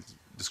that Brian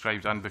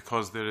described, and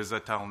because there is a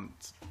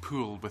talent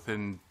pool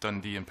within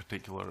Dundee in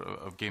particular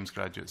of games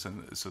graduates,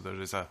 and so there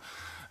is a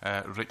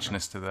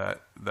richness to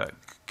that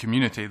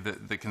community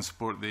that can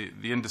support the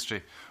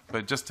industry.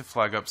 But just to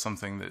flag up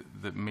something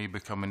that may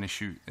become an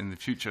issue in the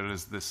future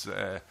is this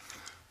sort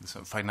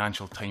of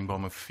financial time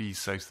bomb of fees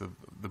south of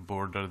the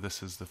border.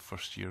 This is the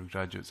first year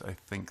graduates, I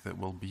think, that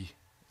will be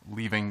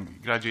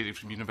graduating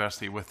from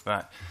university with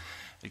that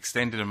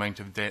extended amount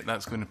of debt.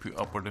 That's going to put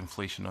upward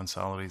inflation on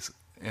salaries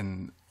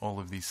in all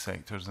of these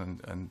sectors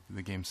and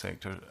the game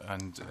sector,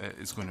 and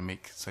it's going to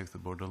make south of the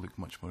border look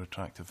much more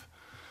attractive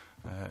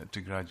to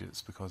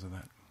graduates because of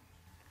that.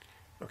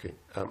 Okay,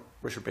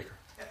 Richard Baker.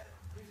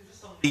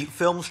 The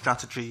film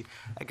strategy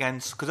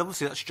against, because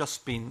obviously that's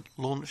just been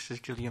launched, as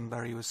Gillian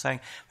Berrie was saying.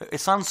 But it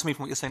sounds to me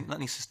from what you're saying that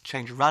needs to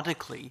change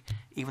radically,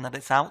 even at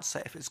its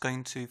outset, if it's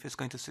going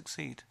to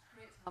succeed.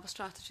 Have a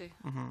strategy.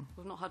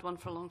 We've not had one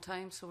for a long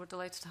time, so we're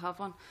delighted to have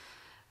one.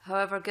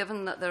 However,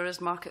 given that there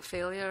is market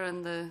failure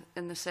in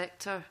the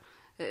sector,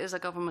 it is a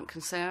government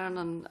concern,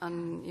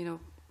 and you know,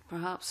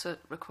 perhaps it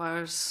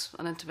requires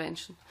an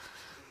intervention.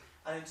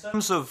 And in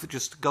terms of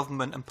just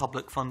government and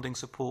public funding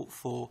support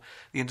for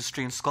the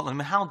industry in Scotland, I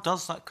mean, how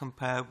does that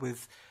compare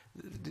with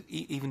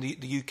even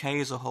the UK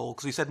as a whole?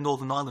 Because you said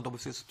Northern Ireland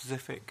obviously is a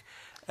specific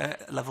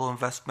level of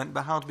investment,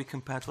 but how do we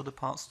compare to other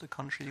parts of the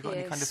country? You've got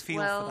any kind of feel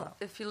for that?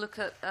 If you look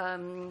at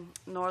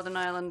Northern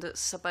Ireland,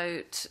 it's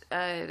about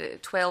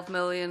 12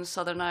 million.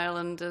 Southern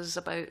Ireland is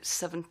about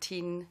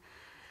 17,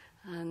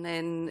 and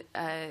then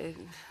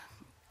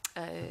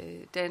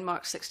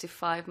Denmark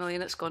 65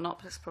 million. It's gone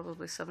up. It's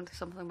probably 70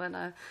 something by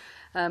now.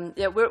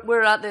 Yeah,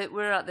 we're at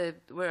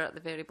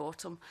the very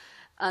bottom,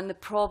 and the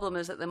problem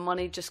is that the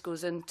money just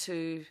goes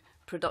into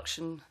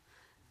production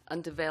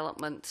and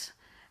development.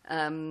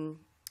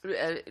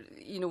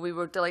 You know, we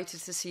were delighted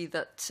to see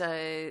that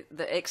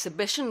the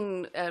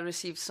exhibition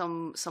received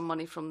some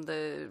money from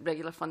the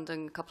regular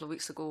funding a couple of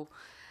weeks ago,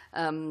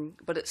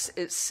 but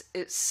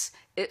it's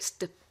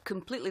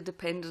completely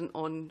dependent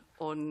on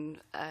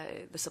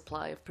the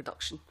supply of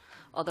production.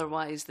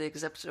 Otherwise, the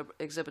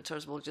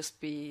exhibitors will just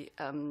be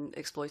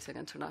exploiting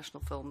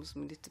international films.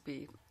 We need to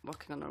be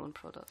working on our own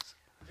products.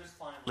 Just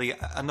finally,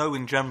 I know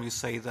in general you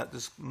say that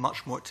there's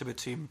much more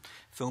activity in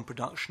film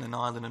production in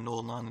Ireland and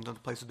Northern Ireland and other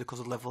places because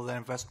of the level of their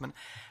investment.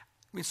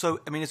 Is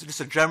it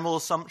just a general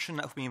assumption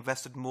that if we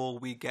invested more,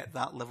 we get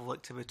that level of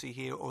activity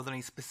here, or are there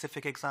any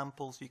specific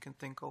examples you can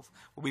think of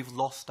where we've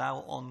lost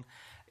out on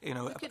you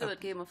know, we could have had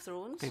Game of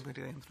Thrones. Game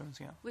of Thrones,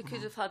 yeah. We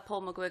could have had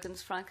Paul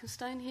McGuigan's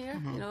Frankenstein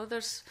here. You know,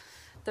 there's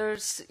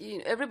you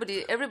know,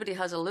 everybody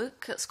has a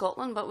look at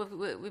Scotland, but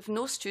we've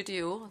no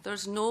studio.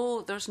 There's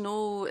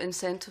no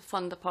incentive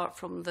fund apart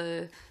from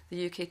the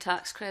UK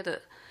tax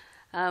credit.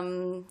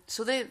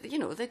 So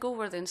they go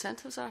where the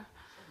incentives are.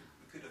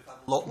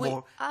 A lot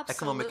more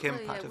economic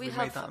impact if we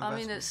made that investment. I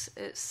mean,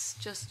 it's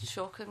just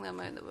shocking the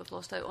amount that we've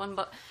lost out on.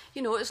 But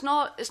you know, it's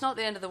not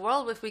the end of the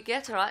world. If we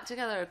get our act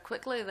together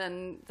quickly,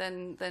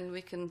 then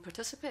we can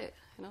participate.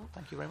 You know.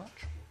 Thank you very much.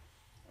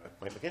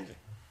 Mike Mackenzie.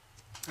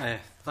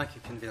 Thank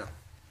you, Convener.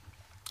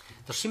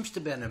 There seems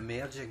to be an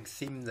emerging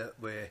theme that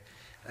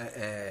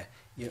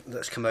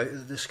that's come out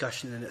of the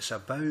discussion, and it's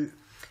about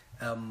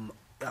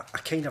a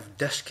kind of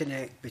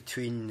disconnect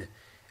between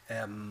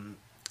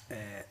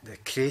the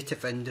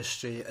creative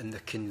industry and the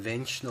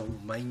conventional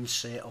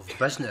mindset of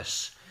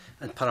business,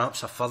 and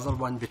perhaps a further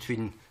one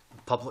between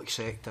public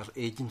sector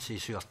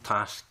agencies who are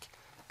tasked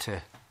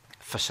to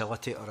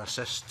facilitate or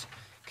assist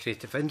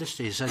creative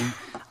industries. And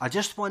I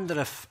just wonder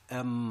if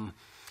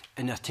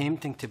in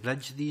attempting to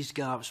bridge these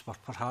gaps we're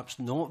perhaps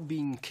not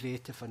being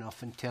creative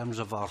enough in terms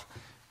of our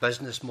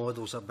business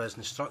models or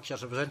business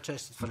structures. I was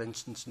interested, for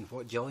instance, in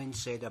what Gillian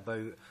said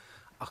about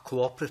a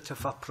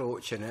cooperative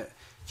approach, and it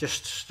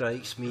just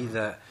strikes me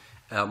that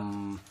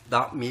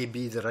that may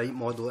be the right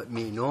model, it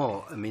may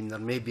not. I mean, there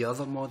may be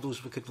other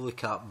models we could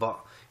look at, but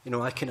you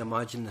know, I can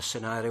imagine the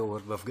scenario where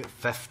we've got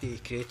 50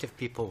 creative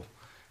people,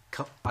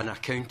 an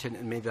accountant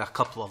and maybe a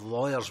couple of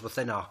lawyers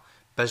within a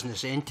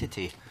business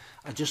entity.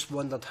 I just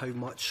wondered how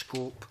much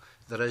scope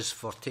there is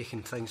for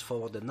taking things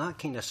forward in that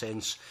kind of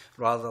sense,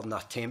 rather than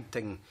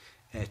attempting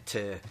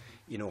to,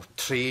 you know,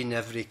 train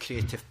every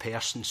creative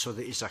person so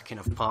that he's a kind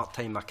of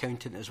part-time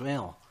accountant as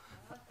well.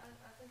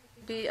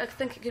 I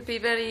think it could be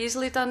very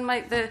easily done,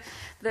 Mike.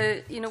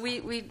 You know,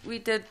 we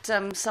did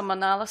some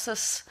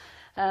analysis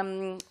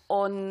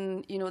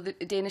on, you know, the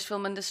Danish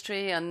film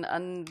industry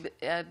and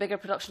bigger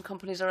production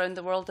companies around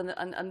the world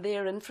and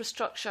their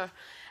infrastructure.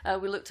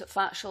 We looked at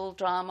factual,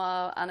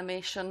 drama,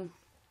 animation,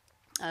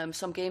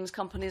 some games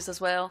companies as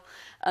well,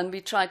 and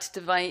we tried to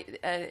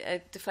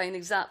define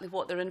exactly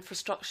what their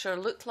infrastructure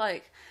looked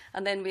like,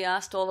 and then we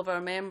asked all of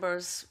our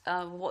members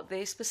what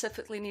they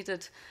specifically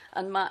needed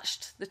and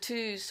matched the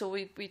two. So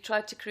we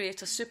tried to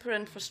create a super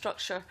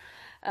infrastructure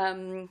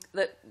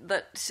that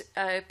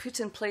put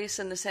in place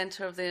in the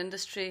centre of the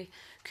industry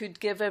could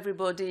give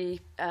everybody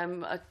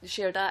a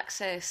shared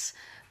access,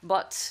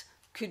 but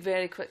could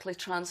very quickly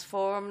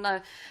transform.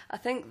 Now, I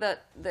think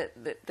that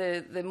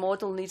the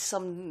model needs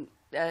some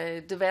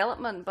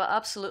development, but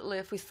absolutely,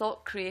 if we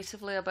thought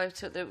creatively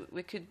about it, there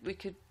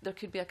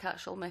could be a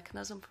catch-all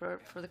mechanism for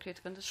the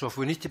creative industry. So, if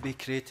we need to be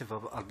creative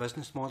of our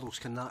business models,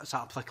 is that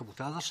applicable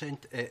to other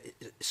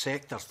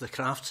sectors, the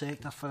craft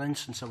sector, for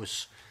instance? I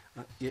was,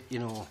 you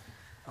know,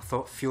 I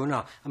thought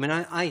Fiona. I mean,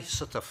 I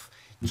sort of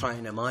try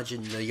and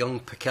imagine the young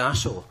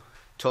Picasso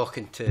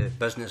talking to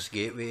Business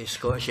Gateway,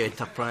 Scottish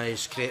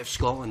Enterprise, Creative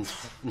Scotland,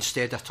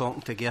 instead of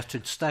talking to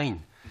Gertrude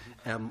Stein.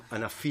 And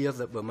I fear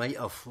that we might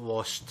have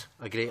lost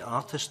a great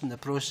artist in the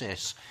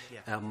process.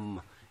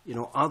 You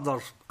know, are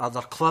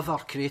there clever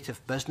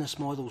creative business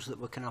models that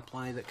we can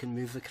apply that can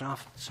move the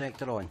craft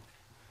sector on?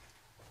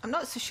 I'm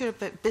not so sure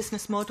about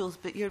business models,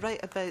 but you're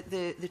right about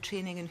the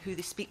training and who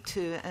they speak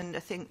to. And I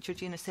think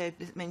Georgina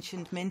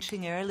mentioned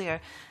mentoring earlier.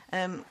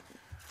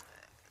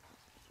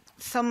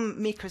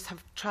 Some makers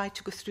have tried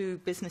to go through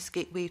Business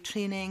Gateway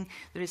training.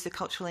 There is the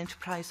Cultural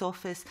Enterprise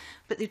Office,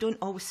 but they don't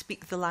always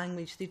speak the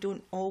language. They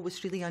don't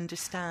always really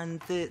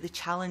understand the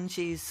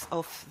challenges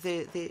of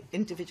the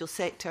individual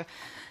sector.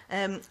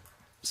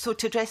 So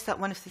to address that,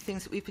 one of the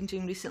things that we've been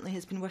doing recently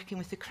has been working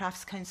with the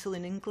Crafts Council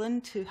in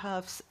England to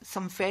have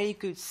some very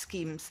good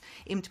schemes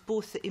aimed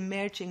both at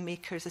emerging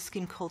makers, a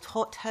scheme called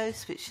Hot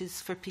House, which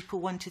is for people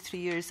 1 to 3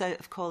 years out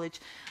of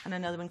college, and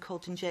another one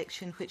called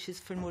Injection, which is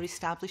for more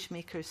established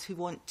makers who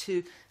want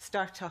to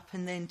start up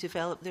and then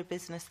develop their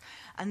business.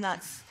 And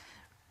that's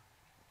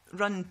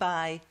run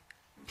by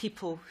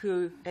people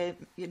who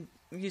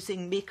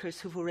using makers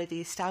who've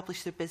already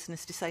established their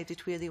business, decided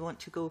where they want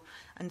to go.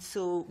 And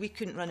so we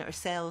couldn't run it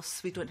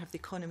ourselves. We don't have the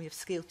economy of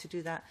scale to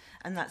do that.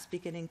 And that's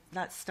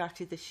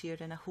started this year,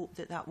 and I hope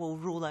that will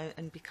roll out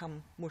and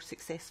become more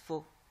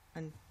successful,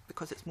 and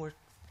because it's more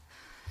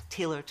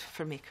tailored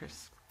for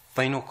makers.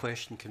 Final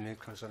question,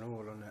 because I know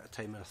we're running out of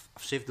time.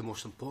 I've saved the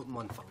most important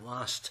one for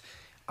last.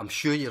 I'm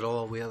sure you're all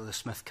aware of the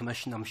Smith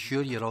Commission. I'm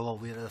sure you're all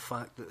aware of the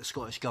fact that the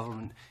Scottish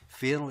Government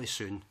fairly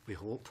soon, we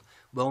hope,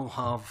 will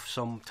have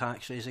some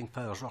tax-raising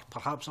powers, or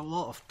perhaps a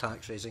lot of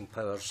tax-raising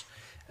powers.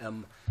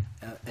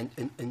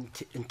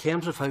 In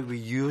terms of how we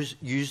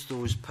use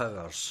those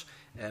powers,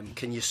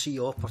 can you see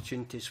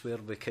opportunities where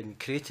we can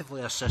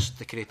creatively assist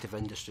the creative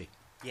industry?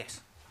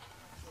 Yes.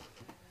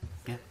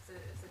 Yeah.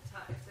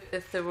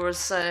 If there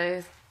was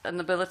an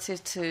ability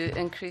to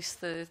increase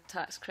the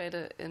tax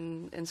credit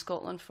in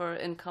Scotland for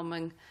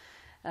incoming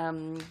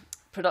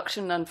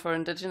production and for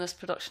Indigenous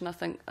production, I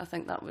think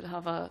that would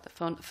have a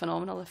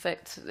phenomenal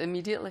effect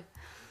immediately.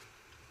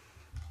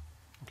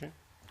 Okay.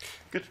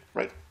 Good,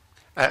 right.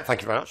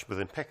 Thank you very much. With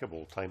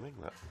impeccable timing,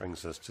 that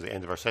brings us to the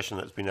end of our session.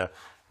 It's been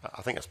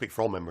I think I speak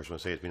for all members when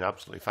I say it's been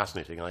absolutely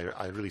fascinating.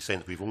 I really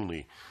sense we've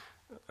only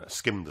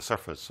skimmed the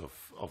surface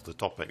of the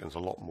topic, and there's a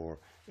lot more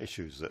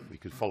issues that we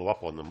could follow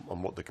up on.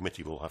 And what the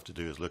committee will have to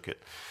do is look at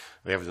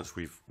the evidence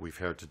we've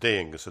heard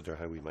today and consider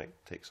how we might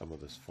take some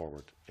of this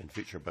forward in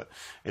future. But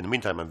in the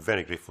meantime, I'm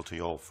very grateful to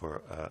you all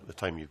for the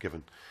time you've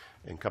given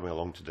in coming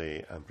along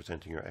today and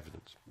presenting your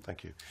evidence.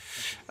 Thank you.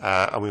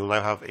 And we will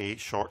now have a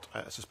short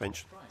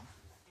suspension.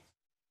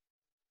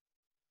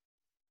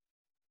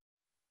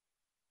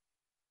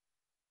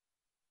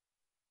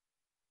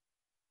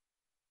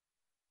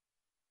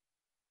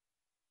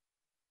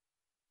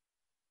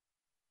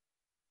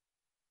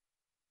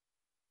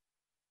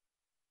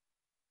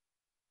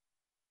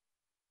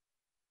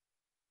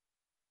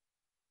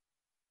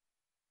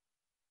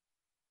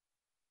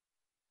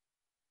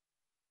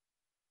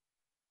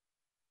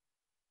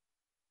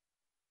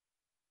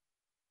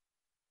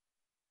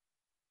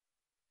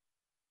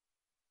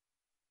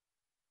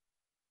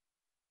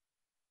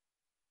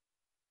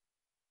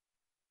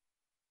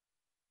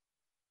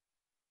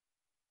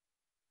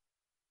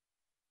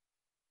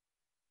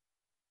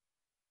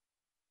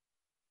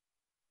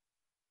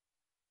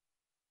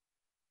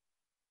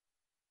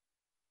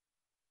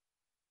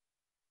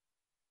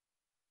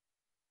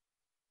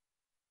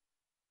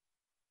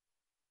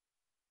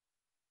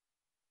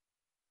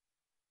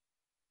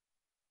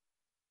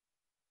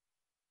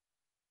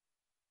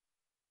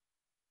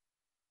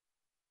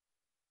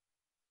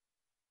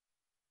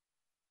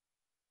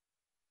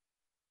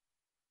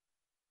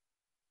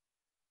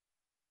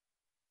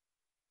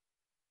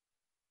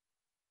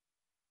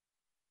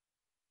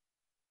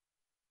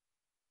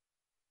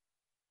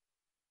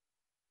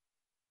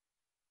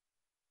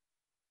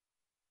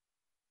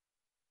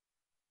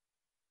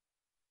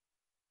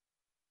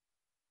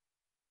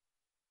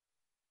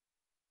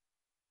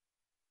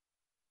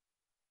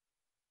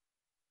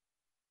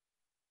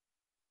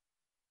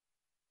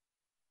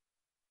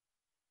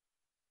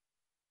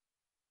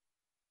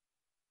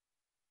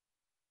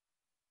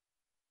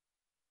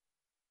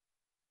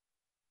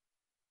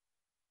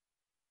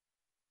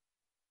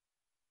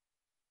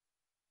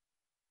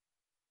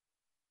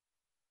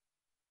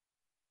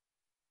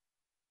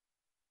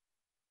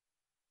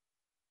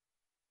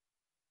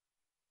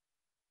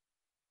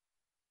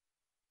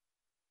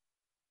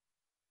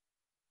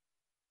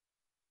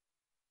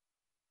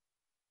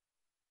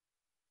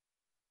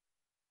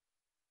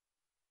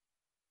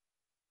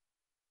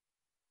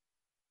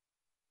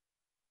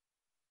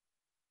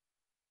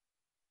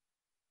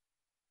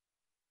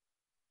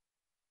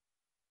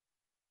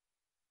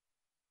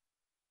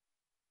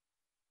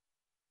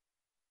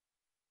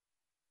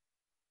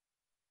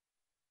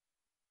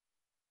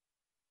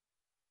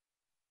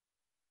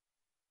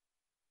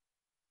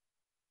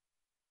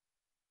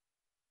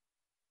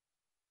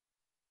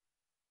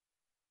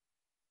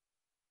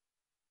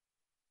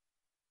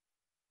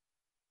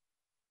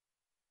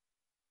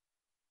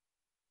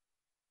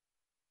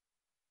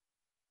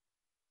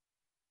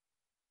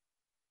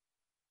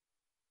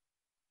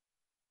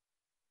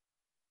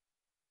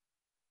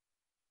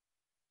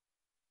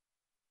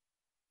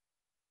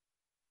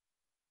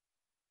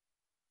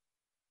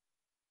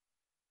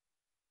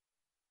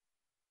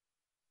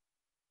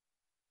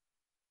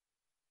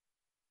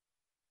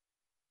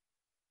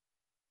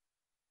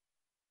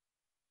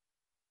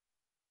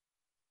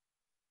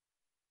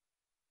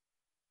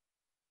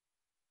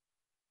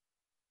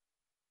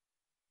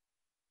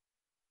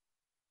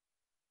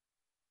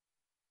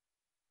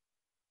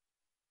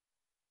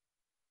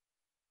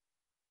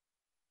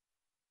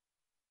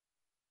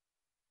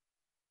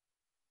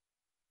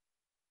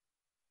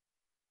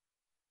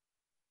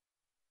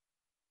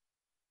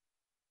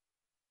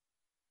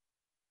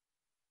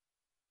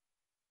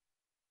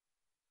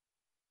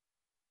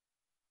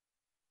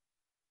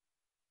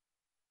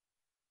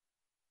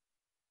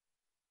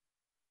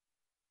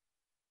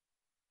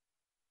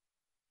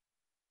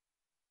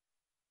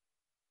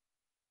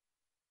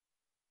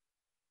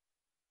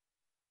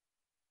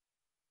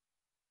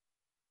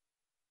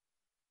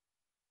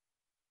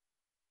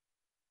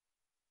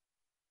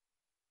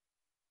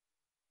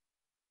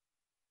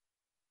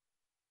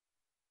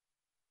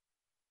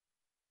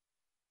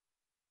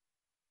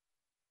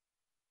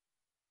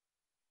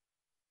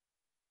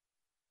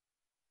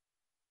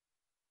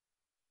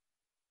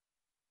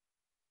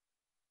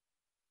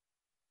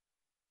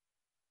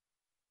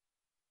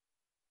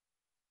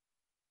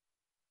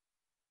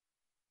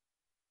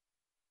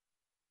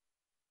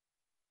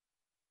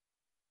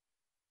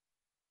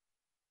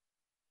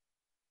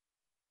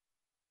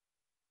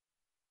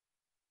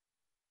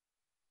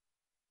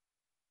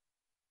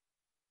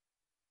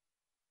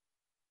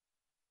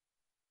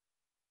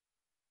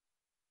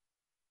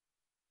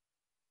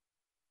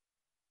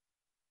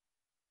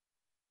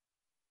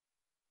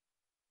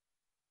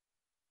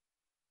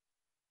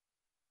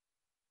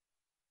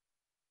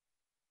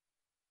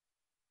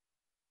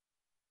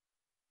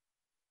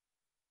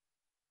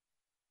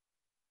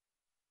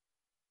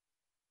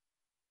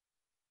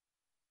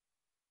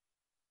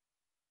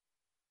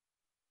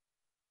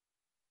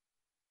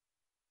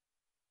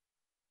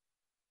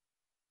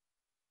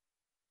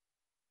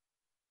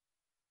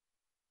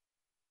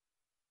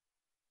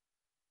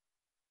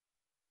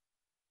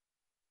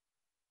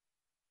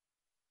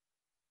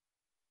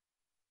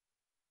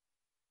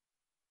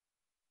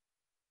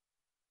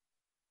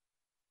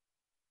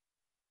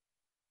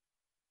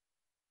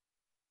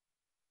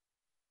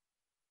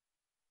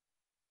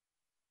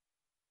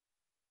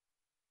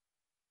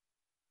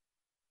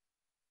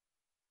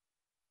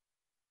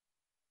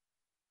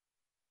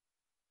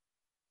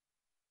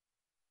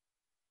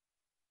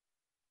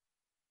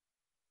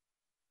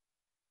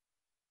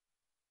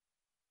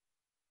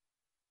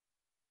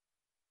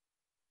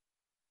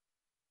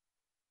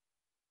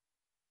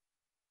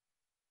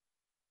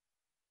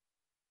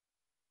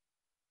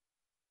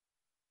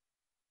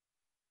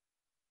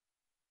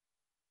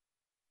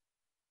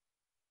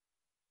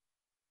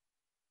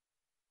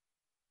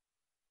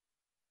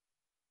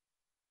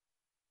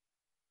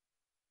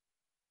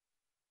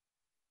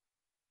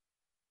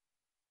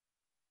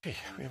 Okay,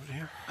 we have it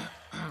here.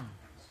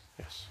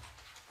 Yes.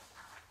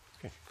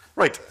 Okay.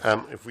 Right,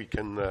 if we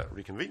can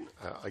reconvene.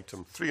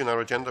 Item 3 on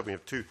our agenda, we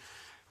have 2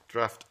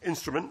 draft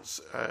instruments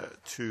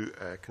to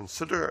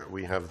consider.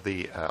 We have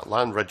the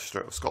Land Register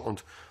of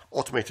Scotland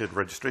Automated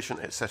Registration,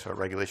 etc.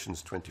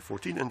 Regulations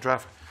 2014 in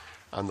draft,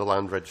 and the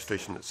Land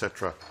Registration,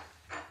 etc.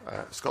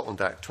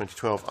 Scotland Act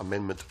 2012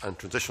 Amendment and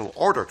Transitional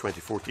Order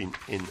 2014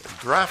 in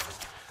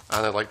draft.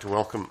 And I'd like to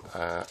welcome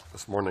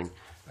this morning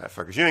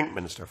Fergus Ewing,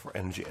 Minister for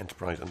Energy,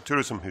 Enterprise and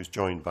Tourism, who's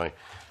joined by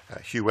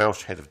Hugh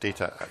Welsh, Head of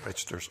Data at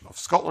Registers of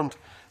Scotland,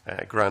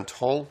 Grant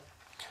Hall,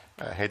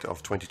 Head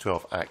of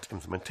 2012 Act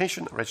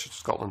Implementation at Registers of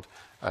Scotland,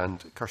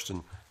 and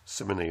Kirsten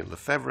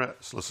Simone-Lefebvre,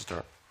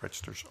 Solicitor,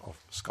 Registers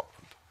of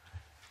Scotland.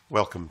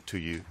 Welcome to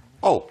you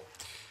all.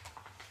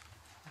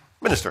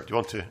 Minister, do you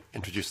want to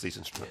introduce these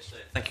instruments?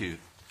 Yes, thank you,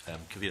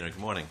 Convener. Good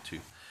morning to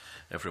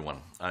everyone.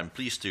 I'm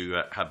pleased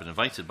to have been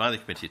invited by the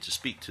committee to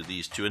speak to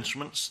these 2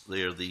 instruments.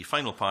 They are the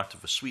final part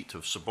of a suite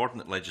of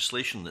subordinate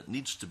legislation that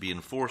needs to be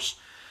in force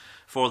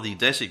for the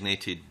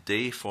designated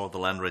day for the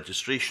land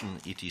registration,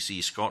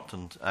 ETC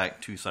Scotland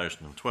Act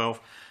 2012,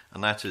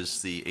 and that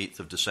is the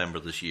 8th of December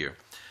this year.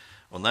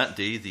 On that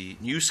day, the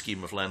new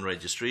scheme of land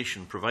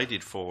registration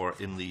provided for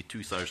in the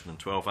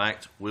 2012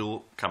 Act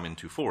will come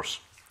into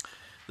force.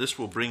 This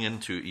will bring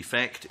into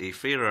effect a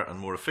fairer and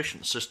more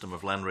efficient system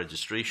of land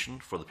registration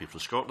for the people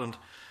of Scotland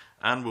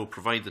and will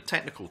provide the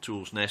technical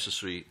tools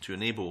necessary to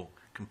enable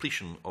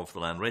completion of the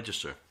land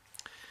register.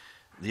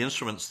 The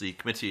instruments the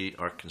committee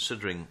are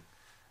considering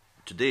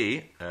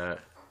today,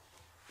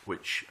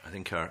 which I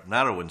think are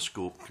narrow in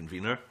scope,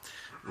 Convener,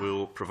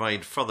 will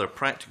provide further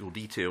practical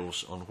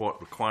details on what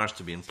requires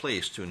to be in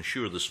place to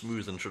ensure the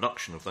smooth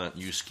introduction of that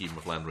new scheme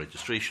of land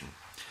registration.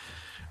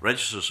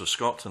 Registers of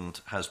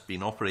Scotland has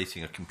been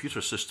operating a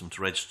computer system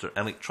to register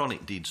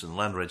electronic deeds in the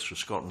Land Register of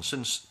Scotland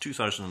since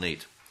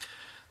 2008.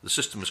 The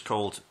system is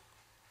called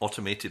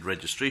Automated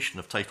Registration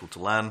of Title to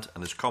Land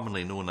and is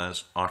commonly known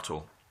as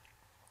ARTO.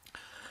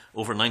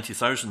 Over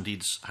 90,000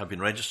 deeds have been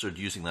registered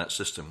using that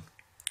system.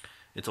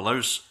 It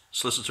allows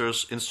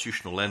solicitors,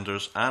 institutional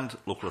lenders and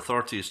local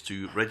authorities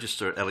to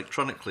register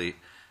electronically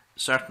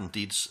certain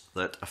deeds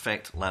that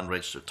affect land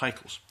registered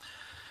titles.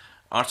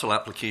 ARTO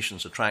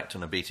applications attract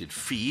an abated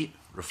fee,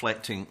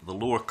 reflecting the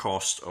lower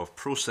cost of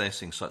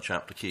processing such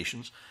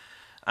applications,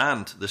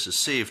 and this has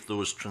saved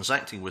those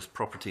transacting with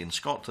property in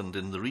Scotland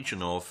in the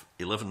region of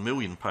 £11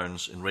 million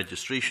in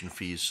registration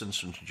fees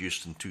since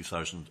introduced in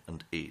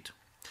 2008.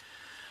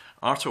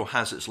 ARTO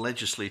has its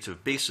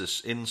legislative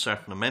basis in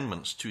certain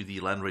amendments to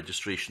the Land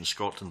Registration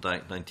Scotland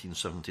Act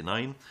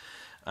 1979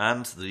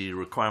 and the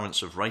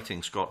requirements of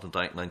Writing Scotland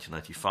Act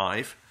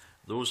 1995.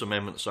 Those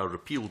amendments are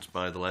repealed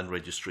by the Land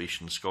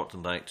Registration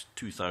Scotland Act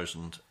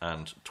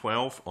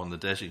 2012 on the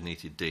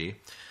designated day,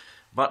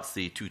 but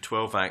the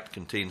 2012 Act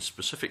contains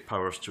specific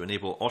powers to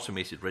enable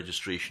automated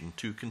registration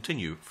to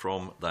continue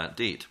from that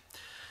date.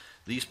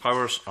 These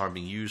powers are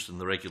being used in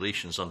the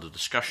regulations under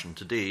discussion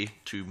today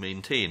to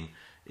maintain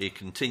a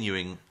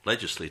continuing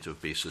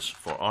legislative basis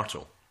for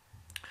ARTO.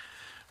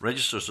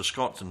 Registers of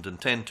Scotland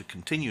intend to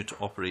continue to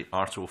operate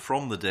ARTO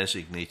from the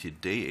designated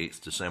day,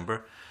 8th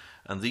December,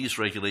 and these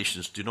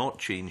regulations do not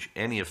change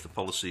any of the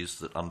policies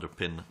that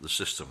underpin the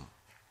system.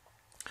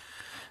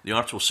 The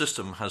ARTO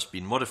system has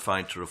been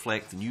modified to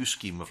reflect the new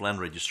scheme of land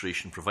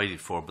registration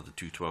provided for by the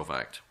 2012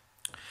 Act.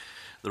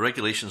 The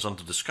regulations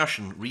under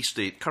discussion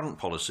restate current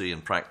policy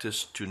and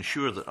practice to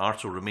ensure that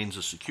ARTO remains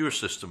a secure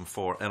system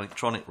for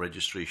electronic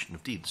registration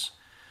of deeds.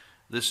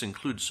 This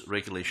includes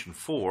Regulation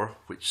 4,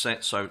 which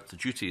sets out the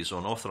duties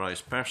on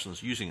authorised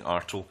persons using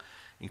ARTO,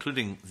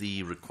 including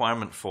the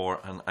requirement for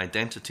an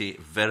identity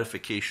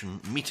verification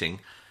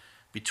meeting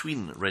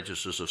between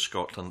Registers of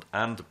Scotland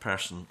and the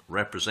person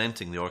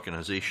representing the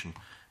organisation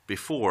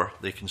before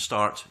they can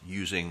start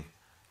using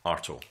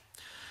ARTO.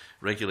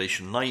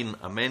 Regulation 9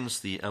 amends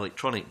the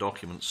Electronic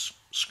Documents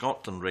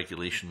Scotland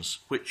regulations,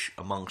 which,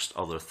 amongst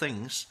other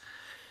things,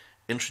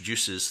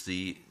 introduces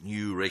the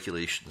new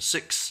Regulation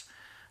 6,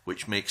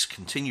 which makes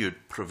continued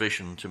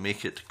provision to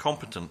make it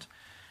competent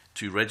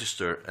to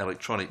register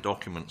electronic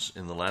documents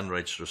in the Land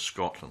Register of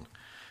Scotland,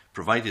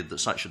 provided that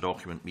such a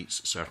document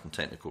meets certain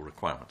technical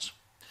requirements.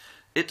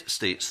 It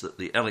states that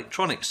the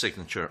electronic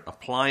signature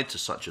applied to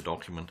such a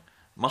document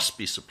must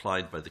be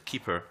supplied by the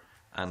keeper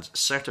and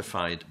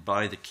certified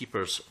by the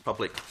keeper's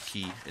public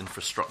key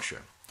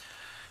infrastructure.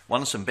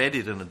 Once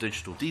embedded in a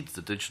digital deed,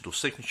 the digital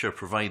signature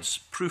provides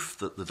proof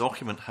that the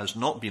document has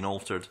not been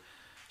altered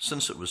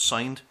since it was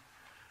signed,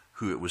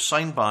 who it was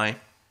signed by,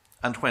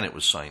 and when it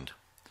was signed.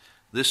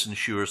 This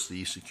ensures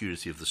the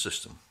security of the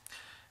system.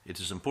 It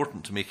is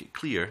important to make it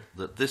clear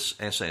that this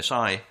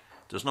SSI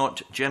does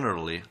not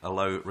generally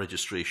allow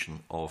registration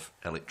of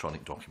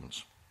electronic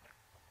documents.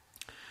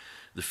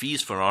 The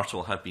fees for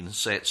ARTO have been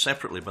set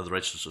separately by the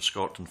Registers of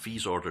Scotland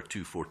Fees Order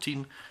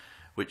 214,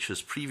 which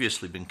has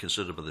previously been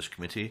considered by this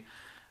committee.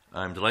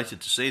 I am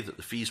delighted to say that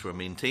the fees were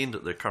maintained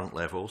at their current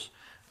levels,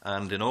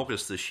 and in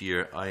August this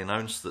year I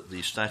announced that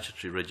the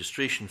statutory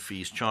registration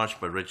fees charged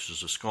by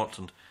Registers of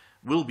Scotland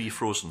will be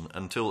frozen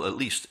until at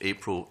least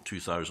April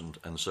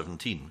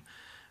 2017,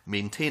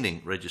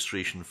 maintaining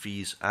registration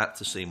fees at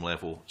the same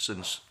level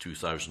since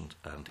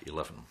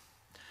 2011.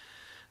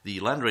 The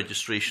Land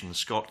Registration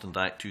Scotland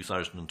Act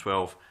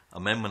 2012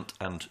 Amendment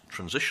and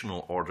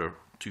Transitional Order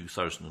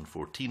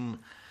 2014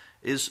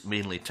 is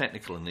mainly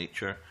technical in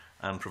nature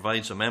and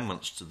provides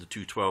amendments to the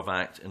 212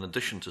 Act in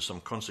addition to some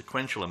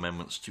consequential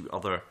amendments to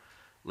other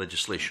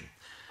legislation.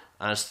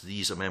 As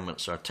these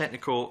amendments are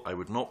technical, I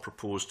would not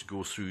propose to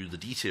go through the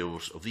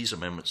details of these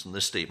amendments in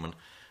this statement,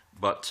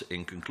 but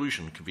in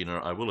conclusion,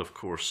 Convener, I will of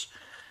course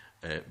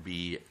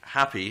be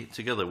happy,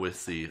 together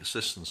with the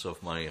assistance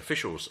of my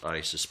officials,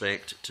 I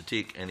suspect, to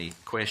take any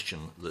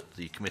question that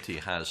the committee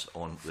has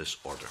on this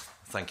order.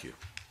 Thank you.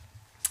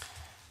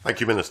 Thank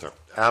you, Minister.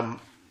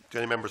 Do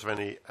any members have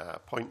any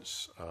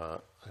points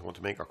they want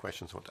to make or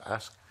questions they want to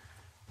ask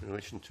in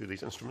relation to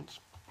these instruments?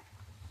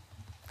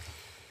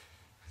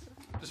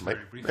 Just very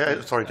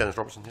briefly, sorry, Dennis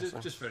Robertson. Yes,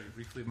 just very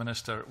briefly,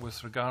 Minister,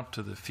 with regard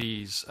to the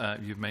fees,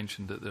 you've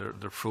mentioned that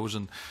they're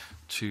frozen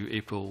to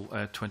April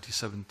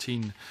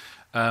 2017.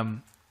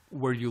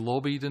 Were you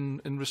lobbied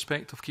in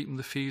respect of keeping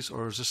the fees,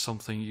 or is this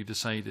something you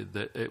decided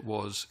that it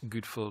was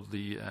good for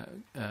the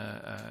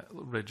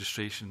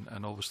registration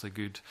and obviously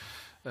good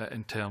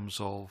in terms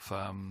of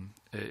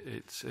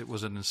it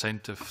was an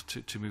incentive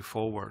to move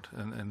forward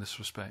in this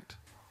respect?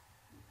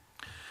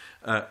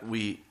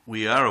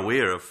 We are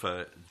aware of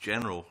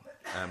general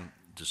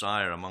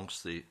desire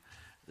amongst the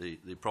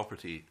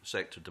property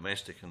sector,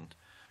 domestic and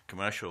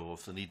commercial,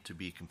 of the need to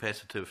be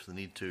competitive, the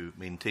need to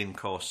maintain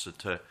costs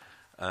at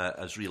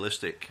as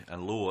realistic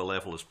and low a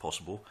level as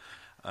possible,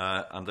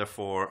 and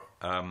therefore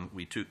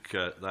we took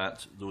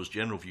those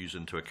general views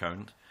into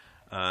account.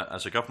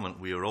 As a government,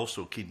 we are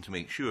also keen to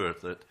make sure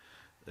that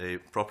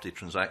property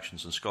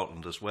transactions in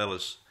Scotland, as well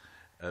as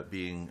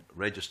being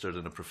registered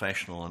in a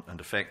professional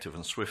and effective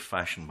and swift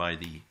fashion by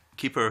the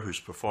keeper, whose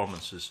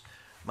performance has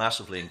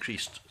massively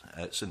increased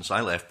since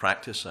I left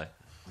practice,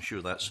 I'm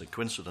sure that's a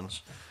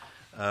coincidence,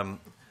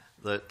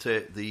 that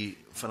the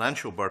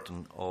financial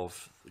burden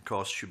of the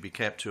costs should be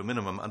kept to a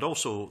minimum, and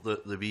also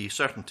that there be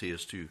certainty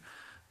as to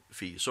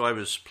fees. So I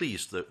was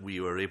pleased that we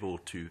were able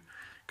to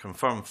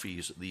confirm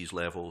fees at these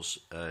levels,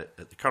 at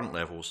the current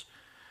levels,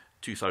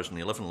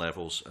 2011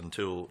 levels,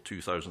 until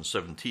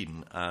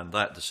 2017, and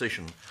that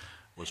decision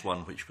was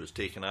one which was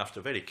taken after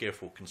very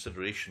careful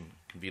consideration,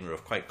 Convener,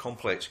 of quite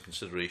complex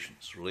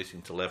considerations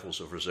relating to levels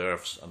of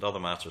reserves and other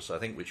matters, I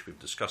think, which we've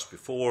discussed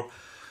before,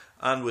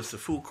 and with the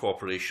full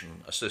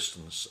cooperation,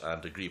 assistance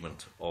and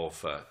agreement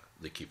of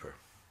the keeper.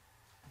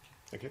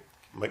 Thank you.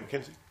 Mike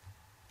Mackenzie.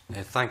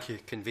 Thank you,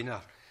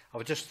 Convener. I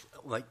would just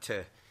like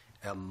to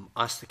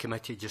ask the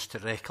committee just to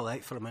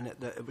recollect for a minute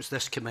that it was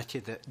this committee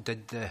that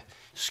did the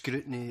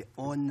scrutiny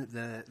on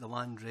the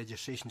Land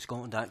Registration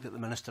Scotland Act that the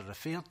Minister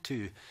referred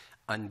to,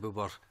 and we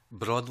were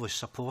broadly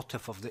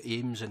supportive of the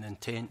aims and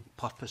intent,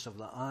 purpose of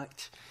the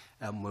Act.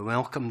 We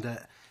welcomed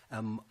it,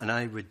 and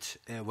I would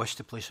wish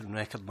to place on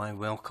record my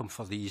welcome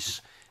for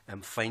these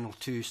final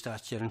two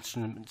statutory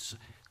instruments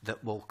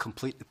that will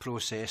complete the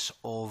process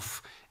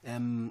of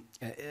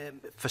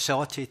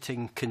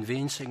facilitating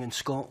conveyancing in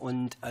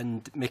Scotland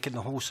and making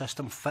the whole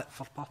system fit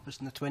for purpose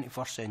in the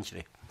 21st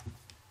century.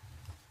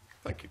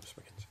 Thank you, Mr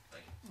Mackenzie.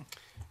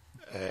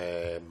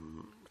 I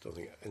don't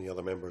think any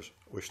other members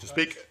wish to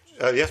speak.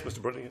 Yes, Mr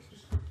Berrie. Yes.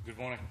 Good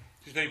morning.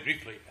 Just very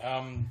briefly,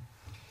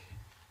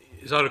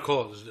 as I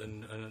recall it,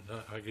 and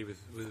I agree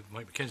with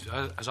Mike Mackenzie,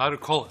 as I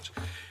recall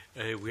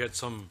it, we had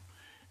some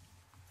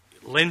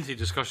lengthy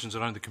discussions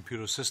around the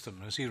computer system.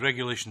 And I see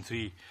Regulation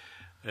 3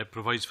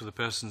 provides for the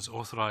persons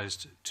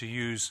authorised to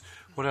use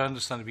what I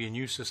understand to be a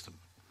new system.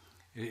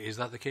 Is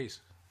that the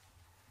case?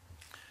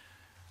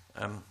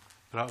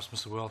 Perhaps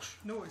Mr Welsh?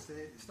 No, it's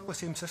still the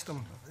same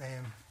system.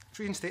 It's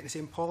reinstating the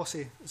same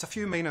policy. There's a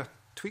few minor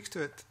tweaks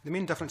to it. The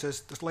main difference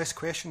is there's less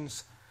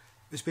questions.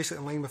 It's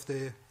basically in line with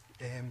the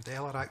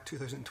LR Act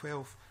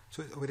 2012.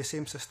 So it'll be the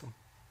same system.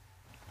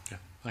 Yeah,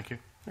 thank you.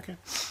 Okay.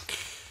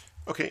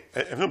 Okay,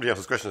 if nobody else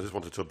has questions, I just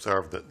wanted to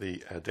observe that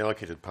the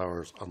Delegated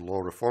Powers and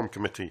Law Reform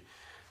Committee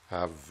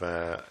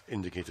have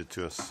indicated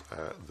to us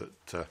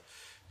that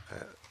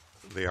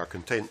they are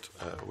content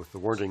with the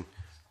wording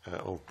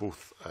of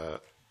both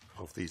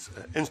of these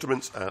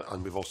instruments,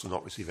 and we've also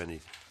not received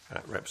any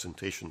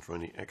representation from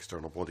any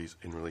external bodies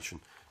in relation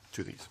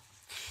to these.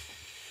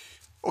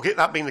 Okay,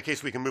 that being the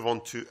case, we can move on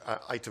to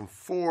item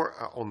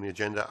 4 on the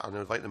agenda, and I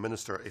would like the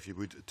Minister, if you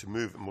would, to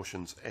move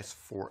motions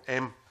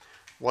S4M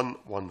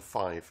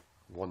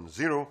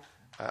 11510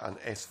 and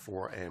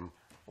S4M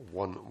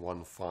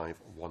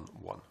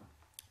 11511.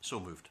 So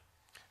moved.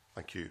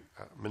 Thank you,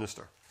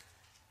 Minister.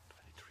 Do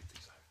I need to read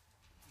these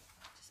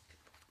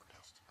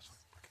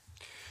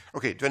out?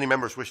 Okay, do any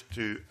members wish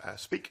to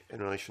speak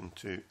in relation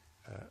to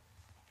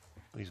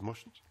these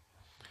motions?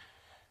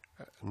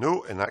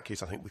 No, in that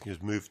case I think we can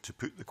just move to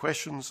put the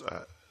questions.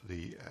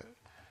 The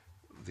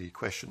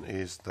question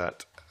is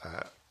that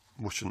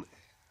motion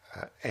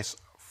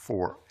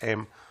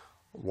S4M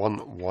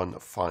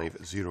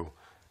 1150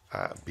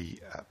 be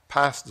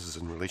passed. This is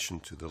in relation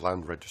to the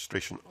Land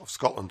Registration of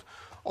Scotland,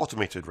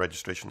 Automated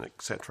Registration,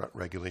 etc.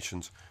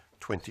 Regulations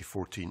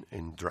 2014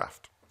 in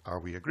draft. Are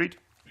we agreed?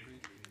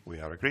 We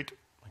are agreed.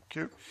 Thank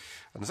you.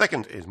 And the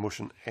second is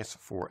motion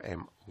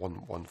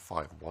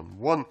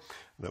S4M11511,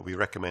 that we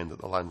recommend that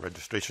the Land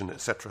Registration,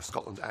 etc.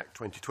 Scotland Act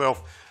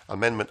 2012,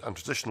 Amendment and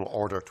Transitional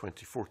Order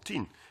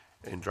 2014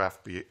 in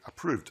draft be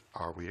approved.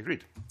 Are we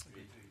agreed?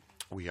 Agreed.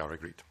 We are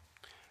agreed.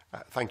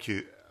 Thank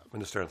you,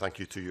 Minister, and thank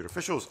you to your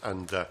officials.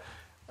 And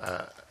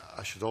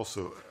I should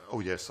also, I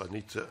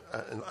need to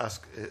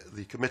ask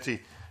the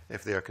committee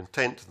if they are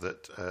content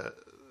that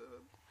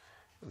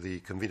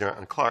the convener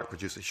and clerk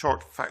produce a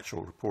short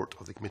factual report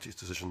of the committee's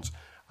decisions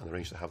and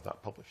arrange to have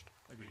that published.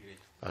 Agreed.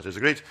 That is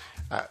agreed.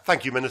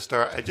 Thank you,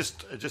 Minister. It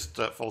just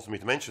falls to me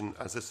to mention,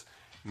 as this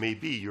may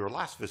be your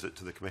last visit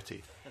to the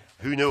committee,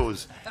 who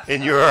knows,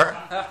 in your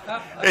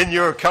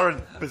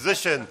current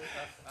position,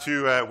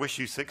 to wish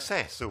you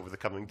success over the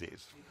coming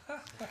days.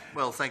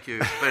 Well, thank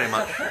you very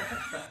much,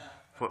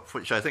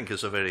 which I think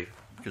is a very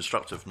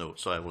constructive note,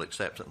 so I will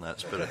accept it in that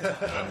spirit.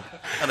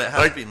 And it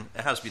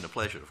has been a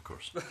pleasure, of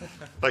course.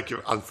 Thank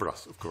you, and for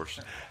us, of course.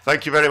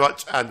 Thank you very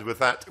much, and with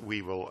that,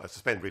 we will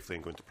suspend briefly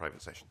and go into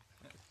private session.